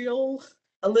vitriol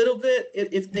a little bit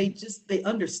if they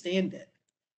understand it.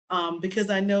 Because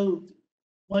I know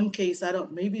one case,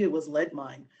 maybe it was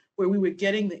Leadmine, where we were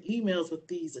getting the emails with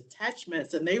these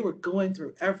attachments and they were going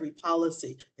through every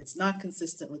policy. It's not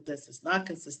consistent with this, it's not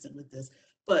consistent with this.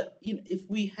 But if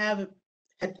we had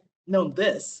known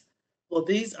this, well,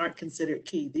 these aren't considered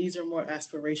key. These are more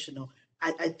aspirational.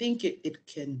 I think it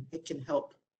can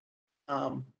help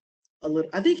a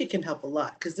little. I think it can help a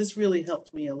lot because this really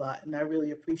helped me a lot, and I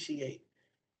really appreciate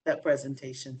that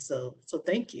presentation. So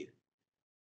thank you.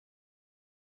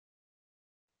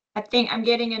 I think I'm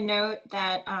getting a note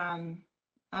that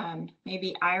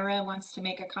maybe Ira wants to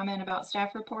make a comment about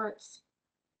staff reports.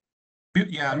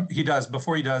 Yeah, he does.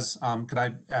 Before he does, could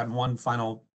I add one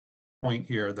final point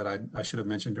here that I should have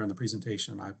mentioned during the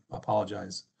presentation? I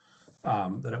apologize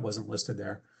that it wasn't listed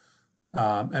there.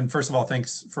 And first of all,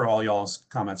 thanks for all y'all's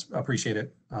comments. Appreciate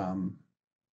it.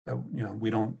 We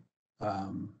don't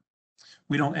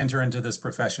enter into this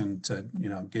profession to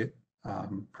get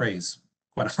praise,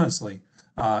 quite honestly,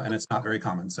 and it's not very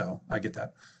common. So I get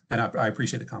that, and I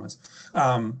appreciate the comments.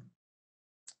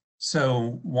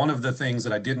 So one of the things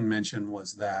that I didn't mention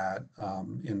was that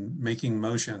in making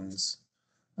motions,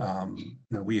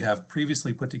 we have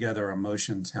previously put together a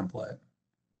motion template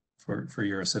for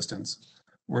your assistance.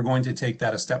 We're going to take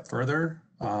that a step further,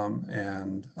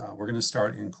 and we're going to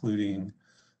start including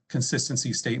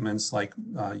consistency statements like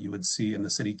you would see in the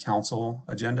city council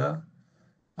agenda.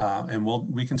 And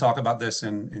we can talk about this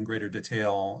in greater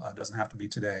detail. It doesn't have to be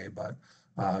today, but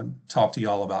talk to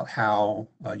y'all about how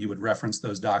you would reference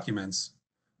those documents.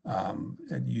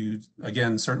 And you,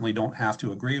 again, certainly don't have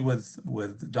to agree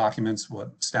with documents.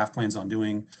 What staff plans on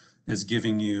doing is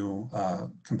giving you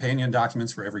companion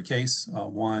documents for every case.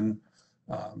 One,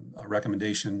 a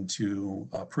recommendation to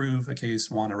approve a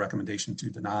case, one, a recommendation to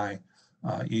deny,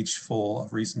 each full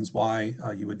of reasons why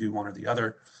you would do one or the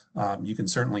other. You can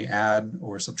certainly add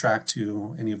or subtract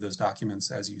to any of those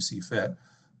documents as you see fit.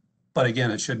 But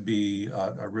again, it should be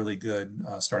a really good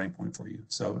starting point for you.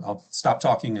 So I'll stop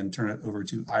talking and turn it over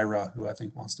to Ira, who I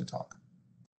think wants to talk.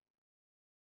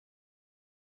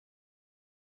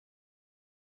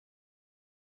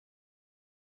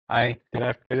 Hi,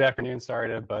 good afternoon. Sorry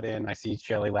to butt in. I see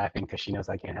Shelley laughing because she knows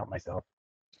I can't help myself.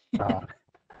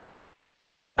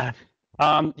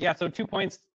 Yeah, so 2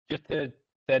 points just that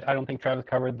I don't think Travis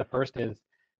covered. The first is,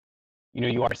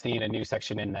 you are seeing a new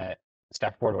section in the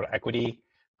staff report about equity.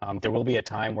 There will be a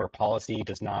time where policy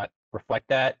does not reflect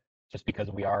that, just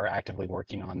because we are actively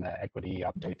working on the equity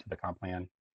update to the comp plan.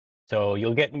 So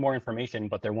you'll get more information,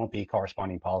 but there won't be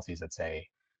corresponding policies that say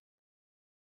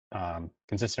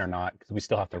consistent or not, because we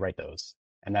still have to write those,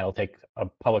 and that'll take a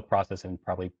public process and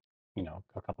probably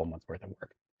a couple months worth of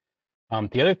work.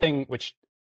 The other thing, which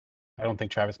I don't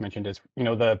think Travis mentioned, is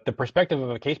the perspective of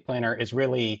a case planner is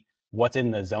really what's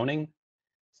in the zoning.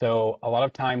 So a lot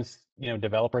of times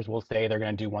developers will say they're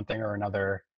going to do one thing or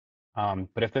another,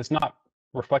 but if it's not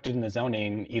reflected in the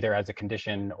zoning, either as a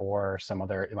condition or some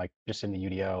other, like just in the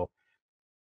UDO,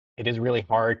 it is really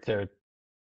hard to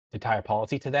tie a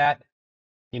policy to that.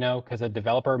 Because a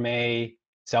developer may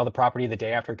sell the property the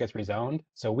day after it gets rezoned.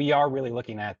 So we are really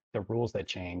looking at the rules that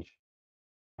change.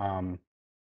 And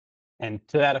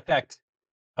to that effect,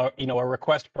 a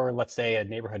request for, let's say, a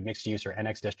neighborhood mixed use or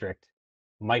NX district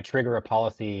might trigger a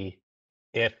policy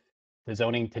if the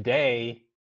zoning today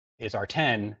is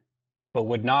R10, but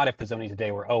would not if the zoning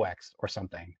today were OX or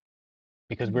something.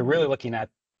 Because we're really looking at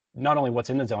not only what's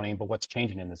in the zoning, but what's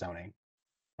changing in the zoning.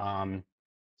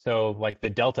 So like the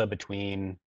delta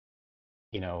between,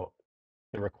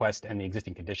 the request and the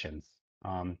existing conditions.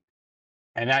 And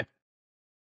that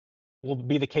will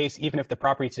be the case even if the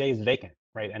property today is vacant,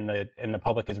 right? And the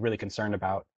public is really concerned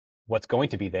about what's going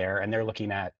to be there. And they're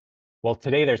looking at, well,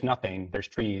 today there's nothing, there's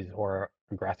trees or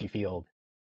a grassy field,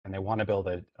 and they want to build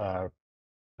a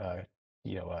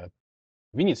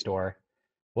convenience store.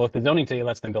 Well, if the zoning today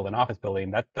lets them build an office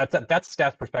building, that's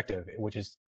staff's perspective, which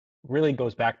is really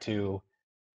goes back to,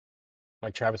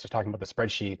 like Travis was talking about the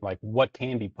spreadsheet, like what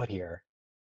can be put here.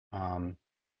 So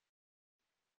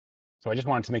I just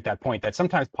wanted to make that point that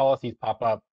sometimes policies pop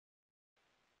up,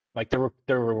 like the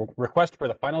request for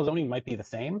the final zoning might be the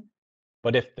same,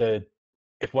 but if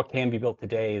what can be built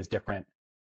today is different,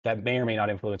 that may or may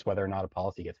not influence whether or not a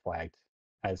policy gets flagged.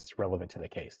 as relevant to the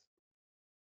case.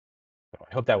 So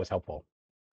I hope that was helpful.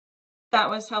 That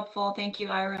was helpful. Thank you,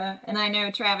 Ira. And I know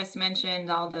Travis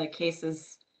mentioned all the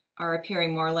cases are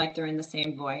appearing more like they're in the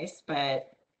same voice,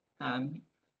 but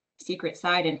secret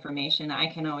side information, I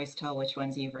can always tell which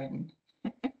ones you've written.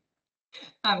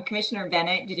 Commissioner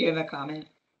Bennett, did you have a comment?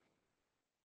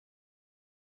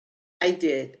 I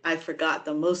did. I forgot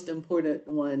the most important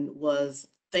one was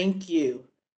thank you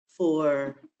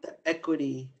for the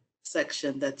equity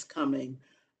section that's coming.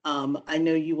 I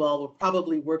know you all were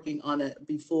probably working on it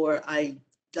before I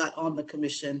got on the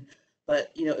commission,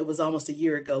 but you know, it was almost a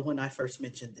year ago when I first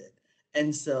mentioned it.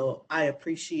 And so I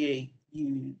appreciate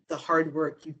you, the hard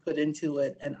work you put into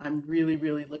it, and I'm really,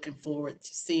 really looking forward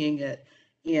to seeing it.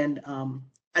 And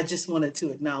I just wanted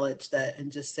to acknowledge that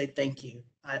and just say thank you.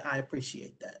 I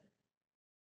appreciate that.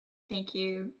 Thank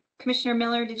you. Commissioner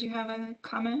Miller, did you have a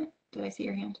comment? Did I see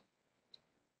your hand?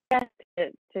 Yes,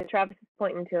 to Travis's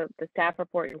point into the staff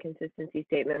report and consistency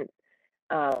statements,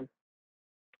 I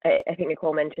think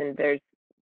Nicole mentioned there's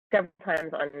several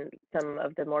times on some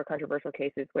of the more controversial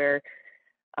cases where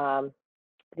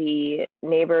the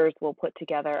neighbors will put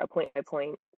together a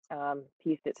point-by-point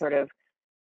piece that sort of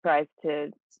tries to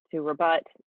rebut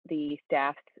the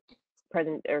staff's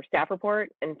staff report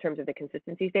in terms of the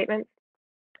consistency statements.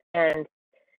 And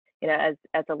you know,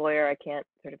 as a lawyer, I can't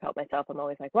sort of help myself. I'm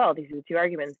always like, well, these are the two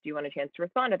arguments. Do you want a chance to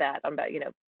respond to that? About, you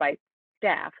know, by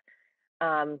staff.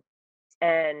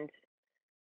 And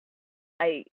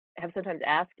I have sometimes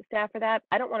asked staff for that.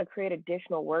 I don't want to create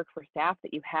additional work for staff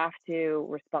that you have to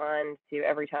respond to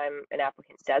every time an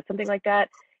applicant does something like that.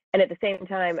 And at the same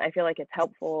time, I feel like it's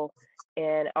helpful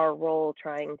in our role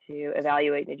trying to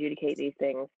evaluate and adjudicate these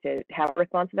things to have a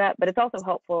response to that. But it's also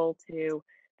helpful to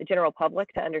the general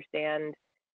public to understand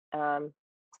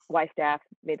why staff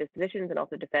made those positions and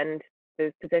also defend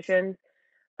those positions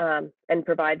and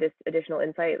provide this additional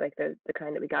insight like the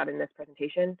kind that we got in this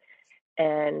presentation.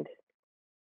 And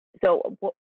so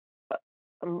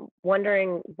I'm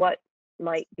wondering what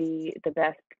might be the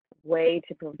best way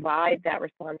to provide that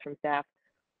response from staff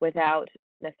without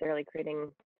necessarily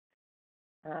creating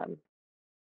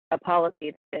a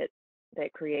policy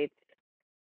that creates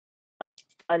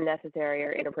unnecessary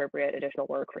or inappropriate additional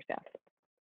work for staff.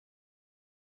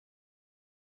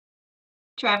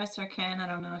 Travis or Ken, I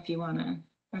don't know if you want to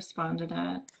respond to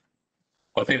that.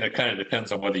 Well, I think that kind of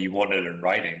depends on whether you want it in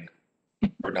writing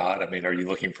or not. I mean, are you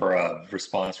looking for a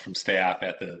response from staff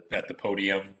at the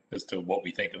podium as to what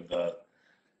we think of the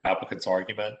applicant's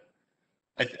argument?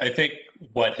 I think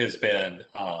what has been,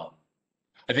 I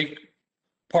think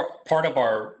part of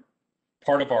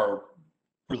our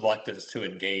reluctance to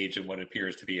engage in what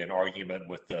appears to be an argument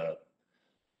with the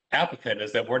applicant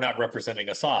is that we're not representing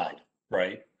a side,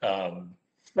 right?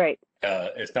 Right.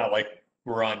 It's not like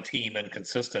we're on team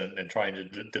inconsistent and trying to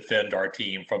defend our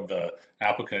team from the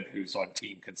applicant who's on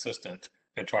team consistent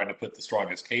and trying to put the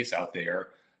strongest case out there.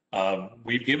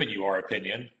 We've given you our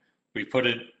opinion. We put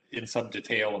it in some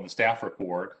detail in the staff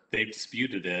report. They've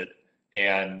disputed it,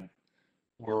 and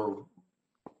we're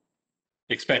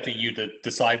expecting you to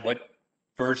decide what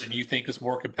version you think is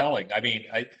more compelling. I mean,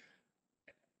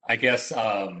 I guess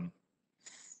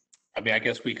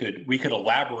we could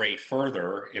elaborate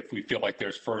further if we feel like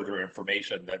there's further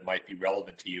information that might be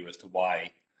relevant to you as to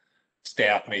why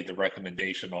staff made the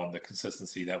recommendation on the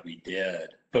consistency that we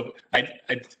did. But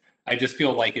I just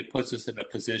feel like it puts us in a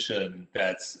position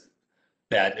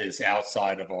that is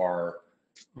outside of our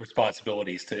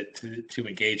responsibilities to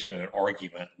engage in an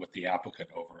argument with the applicant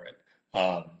over it.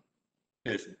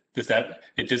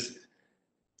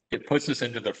 It puts us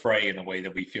into the fray in a way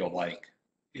that we feel like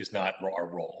is not our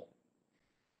role.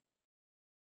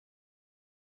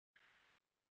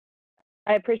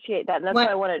 I appreciate that. And that's why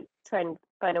I want to try and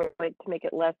find a way to make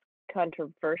it less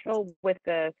controversial or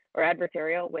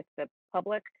adversarial with the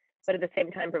public, but at the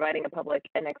same time providing a public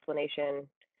an explanation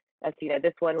as to, you know,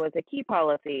 this one was a key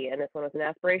policy and this one was an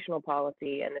aspirational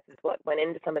policy and this is what went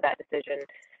into some of that decision.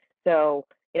 So,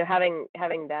 you know,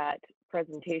 having that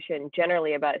presentation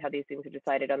generally about how these things are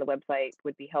decided on the website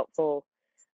would be helpful.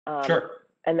 Sure.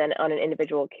 And then on an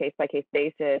individual case by case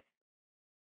basis,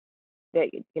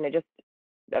 that, you know, just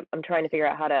I'm trying to figure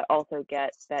out how to also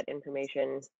get that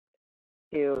information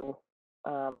to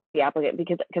the applicant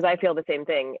because I feel the same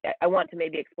thing. I want to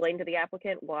maybe explain to the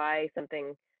applicant why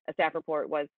a staff report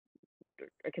was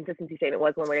a consistency statement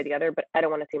was one way or the other, but I don't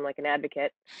want to seem like an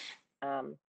advocate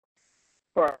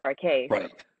for our case. Right.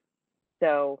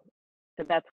 So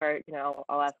that's where, you know,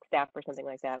 I'll ask staff for something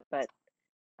like that, but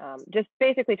just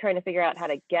basically trying to figure out how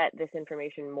to get this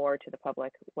information more to the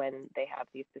public when they have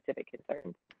these specific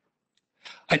concerns.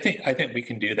 I think we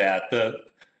can do that. The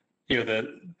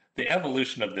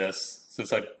evolution of this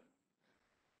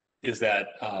is that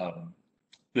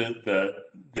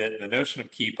the notion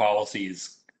of key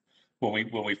policies.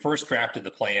 When we first drafted the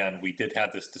plan, we did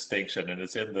have this distinction, and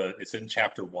it's in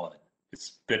chapter 1.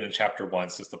 It's been in chapter 1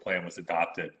 since the plan was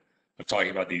adopted, of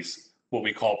talking about these what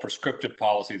we call prescriptive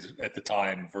policies at the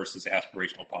time versus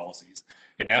aspirational policies.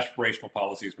 And aspirational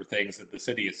policies were things that the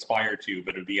city aspired to,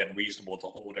 but it would be unreasonable to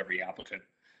hold every applicant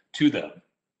to them.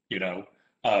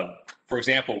 For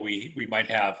example, we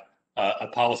might have a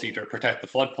policy to protect the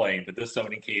floodplain, but this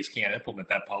zoning case can't implement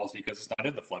that policy because it's not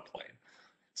in the floodplain.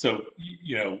 So,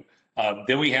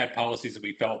 then we had policies that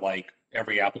we felt like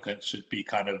every applicant should be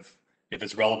kind of, if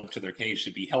it's relevant to their case,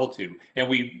 should be held to. And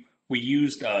we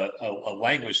used a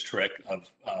language trick of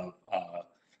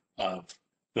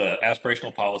the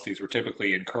aspirational policies were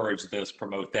typically encourage this,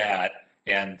 promote that,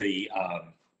 and the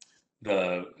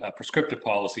prescriptive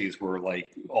policies were like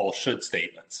all should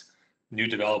statements. New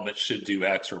development should do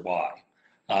X or Y.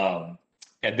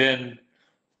 And then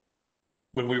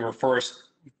when we were first,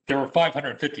 there were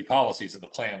 550 policies in the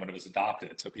plan when it was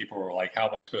adopted. So people were like, how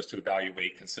am I supposed to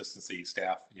evaluate consistency?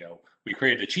 Staff, we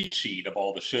created a cheat sheet of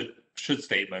all the should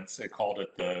statements and called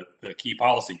it the key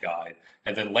policy guide.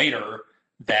 And then later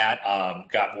that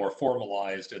got more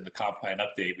formalized in the comp plan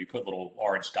update. We put little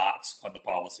orange dots on the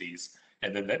policies.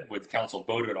 And then when council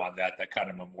voted on that, that kind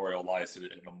of memorialized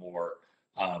it in a more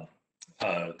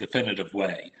definitive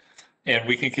way. And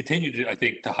we can continue to, I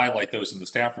think, to highlight those in the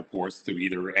staff reports through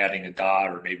either adding a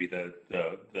dot or maybe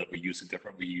we use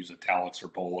we use italics or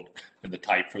bold in the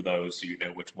type for those, so you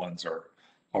know which ones are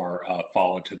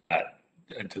fall into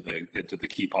the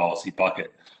key policy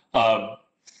bucket.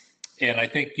 And I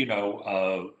think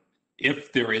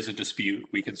if there is a dispute,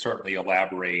 we can certainly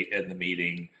elaborate in the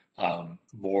meeting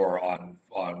more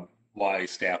on why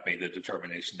staff made the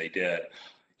determination they did.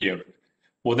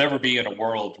 We'll never be in a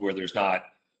world where there's not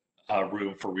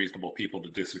room for reasonable people to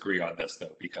disagree on this,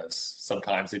 though, because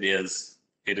sometimes it is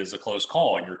a close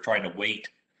call, and you're trying to weight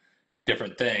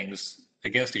different things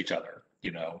against each other,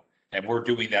 and we're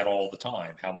doing that all the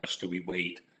time. How much do we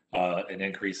weight an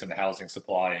increase in the housing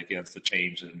supply against the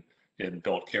change in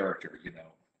built character,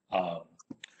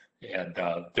 and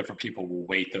different people will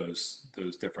weight those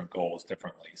different goals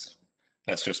differently. So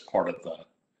that's just part of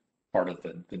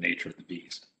the nature of the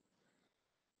beast.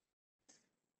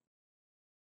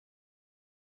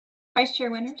 Vice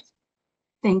Chair Winters.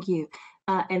 Thank you.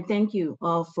 And thank you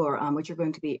all for what you're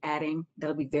going to be adding.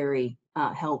 That'll be very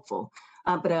helpful.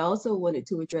 But I also wanted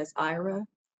to address Ira.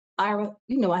 Ira,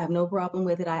 I have no problem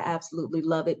with it. I absolutely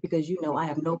love it because I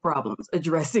have no problems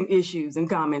addressing issues and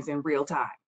comments in real time.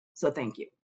 So thank you.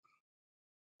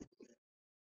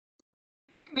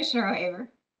 Commissioner O'Haver.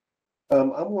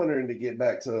 I'm wondering, to get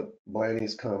back to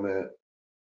Blaney's comment,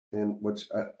 and which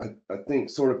I think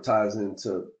sort of ties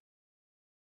into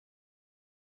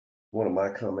one of my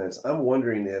comments. I'm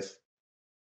wondering if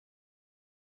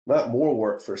not more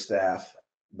work for staff,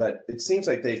 but it seems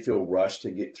like they feel rushed to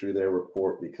get through their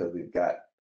report because we've got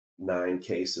 9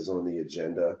 cases on the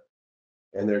agenda,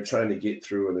 and they're trying to get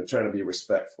through, and they're trying to be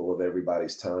respectful of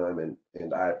everybody's time,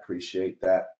 and I appreciate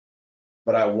that.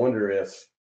 But I wonder if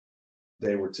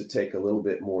they were to take a little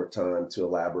bit more time to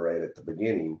elaborate at the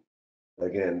beginning.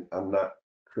 Again, I'm not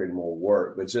creating more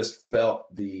work, but just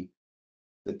felt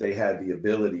that they had the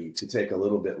ability to take a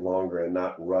little bit longer and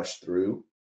not rush through,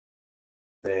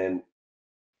 then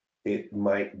it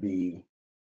might be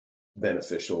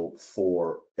beneficial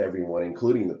for everyone,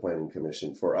 including the Planning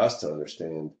Commission, for us to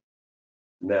understand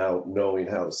now, knowing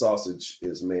how the sausage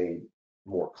is made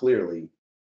more clearly,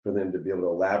 for them to be able to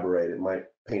elaborate. It might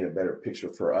paint a better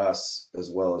picture for us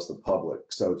as well as the public.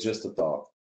 So just a thought.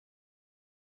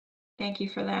 Thank you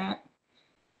for that.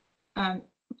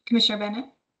 Commissioner Bennett.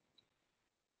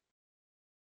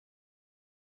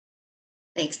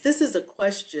 Thanks. This is a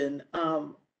question.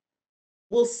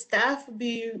 Will staff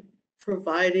be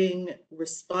providing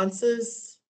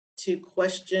responses to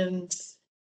questions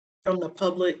from the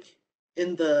public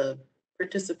in the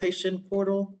participation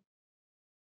portal?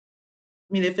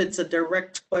 I mean, if it's a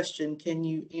direct question, can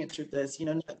you answer this?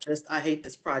 Not just, I hate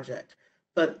this project,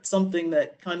 but something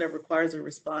that kind of requires a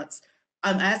response.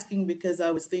 I'm asking because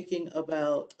I was thinking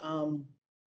about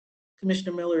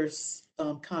Commissioner Miller's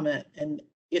comment, and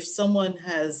if a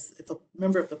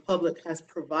member of the public has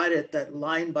provided that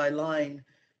line by line,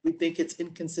 we think it's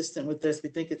inconsistent with this, we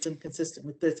think it's inconsistent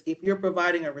with this. If you're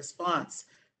providing a response,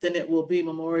 then it will be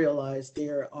memorialized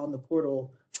there on the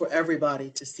portal for everybody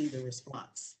to see the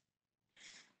response.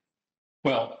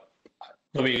 Well,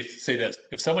 let me say this.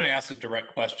 If someone asks a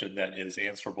direct question that is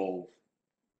answerable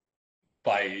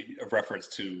by a reference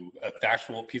to a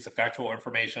factual piece of factual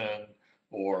information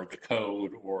or the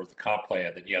code or the comp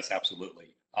plan, then yes,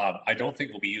 absolutely. I don't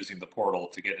think we'll be using the portal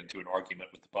to get into an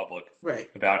argument with the public Right.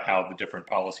 about how the different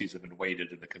policies have been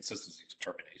weighted in the consistency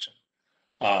determination.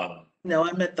 No,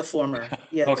 I meant the former.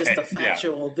 Yeah, just Okay, the yeah.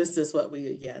 factual, this is what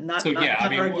we, not, So, yeah, I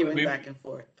not mean, arguing back and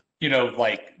forth. You know,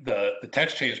 like the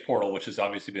text change portal, which has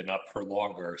obviously been up for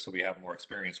longer, so we have more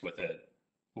experience with it.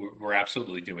 We're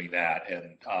absolutely doing that,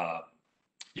 and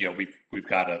you know, we've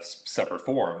got a separate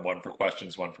forum, one for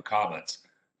questions, one for comments,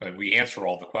 and we answer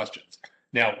all the questions.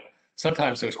 Now,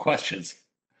 sometimes those questions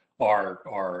are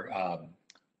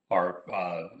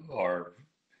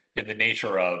in the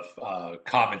nature of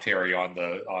commentary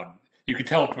on. You can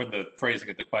tell from the phrasing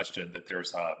of the question that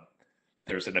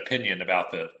there's an opinion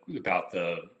about the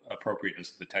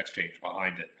appropriateness of the text change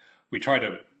behind it. We try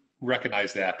to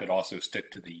recognize that, but also stick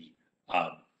to the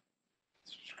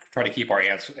try to keep our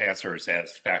answers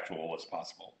as factual as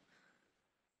possible.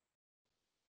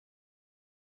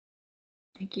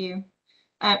 Thank you.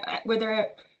 Were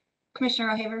there,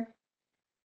 Commissioner O'Haver?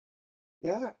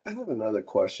 Yeah, I have another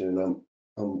question.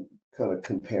 I'm kind of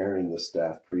comparing the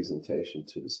staff presentation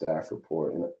to the staff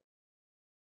report,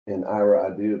 and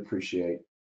Ira, I do appreciate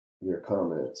your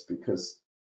comments because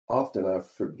often I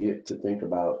forget to think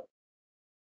about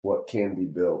what can be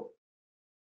built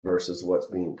versus what's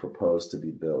being proposed to be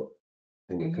built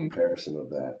in the comparison of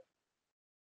that.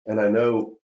 And I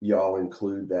know y'all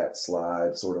include that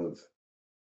slide, sort of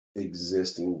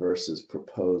existing versus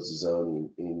proposed zoning,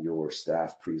 in your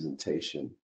staff presentation,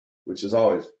 which is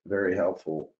always very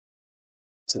helpful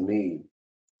to me.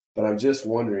 But I'm just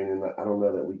wondering, and I don't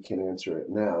know that we can answer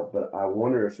it now, but I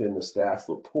wonder if in the staff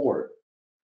report,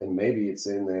 and maybe it's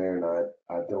in there and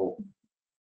I don't,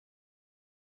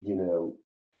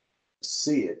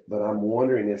 see it, but I'm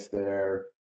wondering if there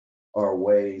are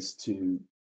ways to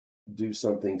do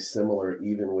something similar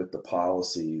even with the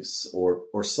policies, or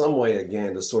some way,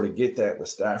 again, to sort of get that in the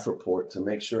staff report to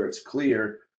make sure it's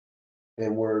clear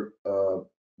and we're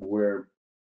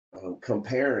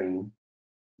comparing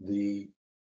the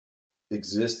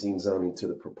existing zoning to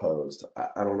the proposed.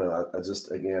 I don't know. I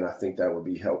just, again, I think that would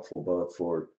be helpful both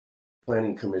for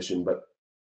Planning Commission, but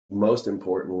most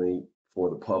importantly for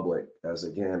the public. As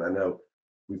again, I know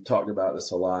we've talked about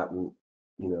this a lot, and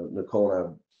Nicole and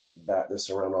I bat this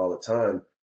around all the time,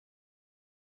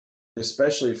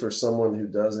 especially for someone who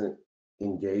doesn't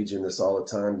engage in this all the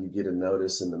time. You get a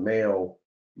notice in the mail,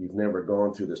 you've never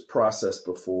gone through this process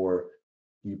before,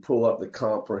 you pull up the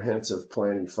comprehensive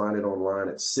plan, you find it online,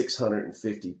 it's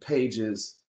 650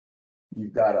 pages,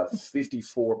 you've got a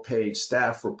 54-page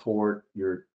staff report,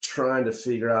 you're trying to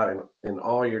figure out, and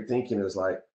all you're thinking is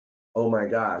like, oh my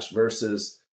gosh,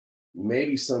 versus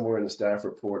maybe somewhere in the staff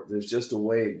report, there's just a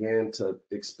way, again, to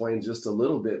explain just a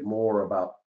little bit more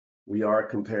about, we are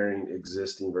comparing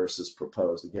existing versus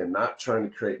proposed. Again, not trying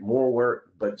to create more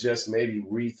work, but just maybe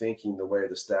rethinking the way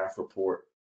the staff report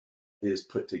is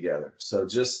put together. So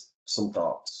just some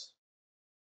thoughts.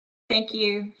 Thank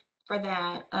you for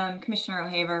that, Commissioner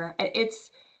O'Haver.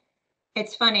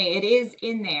 It's funny, it is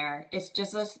in there. It's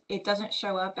just, it doesn't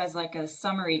show up as like a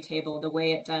summary table the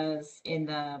way it does in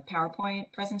the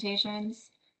PowerPoint presentations.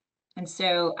 And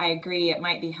so I agree, it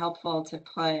might be helpful to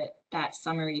put that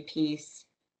summary piece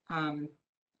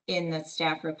in the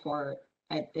staff report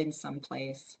in some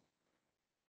place.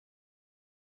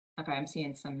 Okay, I'm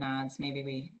seeing some nods. Maybe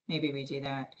we do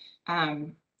that.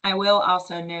 I will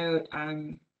also note,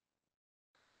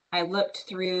 I looked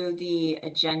through the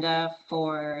agenda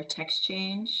for text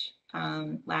change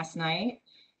last night,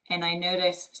 and I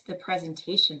noticed the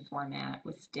presentation format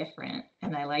was different,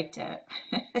 and I liked it.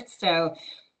 So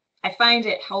I find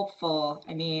it helpful,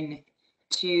 I mean,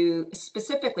 to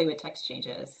specifically with text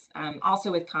changes,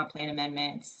 also with comp plan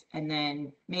amendments, and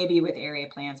then maybe with area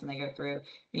plans when they go through. I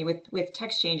mean, with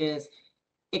text changes,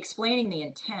 explaining the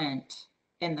intent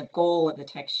and the goal of the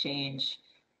text change,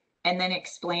 and then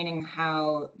explaining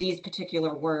how these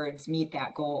particular words meet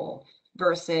that goal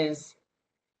versus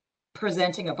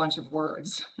presenting a bunch of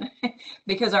words.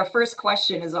 Because our first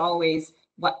question is always,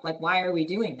 why are we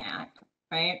doing that,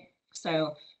 right?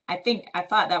 So I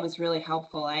thought that was really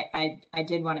helpful. I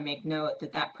did want to make note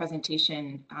that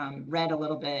presentation read a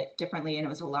little bit differently, and it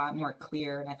was a lot more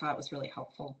clear, and I thought it was really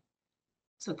helpful.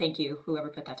 So thank you, whoever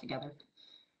put that together.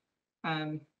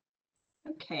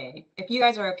 Okay, if you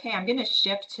guys are okay, I'm going to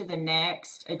shift to the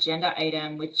next agenda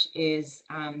item, which is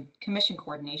commission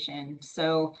coordination.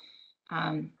 So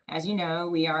as you know,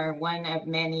 we are one of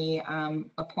many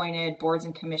appointed boards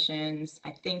and commissions.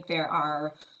 I think there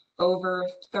are over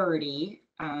 30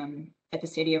 at the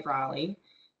city of Raleigh.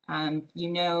 You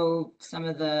know, some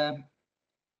of the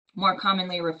more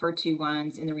commonly referred to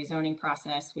ones in the rezoning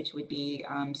process, which would be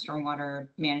Stormwater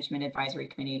Management Advisory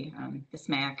Committee, the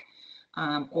SMAC,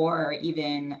 or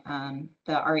even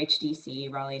the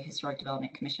RHDC, Raleigh Historic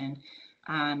Development Commission.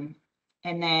 And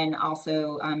then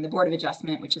also the Board of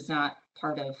Adjustment, which is not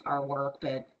part of our work,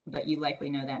 but you likely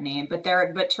know that name.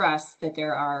 But trust that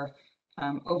there are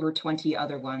over 20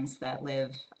 other ones that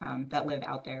live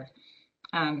out there.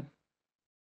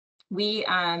 We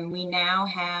now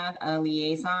have a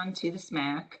liaison to the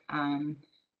SMAC.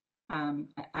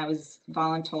 I was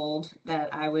voluntold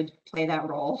that I would play that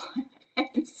role.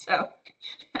 And so,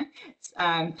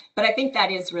 but I think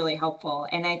that is really helpful.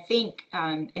 And I think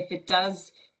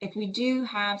if we do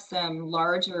have some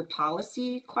larger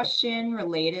policy question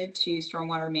related to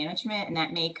stormwater management, and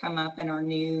that may come up in our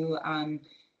new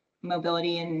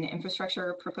mobility and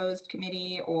infrastructure proposed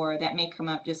committee, or that may come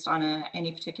up just on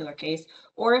any particular case,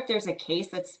 or if there's a case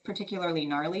that's particularly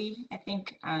gnarly, I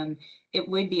think it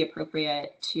would be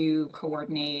appropriate to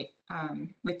coordinate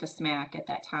with the SMAC at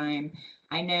that time.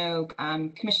 I know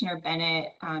Commissioner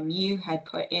Bennett, you had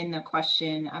put in the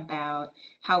question about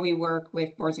how we work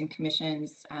with boards and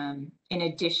commissions in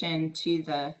addition to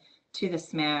the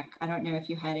SMAC. I don't know if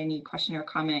you had any question or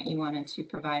comment you wanted to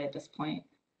provide at this point.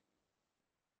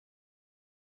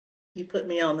 You put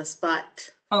me on the spot.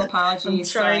 Oh,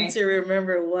 apologies. I'm trying to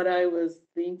remember what I was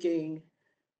thinking.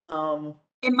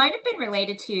 It might have been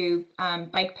related to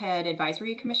Bike Ped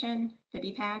Advisory Commission, the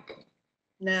BPAC.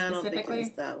 No, I don't think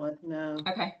it's that one. No.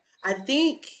 Okay. I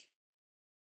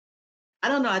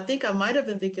don't know. I think I might have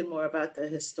been thinking more about the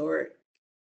historic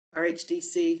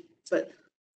RHDC, but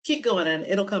keep going and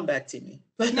it'll come back to me.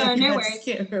 But no worries. I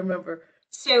can't remember.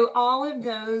 So all of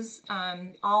those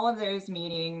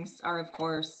meetings are of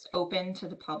course open to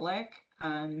the public,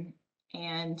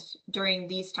 and during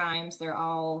these times they're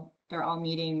all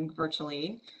meeting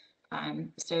virtually.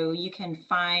 So you can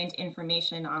find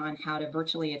information on how to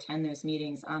virtually attend those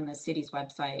meetings on the city's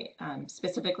website.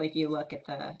 Specifically, if you look at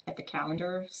the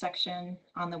calendar section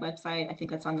on the website, I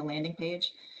think that's on the landing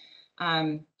page.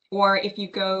 Or if you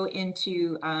go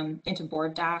into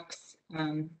board docs,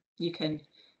 you can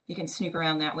snoop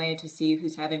around that way to see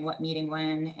who's having what meeting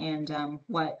when and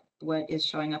what is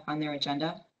showing up on their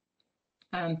agenda.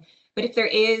 But if there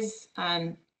is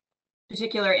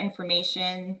particular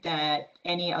information that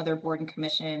any other board and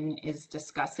commission is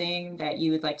discussing that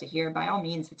you would like to hear, by all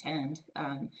means attend.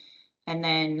 And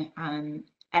then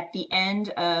at the end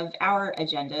of our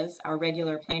agendas, our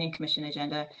regular planning commission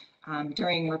agenda,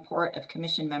 during report of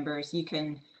commission members, you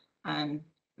can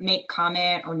make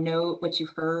comment or note what you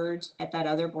heard at that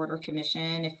other board or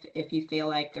commission if you feel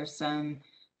like there's some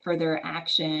further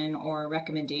action or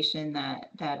recommendation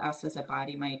that us as a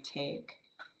body might take.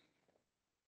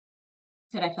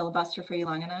 Did I filibuster for you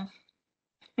long enough?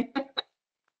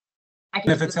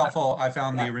 If it's helpful, I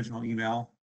found the original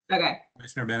email. Okay.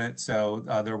 Commissioner Bennett. So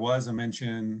there was a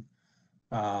mention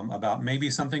about maybe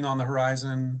something on the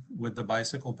horizon with the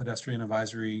Bicycle Pedestrian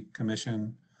Advisory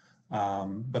Commission.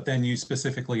 But then you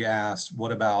specifically asked,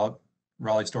 what about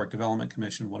Raleigh Historic Development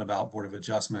Commission? What about Board of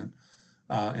Adjustment?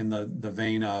 In the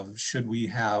vein of, should we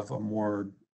have a more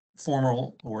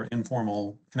formal or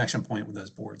informal connection point with those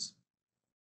boards?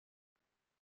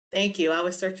 Thank you. I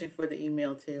was searching for the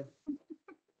email too.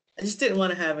 I just didn't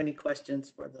want to have any questions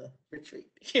for the retreat.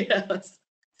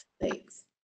 Thanks.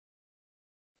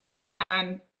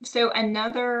 So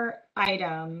another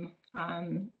item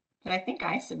that I think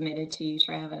I submitted to you,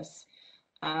 Travis,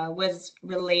 was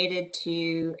related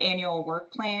to annual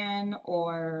work plan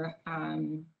or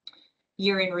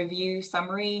year in review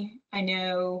summary. I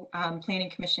know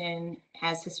Planning Commission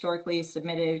has historically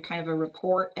submitted kind of a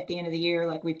report at the end of the year,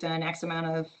 like we've done X amount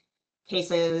of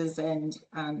cases, and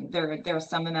there are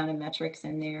some amount of metrics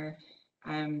in there.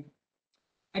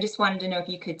 I just wanted to know if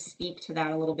you could speak to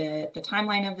that a little bit, the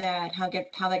timeline of that, how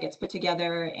that gets put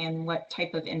together, and what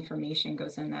type of information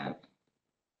goes in that.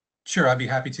 Sure, I'd be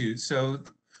happy to. So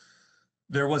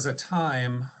there was a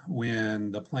time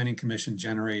when the Planning Commission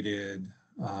generated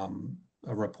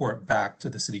a report back to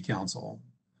the City Council.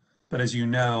 But as you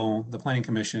know, the Planning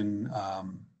Commission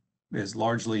is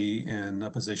largely in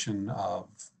a position of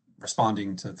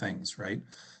responding to things, right?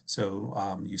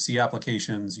 So you see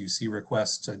applications, you see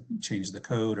requests to change the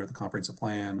code or the comprehensive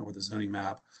plan or the zoning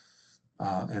map,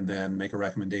 and then make a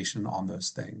recommendation on those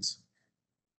things.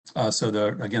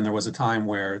 Again, there was a time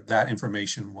where that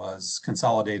information was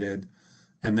consolidated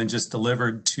and then just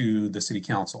delivered to the City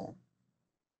Council.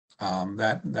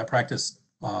 That practice,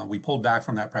 we pulled back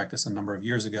from that practice a number of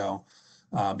years ago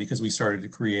because we started to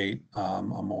create a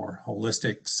more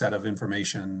holistic set of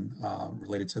information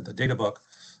related to the data book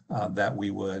that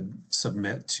we would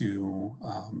submit to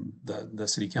the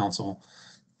city council.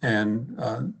 And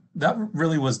that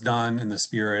really was done in the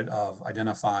spirit of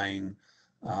identifying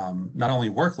not only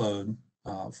workload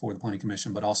for the Planning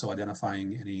Commission, but also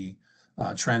identifying any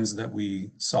trends that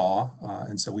we saw.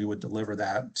 And so we would deliver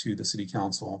that to the city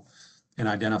council and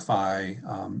identify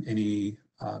any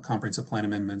comprehensive plan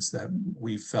amendments that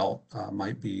we felt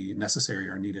might be necessary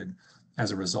or needed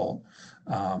as a result.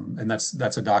 And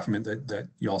that's a document that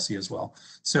you all see as well.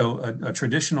 So a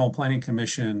traditional Planning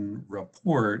Commission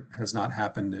report has not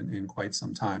happened in quite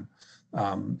some time.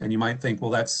 And you might think,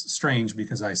 well, that's strange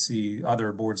because I see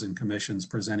other boards and commissions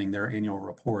presenting their annual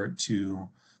report to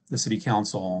the city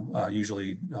council,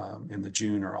 usually in the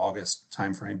June or August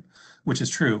timeframe, which is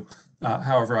true.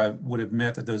 However, I would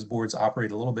admit that those boards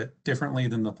operate a little bit differently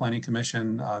than the Planning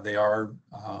Commission. They are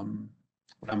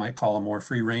what I might call a more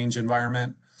free range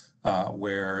environment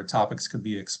where topics could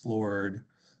be explored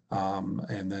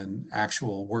and then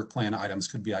actual work plan items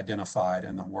could be identified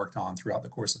and then worked on throughout the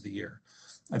course of the year.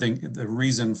 I think the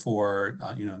reason for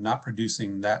not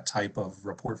producing that type of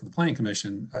report for the Planning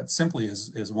Commission simply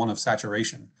is one of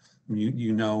saturation.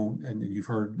 You know, and you've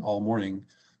heard all morning,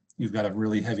 you've got a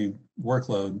really heavy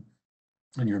workload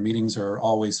and your meetings are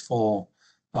always full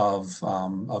of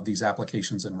these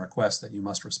applications and requests that you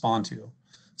must respond to.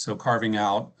 So carving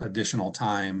out additional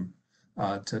time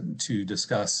to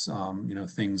discuss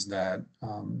things that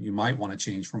you might want to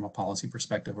change from a policy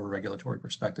perspective or a regulatory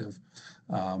perspective,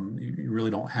 you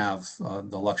really don't have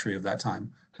the luxury of that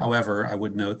time. However, I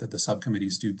would note that the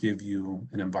subcommittees do give you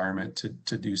an environment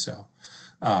to do so.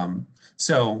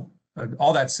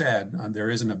 All that said, there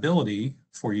is an ability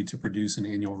for you to produce an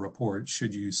annual report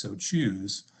should you so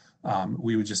choose.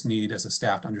 We would just need as a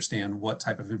staff to understand what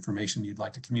type of information you'd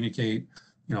like to communicate.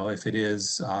 If it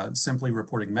is simply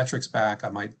reporting metrics back, I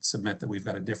might submit that we've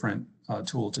got a different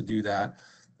tool to do that.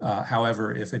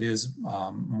 However, if it is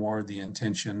more the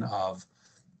intention of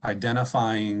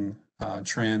identifying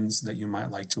trends that you might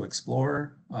like to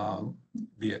explore,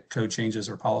 be it code changes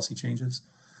or policy changes,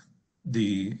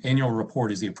 the annual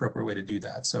report is the appropriate way to do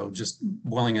that. So just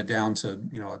boiling it down to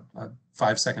a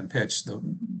 5-second pitch,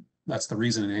 that's the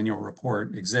reason an annual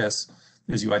report exists,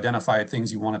 is you identify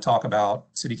things you want to talk about.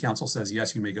 City council says,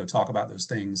 yes, you may go talk about those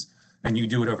things, and you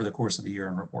do it over the course of the year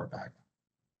and report back.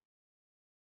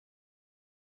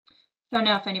 Don't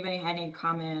know if anybody had any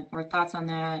comment or thoughts on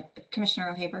that.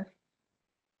 Commissioner O'Haver?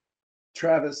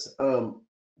 Travis,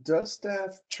 does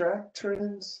staff track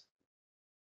trends?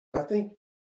 I think,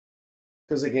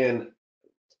 because again,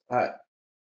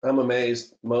 I'm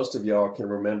amazed most of y'all can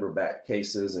remember back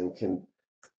cases and can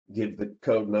give the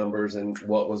code numbers and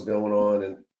what was going on.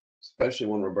 And especially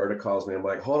when Roberta calls me, I'm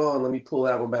like, hold on, let me pull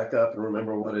that one back up and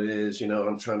remember what it is.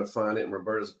 I'm trying to find it. And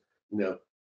Roberta's,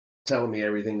 telling me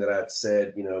everything that I'd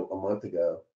said, a month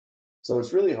ago. So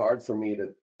it's really hard for me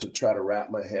to try to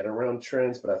wrap my head around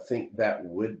trends, but I think that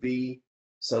would be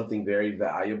something very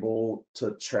valuable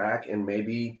to track. And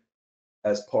maybe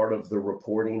as part of the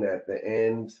reporting at the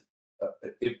end,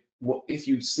 if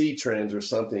you see trends or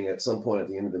something at some point at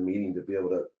the end of the meeting, to be able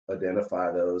to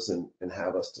identify those and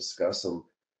have us discuss them.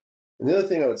 And the other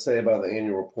thing I would say about the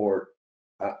annual report,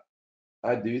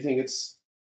 I do think it's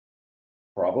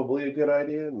probably a good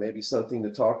idea, maybe something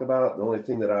to talk about. The only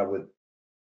thing that I would,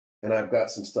 and I've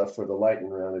got some stuff for the lightning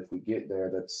round if we get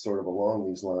there that's sort of along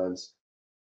these lines.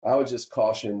 I would just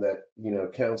caution that,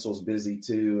 council's busy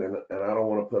too, and I don't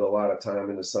want to put a lot of time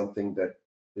into something that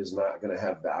is not going to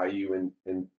have value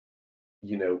and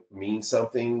mean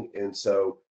something. And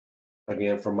so,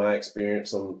 again, from my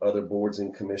experience on other boards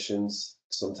and commissions,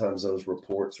 sometimes those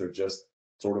reports are just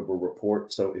sort of a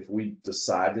report. So if we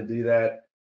decide to do that,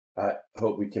 I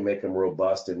hope we can make them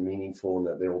robust and meaningful, and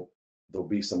that there'll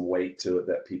be some weight to it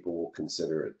that people will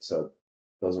consider it. So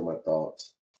those are my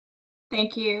thoughts.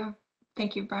 Thank you.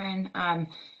 Thank you, Brian.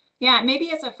 Yeah,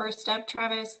 maybe as a first step,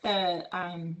 Travis, the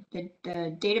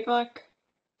data book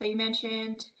that you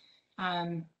mentioned,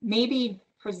 maybe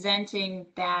presenting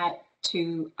that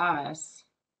to us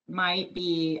might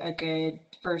be a good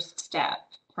first step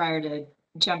prior to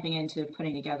jumping into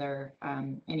putting together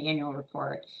an annual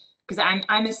report. Because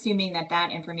I'm assuming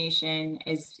that information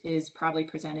is probably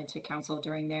presented to council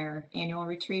during their annual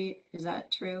retreat. Is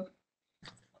that true?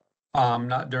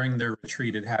 Not during their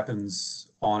retreat. It happens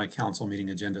on a council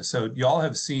meeting agenda. So y'all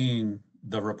have seen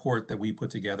the report that we put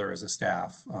together as a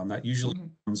staff. That usually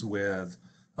comes with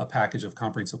a package of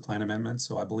comprehensive plan amendments.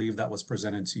 So I believe that was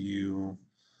presented to you,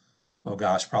 oh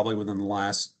gosh, probably within the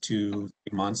last 2-3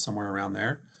 months, somewhere around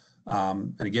there.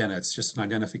 And again, it's just an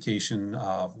identification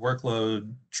of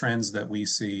workload trends that we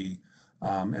see,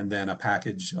 and then a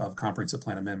package of comprehensive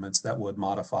plan amendments that would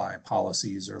modify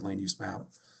policies or land use map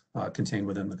contained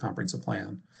within the comprehensive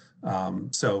plan.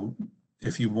 So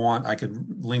if you want, I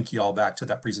could link you all back to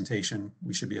that presentation.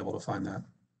 We should be able to find that.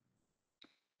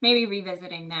 Maybe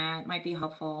revisiting that might be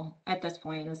helpful at this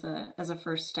point as a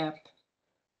first step.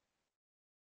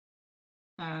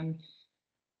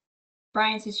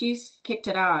 Brian, since you kicked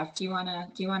it off, do you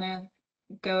wanna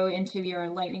go into your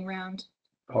lightning round?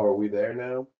 Oh, are we there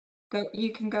now?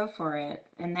 You can go for it,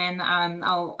 and then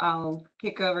I'll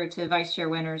kick over to Vice Chair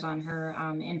Winters on her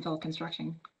infill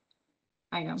construction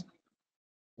item.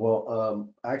 Well,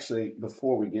 actually,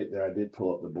 before we get there, I did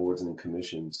pull up the boards and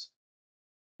commissions.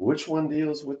 Which one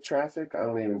deals with traffic? I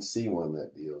don't even see one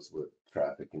that deals with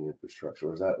traffic and infrastructure.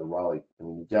 Or is that the Raleigh? I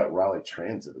mean, you've got Raleigh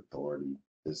Transit Authority.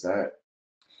 Is that?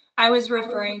 I was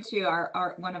referring to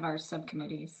our one of our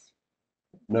subcommittees.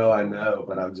 No, I know,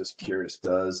 but I'm just curious,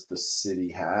 does the city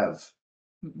have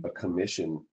a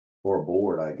commission or a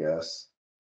board, I guess,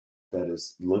 that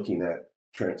is looking at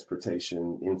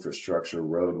transportation, infrastructure,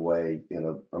 roadway,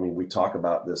 I mean, we talk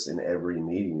about this in every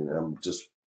meeting, and I'm just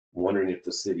wondering if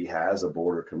the city has a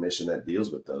board or commission that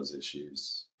deals with those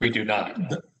issues. We do not.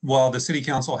 Well, the city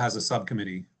council has a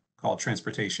subcommittee called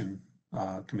Transportation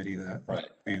Committee that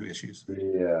review issues.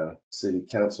 Yeah, city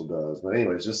council does. But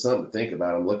anyway, it's just something to think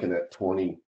about. I'm looking at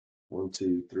 20, 1,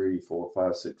 2, 3, 4,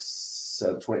 5, 6,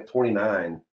 7, 20,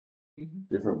 29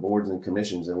 different boards and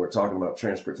commissions, and we're talking about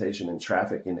transportation and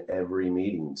traffic in every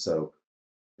meeting. So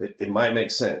it might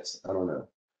make sense. I don't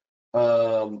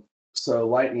know. So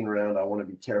lightning round, I want to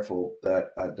be careful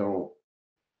that I don't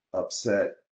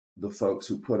upset the folks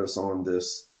who put us on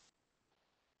this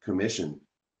commission.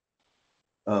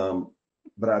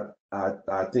 But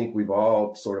I think we've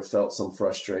all sort of felt some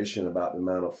frustration about the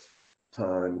amount of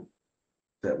time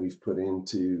that we've put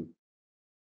into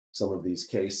some of these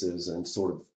cases and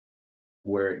sort of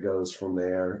where it goes from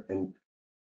there. And,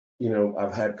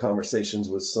 I've had conversations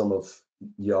with some of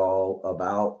y'all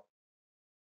about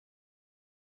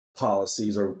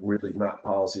policies, or really not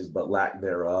policies, but lack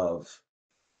thereof.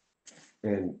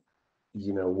 And,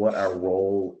 what our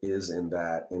role is in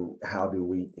that, and how do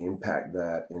we impact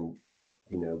that and,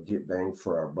 get bang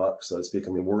for our buck, so to speak.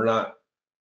 I mean, we're not,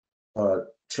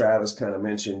 Travis kind of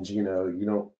mentioned, you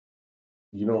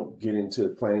don't get into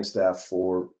planning staff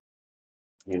for,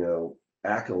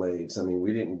 accolades. I mean,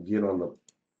 we didn't get on the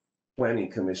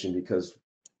planning commission because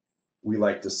we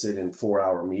like to sit in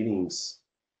 4-hour meetings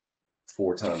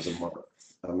 4 times a month.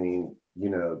 I mean,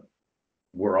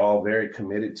 we're all very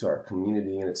committed to our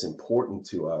community, and it's important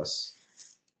to us.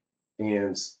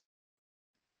 And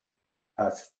I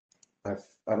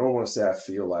don't want to say I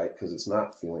feel like, because it's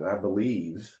not feeling, I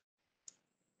believe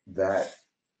that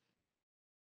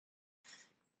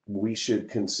we should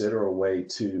consider a way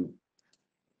to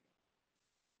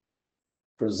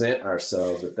present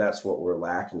ourselves, if that's what we're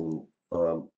lacking,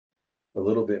 a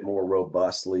little bit more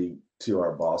robustly to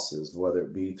our bosses, whether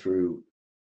it be through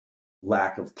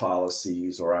lack of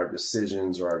policies or our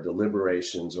decisions or our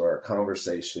deliberations or our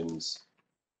conversations,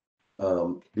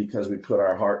 because we put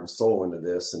our heart and soul into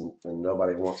this, and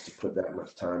nobody wants to put that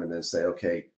much time and then say,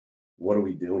 okay, what are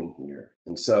we doing here?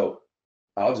 And so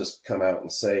I'll just come out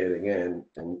and say it again,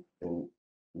 and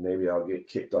maybe I'll get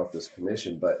kicked off this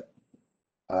commission, but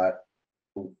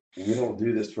we don't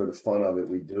do this for the fun of it.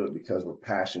 We do it because we're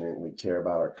passionate and we care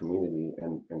about our community.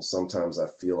 And sometimes I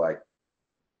feel like,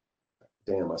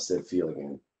 damn, I said feel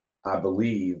again. I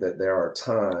believe that there are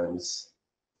times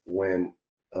when,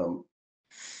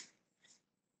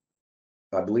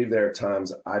 I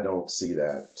don't see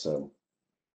that. So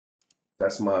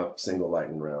that's my single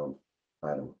lightning round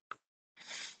item.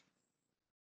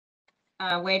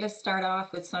 Way to start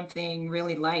off with something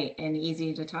really light and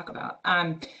easy to talk about.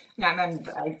 I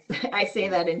say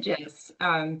that in jest.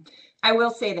 I will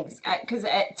say this, because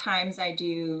at times I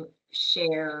do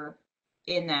share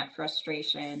in that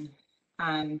frustration.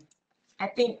 I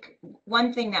think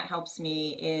one thing that helps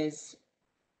me is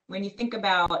when you think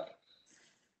about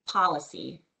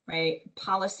policy, right?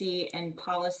 Policy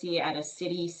at a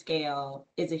city scale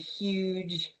is a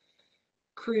huge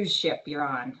cruise ship you're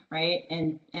on, right?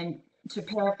 And to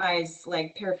paraphrase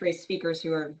speakers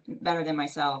who are better than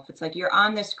myself, it's like you're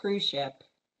on this cruise ship.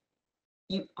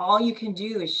 All you can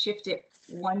do is shift it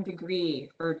 1 degree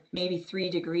or maybe 3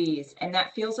 degrees, and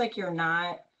that feels like you're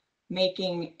not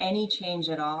making any change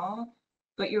at all.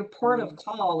 But your port of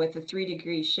call with a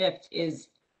 3-degree shift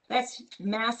that's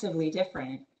massively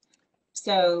different.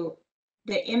 So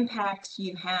the impact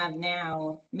you have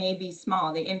now may be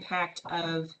small. The impact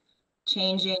of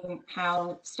changing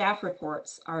how staff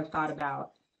reports are thought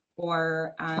about,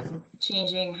 or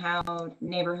changing how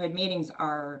neighborhood meetings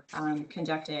are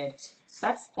conducted.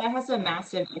 That has a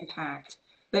massive impact.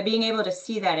 But being able to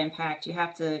see that impact, you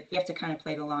have to kind of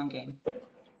play the long game.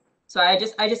 So I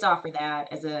just offer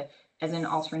that as an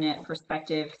alternate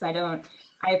perspective, because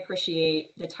I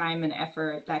appreciate the time and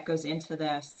effort that goes into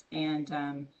this, and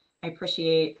I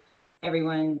appreciate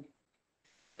everyone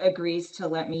agrees to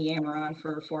let me yammer on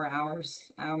for 4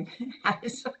 hours.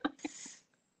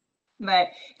 But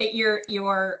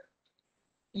your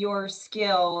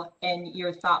skill and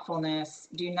your thoughtfulness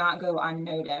do not go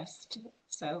unnoticed.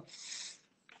 So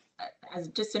as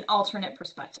just an alternate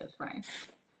perspective, Brian.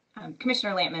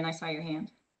 Commissioner Lampman, I saw your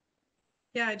hand.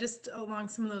 Yeah, just along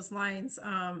some of those lines,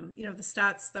 the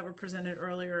stats that were presented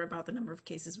earlier about the number of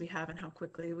cases we have and how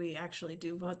quickly we actually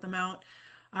do vote them out.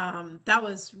 That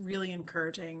was really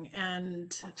encouraging.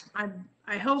 And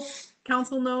I hope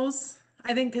council knows,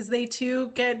 I think, because they too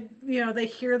get, they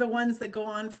hear the ones that go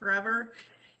on forever.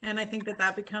 And I think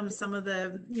that becomes some of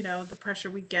the, the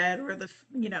pressure we get, or the,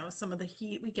 some of the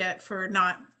heat we get for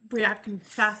not reacting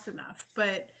fast enough.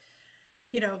 But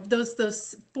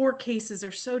those 4 cases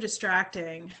are so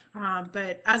distracting.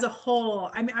 But as a whole,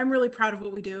 I'm really proud of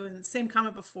what we do. And the same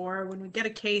comment before, when we get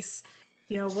a case,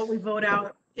 what we vote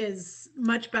out is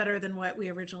much better than what we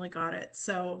originally got it.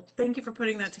 So thank you for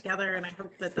putting that together. And I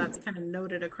hope that that's kind of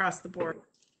noted across the board.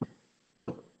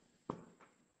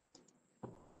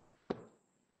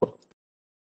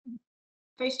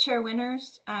 Vice Chair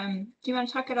Winters, do you want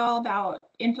to talk at all about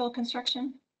infill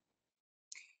construction?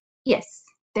 Yes,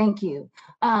 thank you.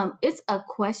 It's a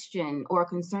question or a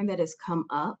concern that has come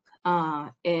up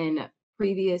in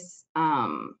previous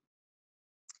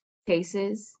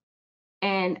cases.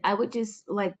 And I would just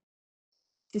like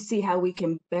to see how we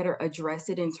can better address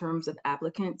it in terms of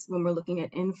applicants when we're looking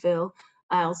at infill.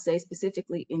 I'll say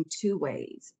specifically in 2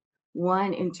 ways.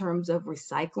 One, in terms of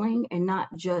recycling, and not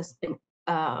just in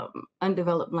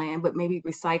undeveloped land, but maybe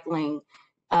recycling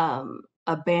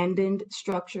abandoned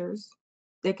structures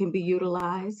that can be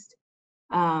utilized.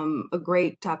 A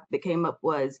great topic that came up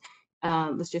was,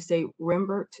 let's just say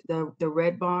Rembert, the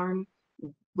Red Barn,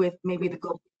 with maybe the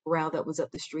Gold Corral that was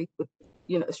up the street, with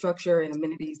a structure and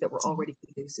amenities that were already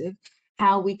conducive.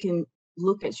 How we can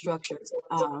look at structures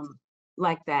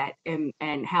like that, and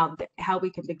how we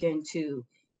can begin to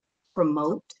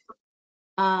promote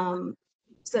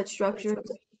such structures,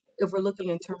 if we're looking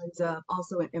in terms of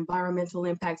also environmental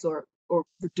impacts, or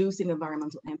reducing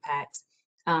environmental impacts,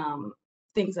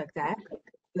 things like that.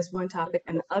 That's one topic.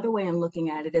 And the other way I'm looking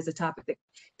at it is a topic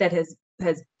that has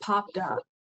popped up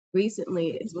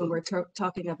recently, is when we're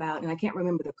talking about, and I can't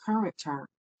remember the current term,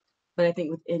 but I think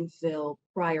with infill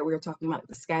prior, we were talking about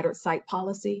the scattered site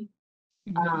policy,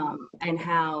 and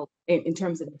how in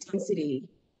terms of density,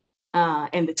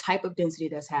 and the type of density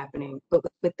that's happening, but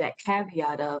with that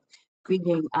caveat of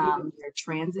being near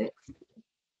transit,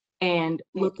 and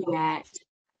looking at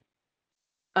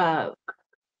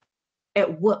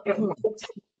what point,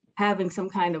 having some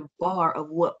kind of bar of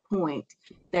what point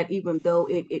that, even though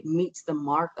it meets the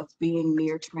mark of being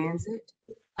near transit,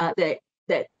 that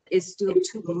is still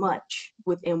too much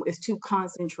within, is too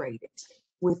concentrated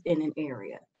within an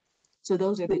area. So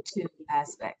those are the 2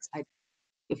 aspects,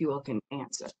 if you all can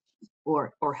answer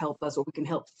or help us, or we can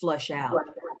help flush out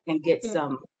and get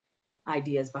some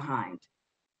ideas behind.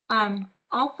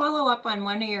 I'll follow up on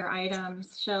one of your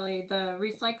items, Shelley, the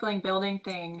recycling building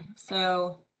thing.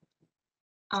 So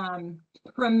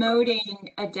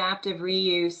promoting adaptive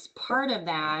reuse, part of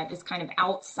that is kind of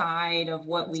outside of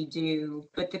what we do,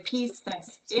 but the piece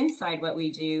that's inside what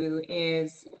we do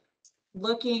is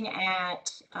looking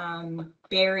at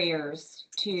barriers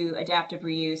to adaptive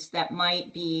reuse that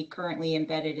might be currently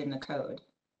embedded in the code.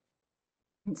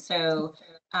 And so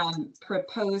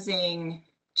proposing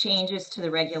changes to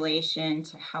the regulation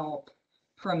to help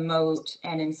promote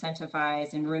and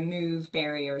incentivize and remove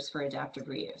barriers for adaptive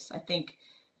reuse. I think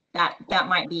that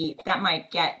might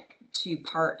get to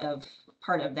part of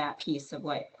that piece of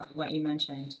what you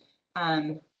mentioned.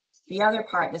 The other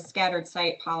part, the scattered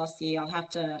site policy, I'll have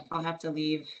to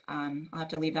leave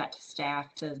that to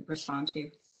staff to respond to.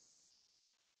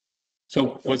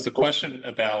 So was the question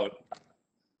about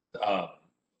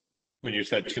when you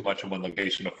said too much in one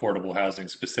location, affordable housing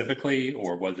specifically,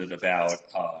 or was it about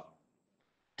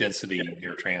density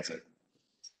near transit?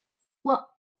 Well,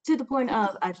 to the point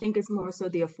of, I think it's more so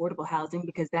the affordable housing,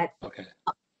 because that, okay,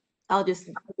 I'll just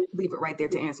leave it right there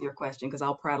to answer your question, because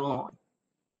I'll prattle on.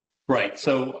 Right.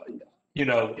 So, we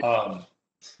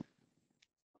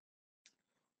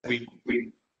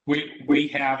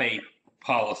have a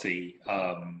policy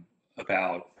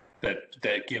about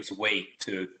that gives weight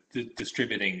to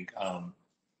distributing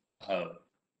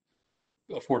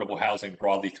affordable housing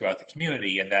broadly throughout the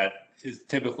community, and that is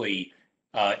typically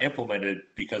implemented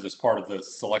because it's part of the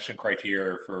selection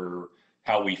criteria for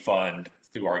how we fund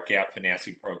through our gap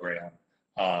financing program,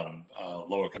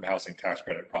 low income housing tax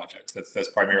credit projects. That's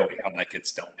primarily how that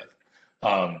gets dealt with.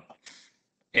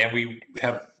 And we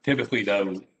have typically,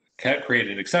 though,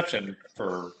 created an exception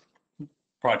for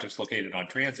projects located on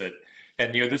transit.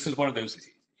 And, this is one of those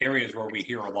areas where we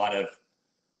hear a lot of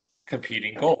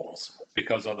competing goals,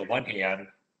 because on the one hand,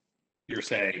 you're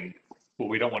saying, well,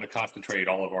 we don't want to concentrate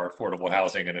all of our affordable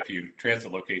housing in a few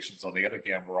transit locations. On the other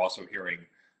hand, we're also hearing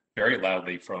very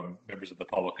loudly from members of the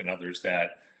public and others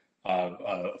that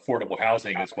affordable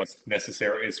housing is what's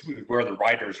necessary, is where the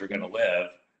riders are going to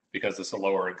live, because it's a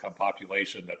lower income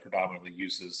population that predominantly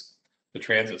uses the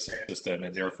transit system.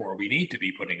 And therefore, we need to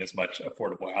be putting as much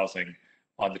affordable housing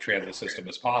on the transit system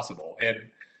as possible. And,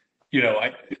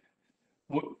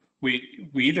 we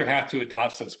either have to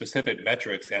adopt some specific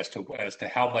metrics as to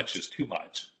how much is too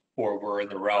much, or we're in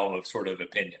the realm of sort of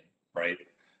opinion, right?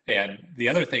 And the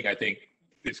other thing I think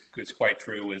is quite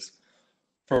true is,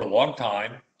 for a long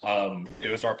time,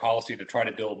 it was our policy to try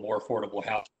to build more affordable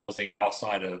housing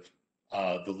outside of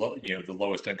the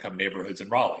lowest income neighborhoods in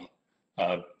Raleigh,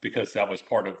 because that was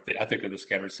part of the ethic of the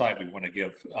scattered site. We want to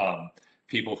give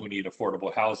people who need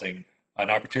affordable housing an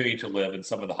opportunity to live in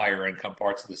some of the higher income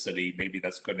parts of the city. Maybe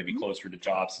that's going to be closer to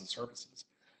jobs and services.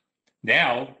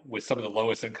 Now, with some of the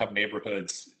lowest income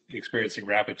neighborhoods experiencing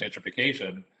rapid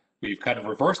gentrification, we've kind of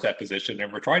reversed that position,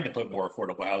 and we're trying to put more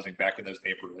affordable housing back in those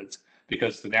neighborhoods,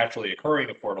 because the naturally occurring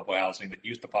affordable housing that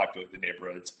used to populate the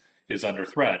neighborhoods is under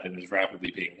threat and is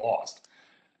rapidly being lost.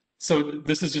 So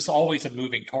this is just always a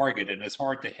moving target, and it's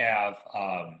hard to have,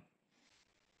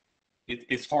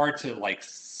 it's hard to like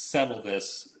settle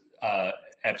this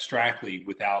abstractly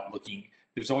without looking.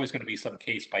 There's always going to be some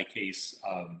case by case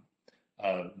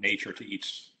nature to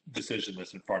each decision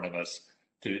that's in front of us.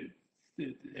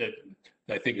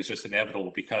 I think it's just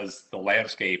inevitable, because the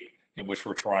landscape in which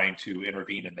we're trying to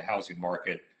intervene in the housing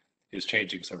market is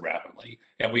changing so rapidly,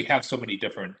 and we have so many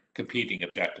different competing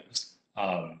objectives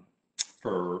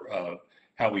for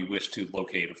how we wish to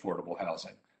locate affordable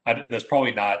housing. That's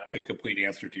probably not a complete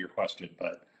answer to your question,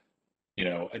 but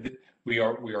we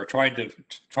are trying to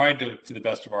the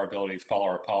best of our abilities, follow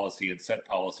our policy and set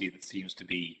policy that seems to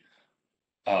be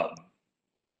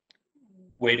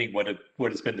weighting what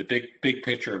has been the big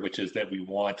picture, which is that we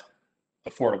want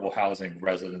affordable housing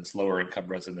residents, lower income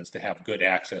residents, to have good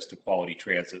access to quality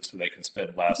transit so they can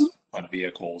spend less on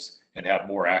vehicles and have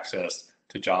more access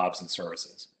to jobs and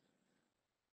services.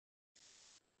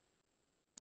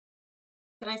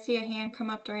 Did I see a hand come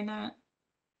up during that?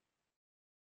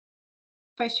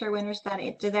 Vice Chair Winters,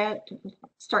 did that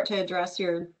start to address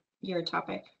your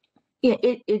topic? Yeah,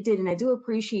 it did. And I do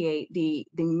appreciate the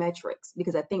metrics,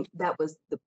 because I think that was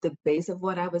the base of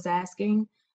what I was asking.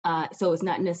 So it's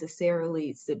not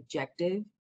necessarily subjective,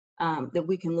 that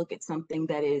we can look at something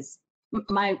that is,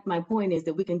 my point is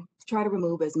that we can try to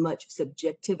remove as much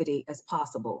subjectivity as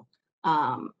possible,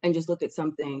 and just look at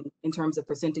something in terms of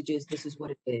percentages, this is what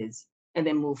it is, and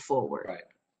then move forward. Right.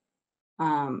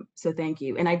 So thank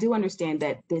you. And I do understand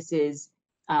that this is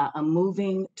a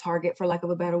moving target, for lack of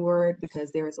a better word,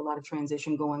 because there is a lot of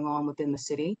transition going on within the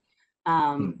city.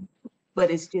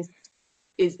 But it's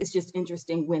just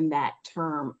interesting when that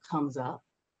term comes up.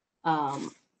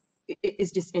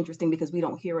 It's just interesting because we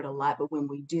don't hear it a lot, but when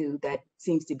we do, that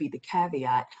seems to be the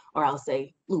caveat, or I'll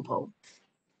say loophole,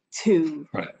 to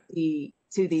the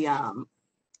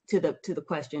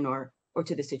question or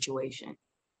to the situation.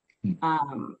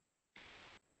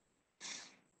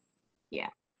 Yeah,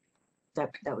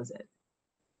 that was it.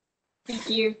 Thank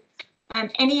you.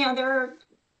 Any other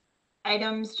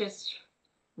items, just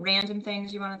random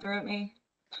things you want to throw at me?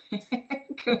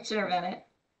 Commissioner Bennett.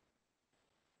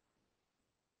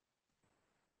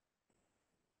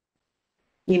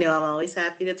 I'm always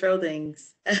happy to throw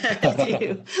things at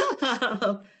you.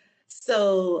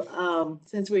 So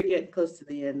since we're getting close to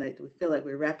the end, we feel like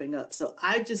we're wrapping up. So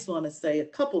I just want to say a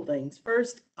couple things.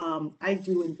 First, I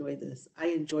do enjoy this. I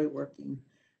enjoy working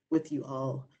with you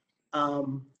all.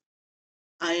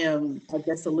 I am, I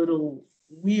guess, a little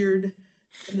weird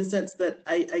in the sense that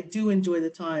I do enjoy the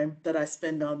time that I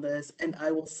spend on this. And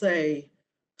I will say,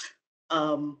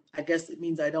 I guess it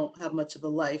means I don't have much of a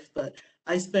life, but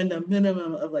I spend a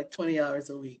minimum of like 20 hours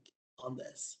a week on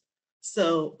this.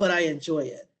 So, but I enjoy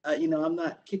it. I'm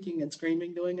not kicking and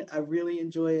screaming doing it. I really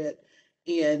enjoy it.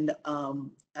 And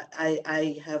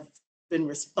I have been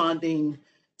responding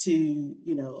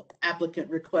to, applicant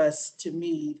requests to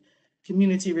meet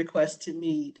community requests to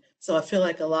meet. So I feel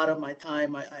like a lot of my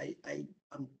time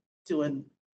I'm doing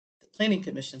the planning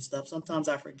commission stuff. Sometimes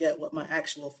I forget what my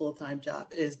actual full-time job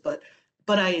is, but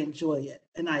I enjoy it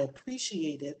and I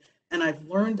appreciate it. And I've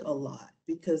learned a lot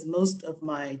because most of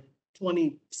my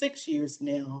 26 years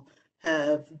now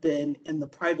have been in the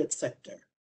private sector.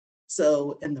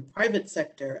 So in the private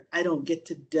sector, I don't get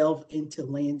to delve into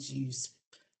land use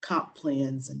comp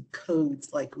plans and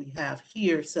codes like we have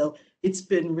here. So it's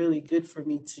been really good for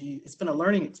me it's been a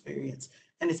learning experience,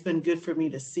 and it's been good for me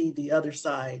to see the other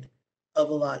side of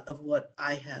a lot of what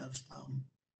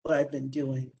what I've been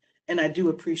doing. And I do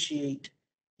appreciate,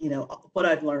 what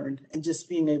I've learned and just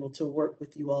being able to work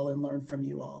with you all and learn from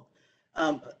you all.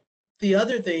 The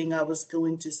other thing I was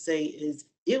going to say is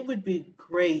it would be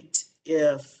great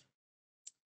if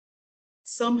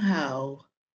somehow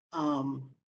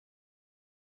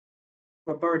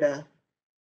Roberta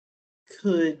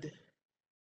could,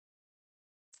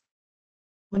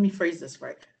 let me phrase this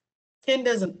right. Ken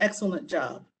does an excellent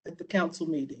job at the council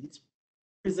meetings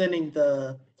presenting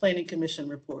the planning commission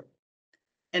report.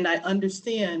 And I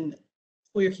understand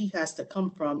where he has to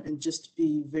come from and just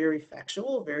be very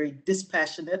factual, very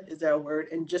dispassionate is our word,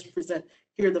 and just present,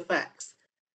 here are the facts.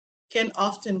 Ken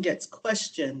often gets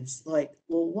questions like,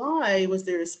 well, why was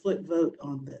there a split vote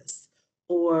on this?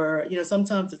 Or,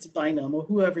 sometimes it's Bynum or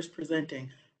whoever's presenting.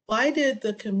 Why did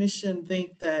the commission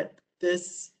think that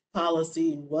this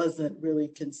policy wasn't really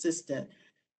consistent?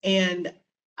 And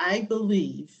I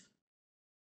believe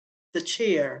the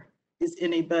chair is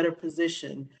in a better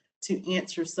position to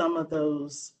answer some of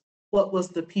those, what was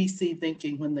the PC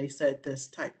thinking when they said this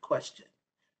type question.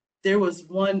 There was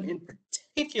one in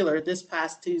particular this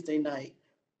past Tuesday night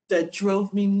that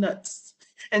drove me nuts.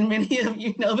 And many of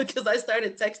you know, because I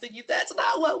started texting you, that's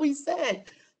not what we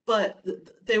said. But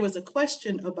there was a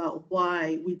question about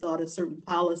why we thought a certain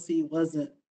policy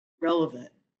wasn't relevant.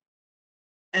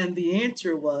 And the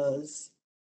answer was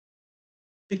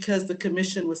because the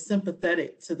commission was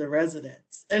sympathetic to the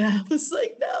residents. And I was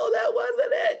like, no, that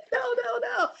wasn't it.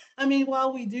 No. I mean,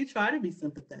 while we do try to be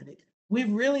sympathetic, we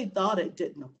really thought it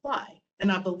didn't apply.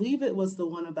 And I believe it was the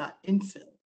one about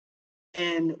infill.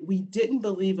 And we didn't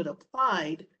believe it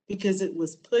applied because it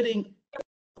was putting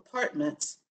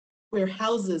apartments where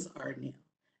houses are now.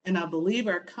 And I believe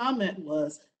our comment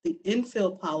was the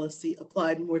infill policy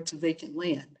applied more to vacant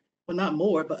land. Well, not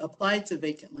more, but applied to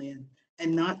vacant land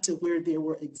and not to where there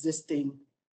were existing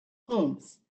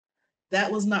homes.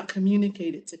 That was not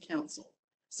communicated to council.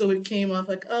 So it came off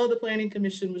like, oh, the planning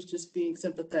commission was just being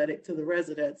sympathetic to the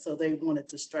residents, so they wanted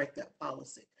to strike that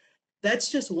policy.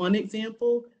 That's just one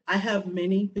example. I have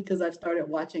many because I've started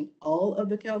watching all of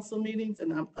the council meetings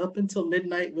and I'm up until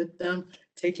midnight with them,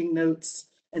 taking notes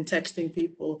and texting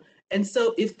people. And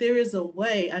so if there is a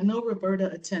way, I know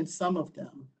Roberta attends some of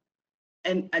them.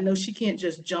 And I know she can't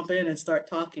just jump in and start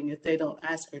talking if they don't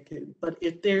ask her to. But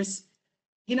if there's,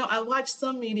 I watch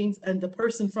some meetings and the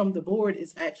person from the board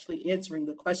is actually answering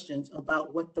the questions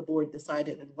about what the board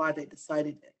decided and why they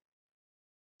decided it.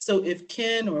 So if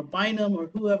Ken or Bynum or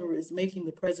whoever is making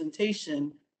the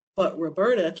presentation, but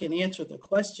Roberta can answer the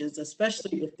questions,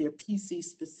 especially if they're PC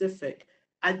specific,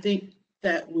 I think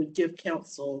that would give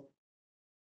council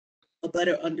a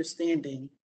better understanding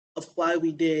of why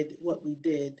we did what we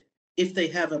did if they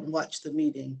haven't watched the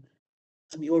meeting,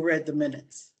 or read the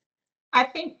minutes. I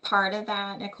think part of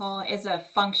that, Nicole, is a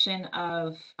function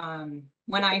of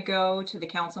when I go to the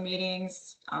council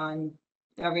meetings on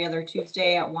every other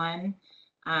Tuesday at 1,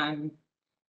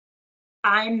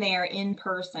 I'm there in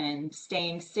person,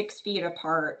 staying 6 feet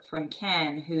apart from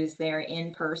Ken, who's there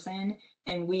in person,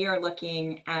 and we are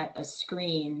looking at a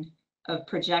screen of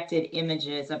projected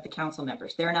images of the council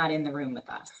members. They're not in the room with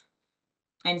us.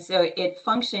 And so it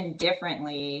functioned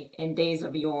differently in days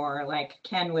of yore, like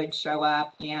Ken would show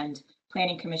up and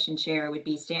planning commission chair would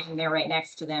be standing there right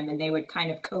next to them and they would kind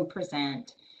of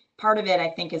co-present. Part of it, I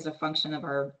think, is a function of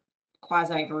our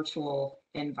quasi-virtual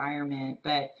environment,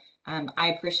 but I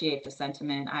appreciate the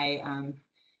sentiment. I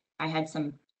had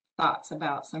some thoughts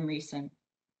about some recent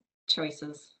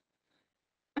choices.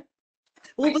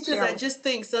 Well, because I just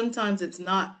think sometimes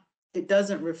it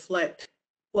doesn't reflect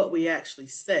what we actually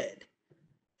said.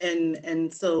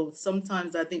 And so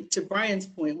sometimes I think, to Brian's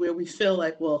point, where we feel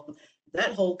like, well,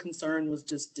 that whole concern was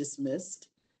just dismissed,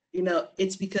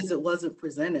 it's because it wasn't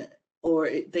presented, or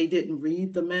they didn't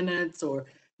read the minutes, or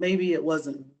maybe it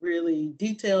wasn't really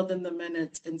detailed in the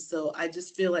minutes. And so I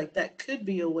just feel like that could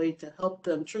be a way to help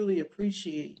them truly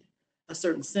appreciate a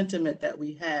certain sentiment that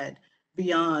we had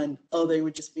beyond, oh, they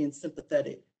were just being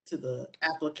sympathetic to the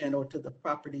applicant or to the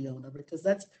property owner, because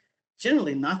that's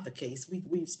generally not the case.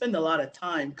 We spend a lot of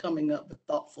time coming up with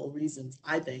thoughtful reasons,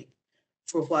 I think,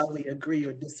 for why we agree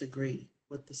or disagree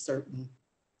with the certain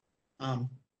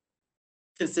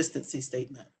consistency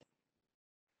statement.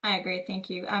 I agree. Thank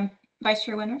you. Vice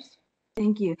Chair Winters?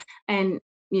 Thank you. And,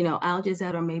 I'll just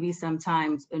add, or maybe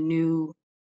sometimes a new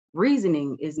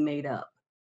reasoning is made up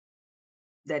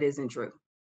that isn't true.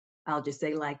 I'll just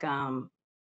say like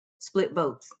split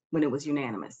votes when it was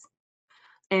unanimous.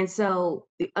 And so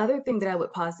the other thing that I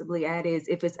would possibly add is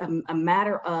if it's a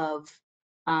matter of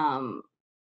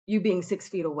you being 6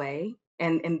 feet away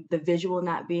and the visual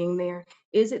not being there,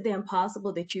 is it then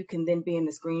possible that you can then be in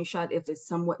the screenshot if it's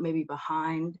somewhat maybe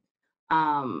behind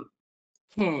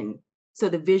Ken? So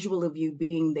the visual of you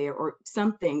being there or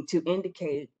something to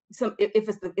indicate if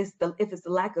it's the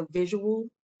lack of visual,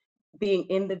 being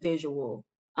in the visual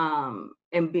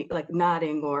and be like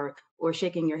nodding or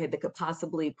shaking your head that could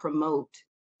possibly promote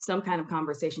some kind of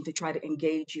conversation to try to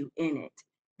engage you in it,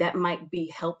 that might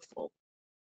be helpful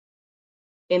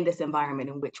in this environment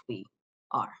in which we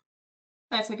are.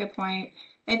 That's a good point.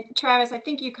 And Travis, I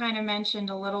think you kind of mentioned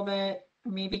a little bit,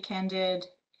 or maybe Ken did,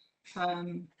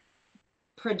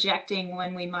 projecting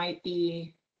when we might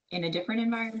be in a different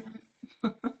environment.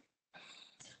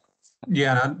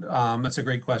 Yeah, that's a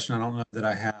great question. I don't know that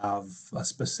I have a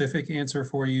specific answer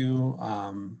for you.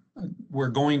 We're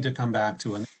going to come back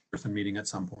to an in-person meeting at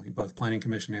some point, both Planning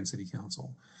Commission and City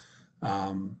Council.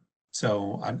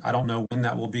 So I don't know when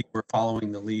that will be. We're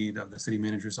following the lead of the City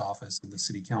Manager's Office and the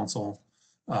City Council.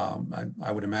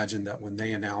 I would imagine that when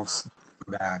they announce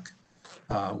back,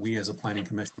 we as a Planning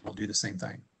Commission will do the same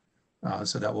thing.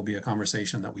 So that will be a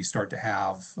conversation that we start to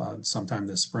have sometime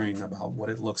this spring about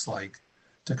what it looks like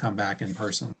to come back in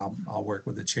person. I'll work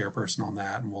with the chairperson on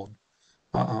that, and we'll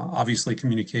obviously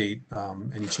communicate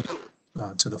any change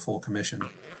to the full commission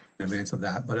in advance of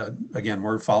that. But again,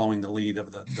 we're following the lead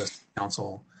of the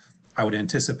council. I would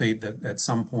anticipate that at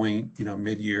some point,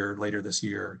 mid-year, later this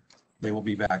year, they will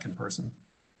be back in person.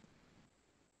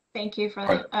 Thank you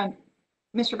for that.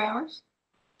 Mr. Bowers?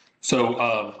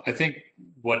 So I think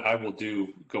what I will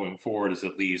do going forward is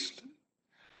at least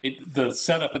the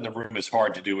setup in the room is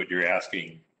hard to do what you're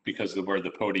asking because of where the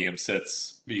podium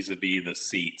sits vis-a-vis the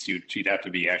seats. You'd have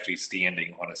to be actually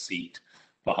standing on a seat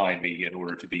behind me in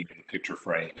order to be in the picture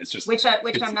frame. It's just which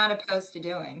I'm not opposed to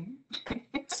doing.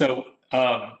 So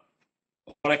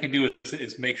what I can do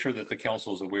is make sure that the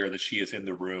council is aware that she is in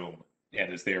the room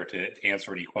and is there to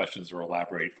answer any questions or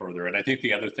elaborate further. And I think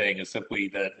the other thing is simply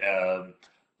that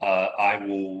I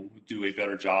will do a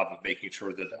better job of making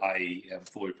sure that I am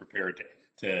fully prepared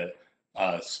to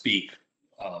speak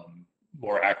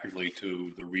more accurately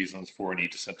to the reasons for any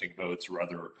dissenting votes or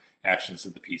other actions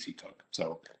that the PC took.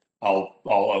 So I'll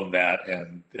own that,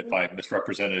 and if I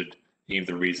misrepresented any of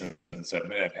the reasons,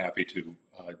 I'm happy to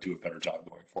do a better job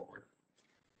going forward.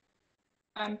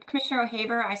 Commissioner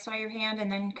O'Haver, I saw your hand,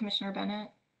 and then Commissioner Bennett.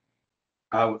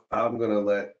 I'm going to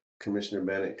let Commissioner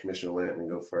Bennett, Commissioner Lampman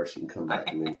go first. You can come back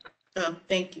to me.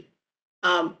 Thank you.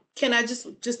 Can I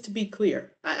just to be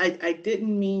clear, I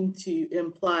didn't mean to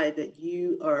imply that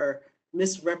you are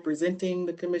misrepresenting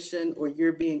the commission or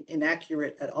you're being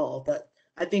inaccurate at all. That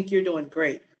I think you're doing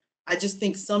great. I just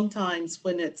think sometimes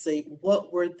when it's a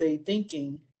what were they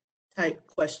thinking type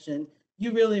question,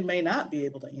 you really may not be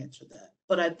able to answer that.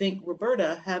 But I think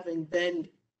Roberta, having been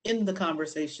in the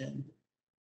conversation,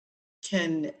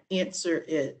 can answer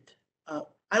it.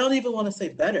 I don't even want to say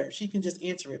better. She can just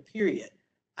answer it, period.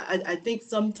 I think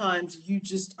sometimes you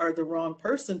just are the wrong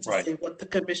person to say what the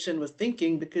commission was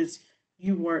thinking because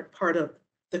you weren't part of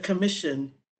the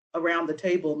commission around the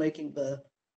table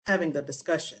having the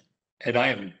discussion. And I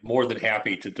am more than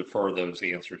happy to defer those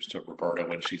answers to Roberta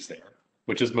when she's there,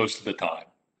 which is most of the time,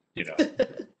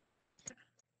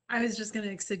 I was just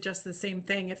going to suggest the same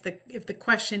thing. If the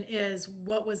question is,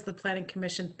 what was the planning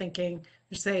commission thinking?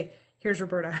 Just say, here's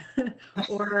Roberta,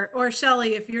 or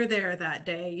Shelley, if you're there that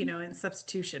day, in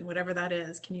substitution, whatever that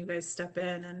is, can you guys step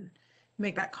in and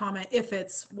make that comment? If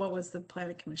it's what was the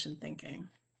planning commission thinking?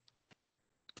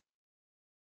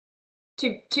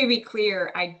 To be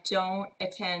clear, I don't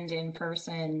attend in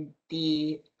person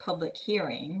the public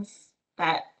hearings.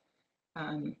 That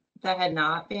had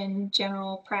not been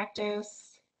general practice.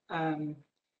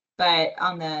 But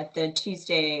on the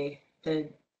Tuesday, the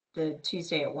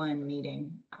Tuesday at 1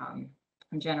 meeting, I'm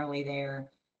generally there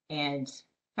and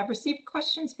have received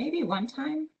questions maybe one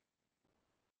time,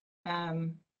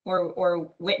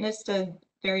 or witnessed a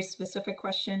very specific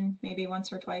question maybe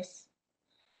once or twice.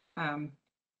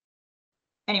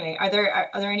 Anyway, are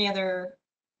there any other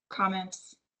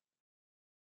comments?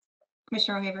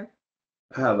 Commissioner O'Haver?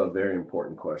 I have a very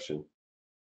important question.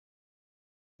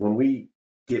 when we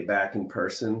get back in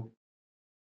person,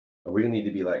 are we gonna need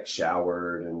to be like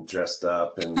showered and dressed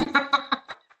up and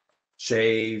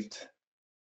shaved?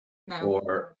 No.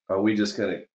 Or are we just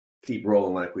gonna keep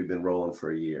rolling like we've been rolling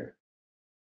for a year?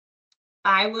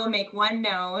 I will make one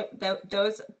note that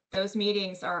those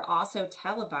meetings are also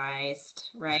televised,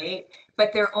 right?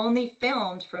 But they're only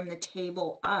filmed from the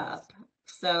table up.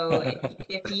 So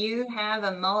if you have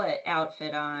a mullet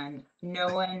outfit on, no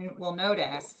one will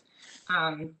notice.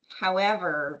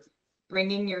 However,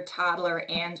 bringing your toddler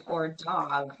and or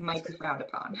dog might be frowned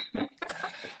upon.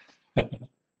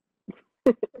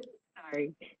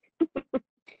 Sorry.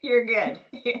 You're good.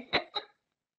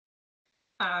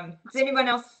 Does anyone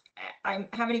else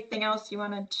have anything else you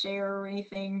want to share or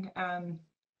anything?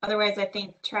 Otherwise, I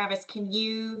think, Travis, can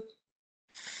you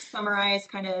summarize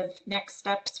kind of next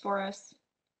steps for us?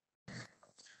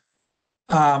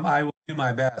 I will do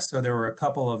my best. So there were a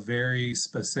couple of very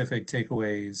specific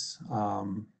takeaways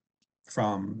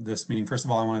from this meeting. First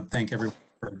of all, I want to thank everyone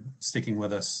for sticking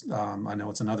with us. I know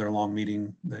it's another long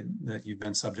meeting that you've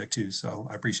been subject to, so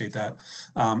I appreciate that.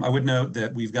 I would note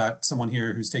that we've got someone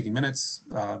here who's taking minutes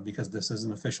because this is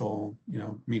an official,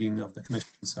 meeting of the commission.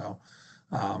 So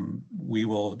we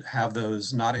will have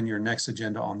those not in your next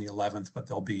agenda on the 11th, but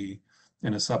they'll be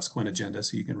in a subsequent agenda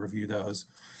so you can review those.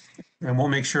 And we'll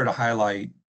make sure to highlight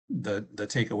the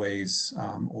takeaways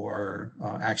or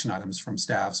action items from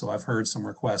staff. So I've heard some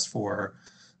requests for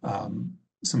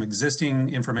some existing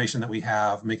information that we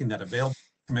have, making that available to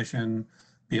the commission,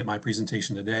 be it my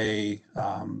presentation today,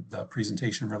 the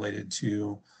presentation related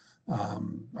to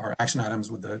our action items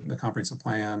with the comprehensive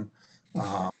plan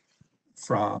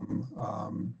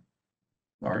from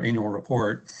our annual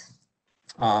report,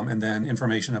 and then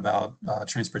information about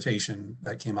transportation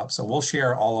that came up. So we'll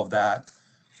share all of that,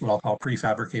 what I'll call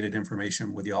prefabricated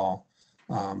information with y'all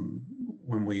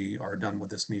when we are done with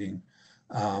this meeting.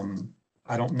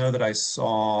 I don't know that I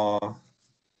saw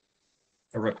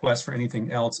a request for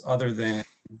anything else other than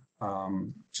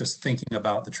just thinking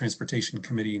about the transportation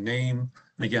committee name.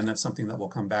 And again, that's something that will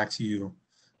come back to you.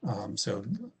 So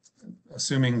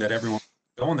assuming that everyone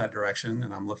will go in that direction,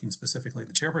 and I'm looking specifically at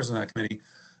the chairperson of that committee,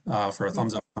 for a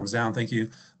thumbs up, thumbs down, thank you.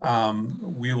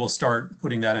 We will start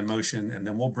putting that in motion, and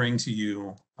then we'll bring to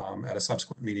you at a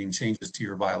subsequent meeting changes to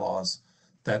your bylaws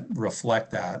that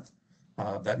reflect that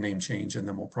name change, and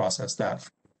then we'll process that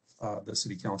the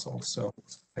city council. So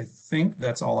I think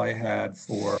that's all I had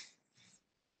for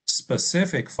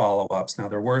specific follow-ups. Now,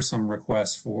 there were some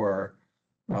requests for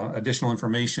additional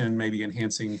information, maybe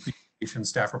enhancing presentation,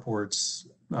 staff reports,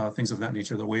 things of that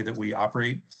nature, the way that we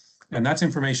operate. And that's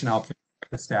information I'll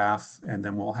the staff, and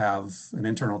then we'll have an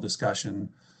internal discussion.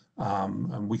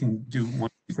 And we can do one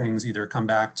of two things, either come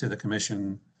back to the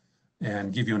commission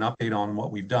and give you an update on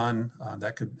what we've done.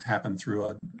 That could happen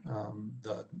through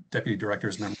the deputy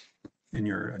director's memo in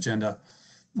your agenda,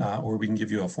 or we can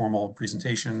give you a formal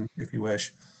presentation if you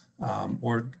wish.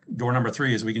 Or door number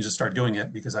 3 is we can just start doing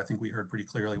it, because I think we heard pretty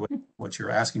clearly what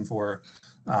you're asking for.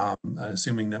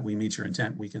 Assuming that we meet your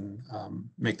intent, we can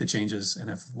make the changes.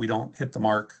 And if we don't hit the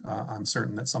mark, I'm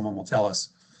certain that someone will tell us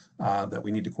that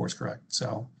we need to course correct.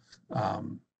 So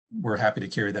we're happy to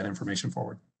carry that information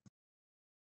forward.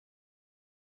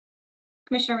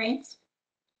 Commissioner Reins?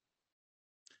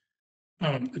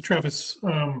 Travis,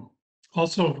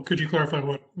 also, could you clarify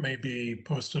what may be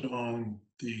posted on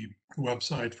the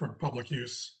website for public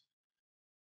use?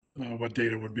 What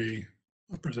data would be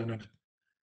presented?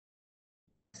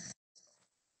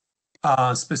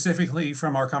 Specifically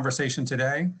from our conversation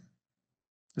today?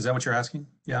 Is that what you're asking?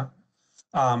 Yeah.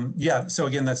 Yeah, so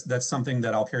again, that's something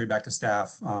that I'll carry back to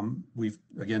staff. We've,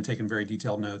 again, taken very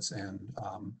detailed notes, and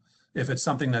if it's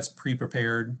something that's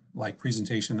pre-prepared, like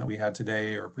presentation that we had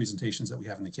today or presentations that we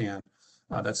have in the can,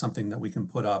 that's something that we can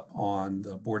put up on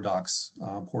the board docs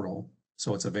portal,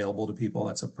 so it's available to people.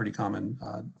 That's a pretty common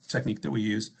technique that we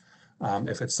use.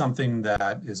 If it's something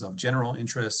that is of general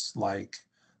interest, like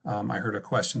I heard a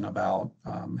question about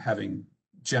having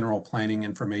general planning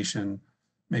information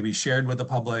maybe shared with the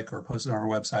public or posted on our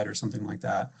website or something like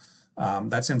that.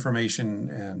 That's information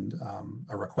and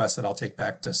a request that I'll take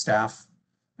back to staff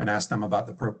and ask them about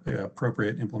the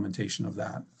appropriate implementation of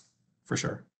that, for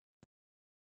sure.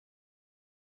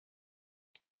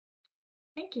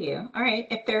 Thank you. All right,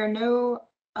 if there are no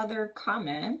other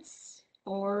comments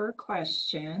or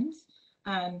questions,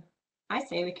 I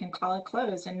say we can call it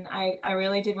closed. And I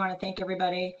really did want to thank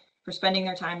everybody for spending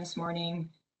their time this morning,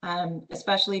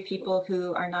 especially people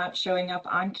who are not showing up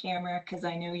on camera, because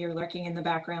I know you're lurking in the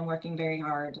background, working very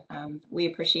hard.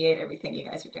 We appreciate everything you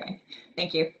guys are doing.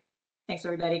 Thank you. Thanks,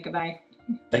 everybody. Goodbye.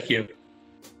 Thank you.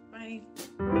 Bye.